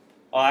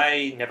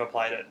 I never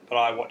played it, but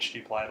I watched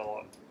you play it a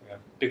lot. Yeah.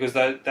 Because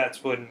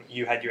that's when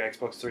you had your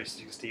Xbox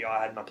 360,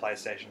 I had my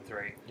PlayStation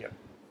 3. Yeah.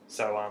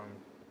 So,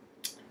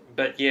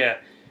 but yeah,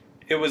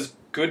 it was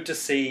good to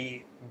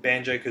see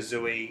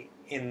Banjo-Kazooie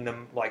in the,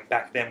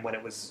 back then when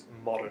it was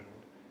modern,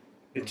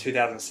 in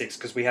 2006,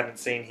 because we haven't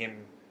seen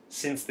him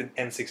since the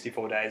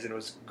N64 days, and it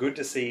was good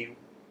to see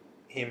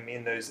him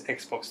in those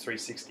Xbox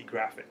 360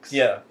 graphics.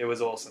 Yeah. It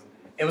was awesome.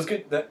 It was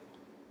good that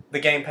the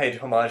game paid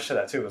homage to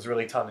that too. It was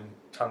really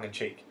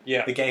tongue-in-cheek.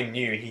 Yeah. The game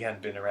knew he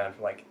hadn't been around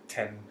for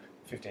 10,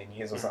 15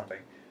 years or something.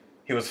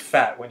 He was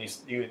fat when you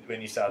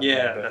started.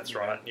 Yeah, that's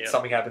right. Yeah.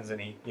 Something happens and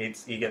he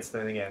gets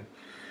thin again.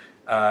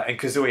 And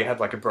Kazooie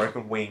had a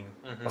broken wing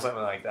or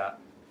something like that.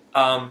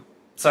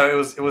 So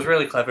it was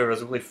really clever. It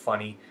was really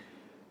funny.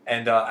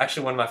 And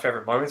actually one of my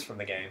favourite moments from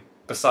the game,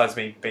 besides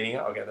me beating it,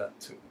 I'll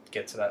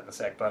get to that in a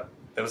sec, but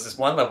there was this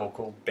one level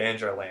called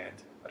Banjo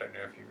Land. I don't know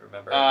if you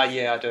remember it.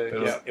 Yeah, I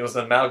do. It was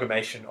an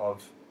amalgamation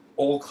of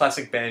all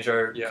classic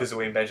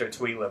Banjo-Kazooie and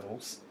Banjo-Tooie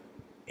levels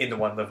in the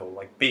one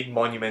level. Big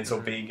monuments or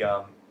big...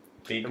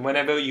 And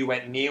whenever you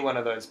went near one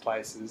of those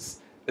places,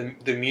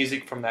 the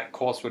music from that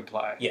course would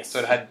play. Yes. So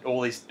it had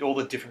all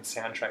the different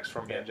soundtracks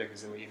from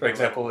Banjo-Kazooie. For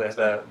example, there's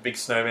the big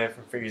snowman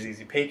from Freeze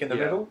Easy Peak in the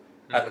middle.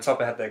 At the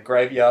top it had the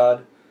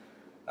graveyard.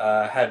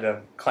 Had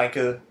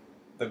Clanker,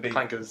 the big...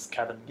 Clanker's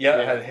cabin. Yeah,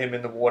 it had him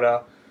in the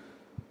water.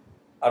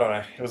 I don't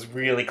know. It was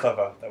really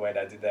clever the way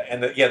they did that,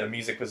 and the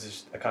music was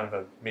just a kind of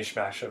a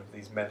mishmash of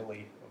these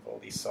medley of all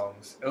these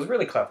songs. It was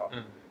really clever,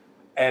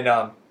 and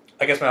I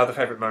guess my other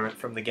favorite moment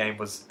from the game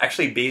was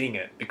actually beating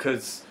it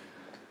because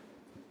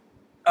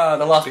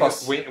the last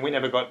boss. We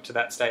never got to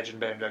that stage in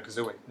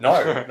Banjo-Kazooie.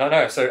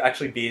 No. So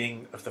actually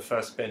beating of the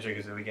first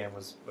Banjo-Kazooie game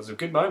was a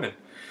good moment,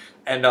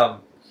 and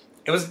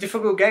it was a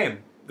difficult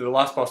game. The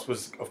last boss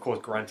was, of course,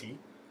 Grunty,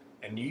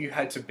 and you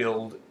had to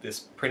build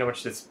pretty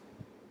much this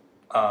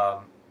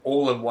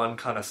all-in-one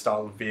kind of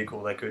style of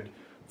vehicle that could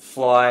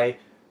fly,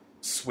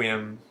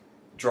 swim,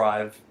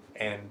 drive,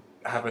 and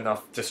have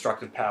enough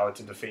destructive power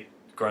to defeat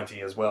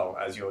Grunty as well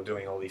as you're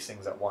doing all these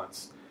things at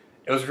once.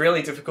 It was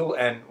really difficult,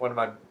 and one of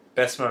my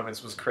best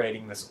moments was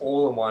creating this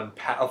all-in-one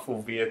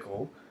powerful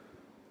vehicle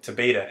to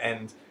beat it.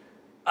 And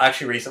I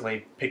actually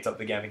recently picked up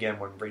the game again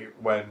when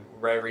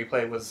Rare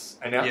Replay was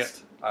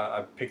announced.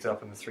 I picked it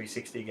up in the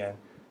 360 again.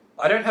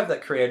 I don't have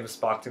that creative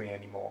spark to me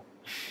anymore.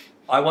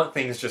 I want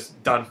things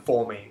just done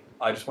for me.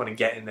 I just want to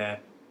get in there,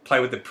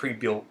 play with the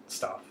pre-built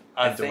stuff,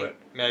 and do it.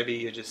 Maybe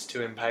you're just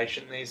too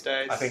impatient these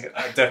days. I think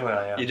definitely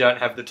I am. You don't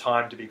have the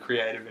time to be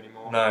creative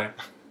anymore. No.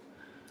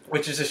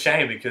 Which is a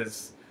shame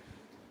because...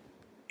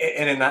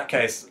 And in that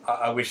case,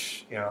 I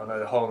wish, on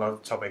a whole other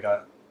topic,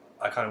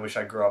 I kind of wish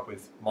I grew up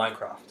with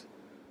Minecraft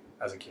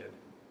as a kid.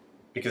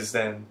 Because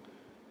then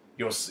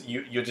you're just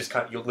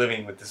you're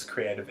living with this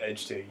creative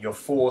edge to you. You're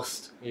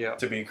forced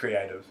to be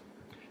creative.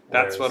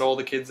 That's what all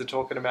the kids are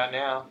talking about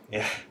now.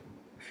 Yeah.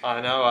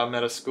 I know, I'm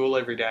at a school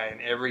every day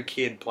and every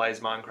kid plays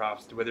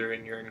Minecraft. Whether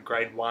you're in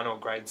grade 1 or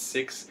grade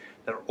 6,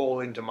 they're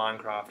all into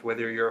Minecraft.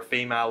 Whether you're a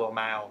female or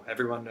male,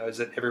 everyone knows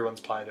it,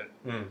 everyone's played it.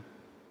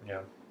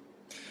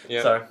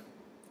 Yeah. So...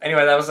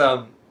 Anyway, that was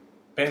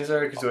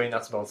Banjo-Kazooie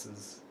Nuts and Bolts.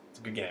 It's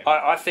a good game.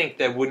 I think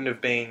there wouldn't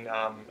have been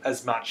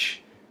as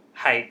much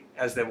hate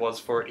as there was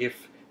for it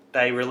if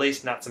they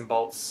released Nuts and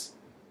Bolts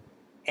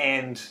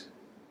and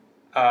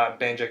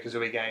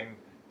Banjo-Kazooie game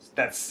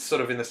that's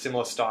sort of in the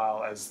similar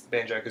style as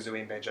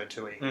Banjo-Kazooie and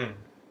Banjo-Tooie.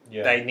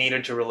 They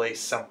needed to release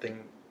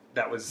something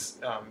that was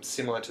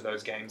similar to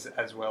those games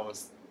as well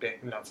as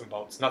Nuts and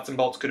Bolts. Nuts and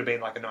Bolts could have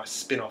been like a nice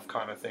spin-off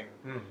kind of thing,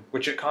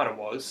 which it kind of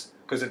was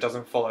because it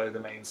doesn't follow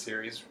the main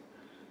series.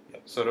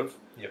 Sort of.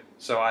 Yep.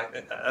 So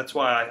that's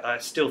why I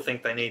still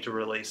think they need to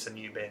release a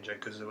new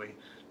Banjo-Kazooie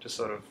to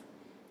sort of,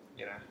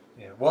 Yeah.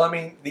 Well, I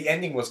mean, the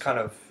ending was kind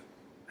of,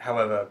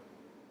 however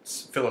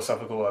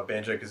philosophical a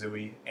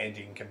Banjo-Kazooie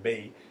ending can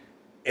be,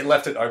 it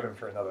left it open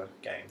for another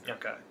game.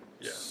 Okay.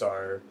 Yeah.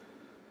 So,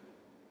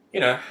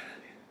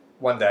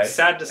 one day.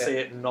 Sad to see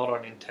it not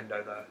on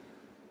Nintendo though.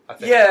 I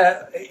think.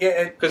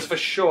 Yeah. Because for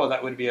sure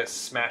that would be a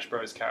Smash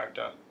Bros.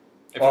 Character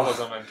if it was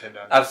on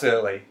Nintendo.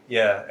 Absolutely.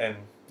 Yeah, and.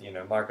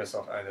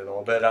 Microsoft owned it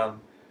all, but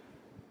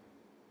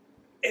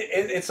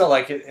it's not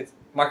like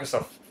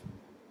Microsoft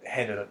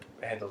handled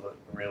it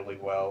really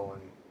well,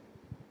 and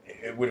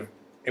it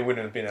wouldn't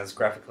have been as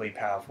graphically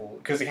powerful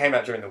because it came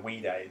out during the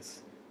Wii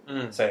days,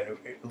 so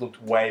it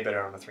looked way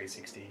better on the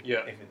 360.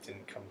 Yeah. If it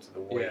didn't come to the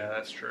Wii. Yeah,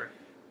 that's true.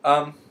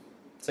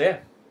 So yeah,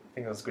 I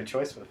think that was a good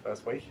choice for the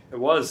first week. It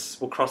was.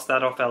 We'll cross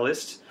that off our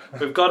list.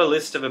 We've got a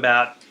list of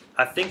about,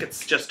 I think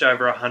it's just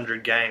over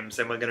 100 games,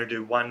 and we're going to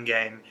do one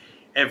game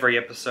every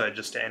episode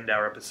just to end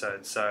our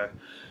episode. So,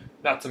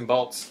 Nuts and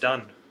Bolts,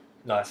 done.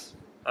 Nice.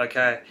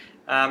 Okay.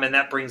 And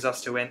that brings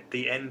us to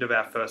the end of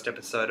our first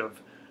episode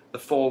of the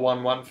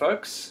 411,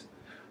 folks.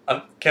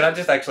 Can I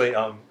just actually...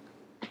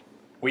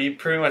 we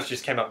pretty much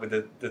just came up with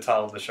the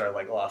title of the show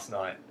like last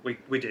night.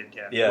 We did,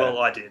 yeah. Yeah. Well,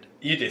 I did.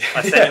 You did.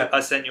 I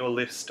sent you a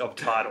list of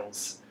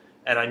titles,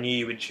 and I knew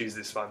you would choose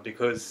this one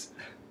because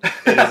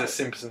it is a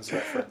Simpsons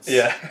reference.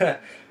 Yeah.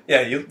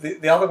 Yeah,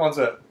 the other ones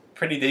are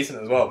pretty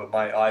decent as well, but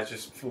my eyes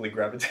just fully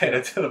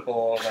gravitated to the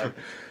ball.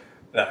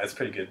 No, it's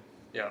pretty good.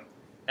 Yeah.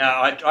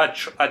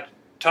 I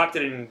typed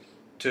it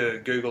into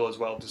Google as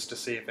well just to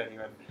see if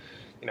anyone,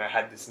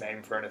 had this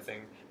name for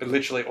anything. But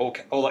literally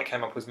all that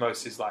came up was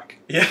Moses like.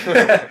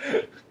 Yeah.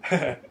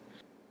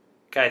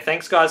 Okay,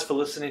 thanks guys for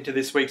listening to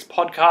this week's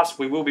podcast.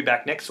 We will be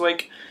back next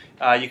week.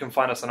 You can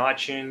find us on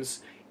iTunes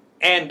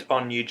and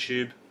on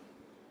YouTube.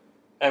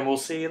 And we'll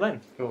see you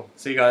then. Cool.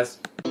 See you guys.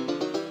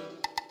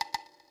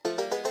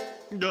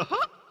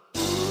 Uh-huh.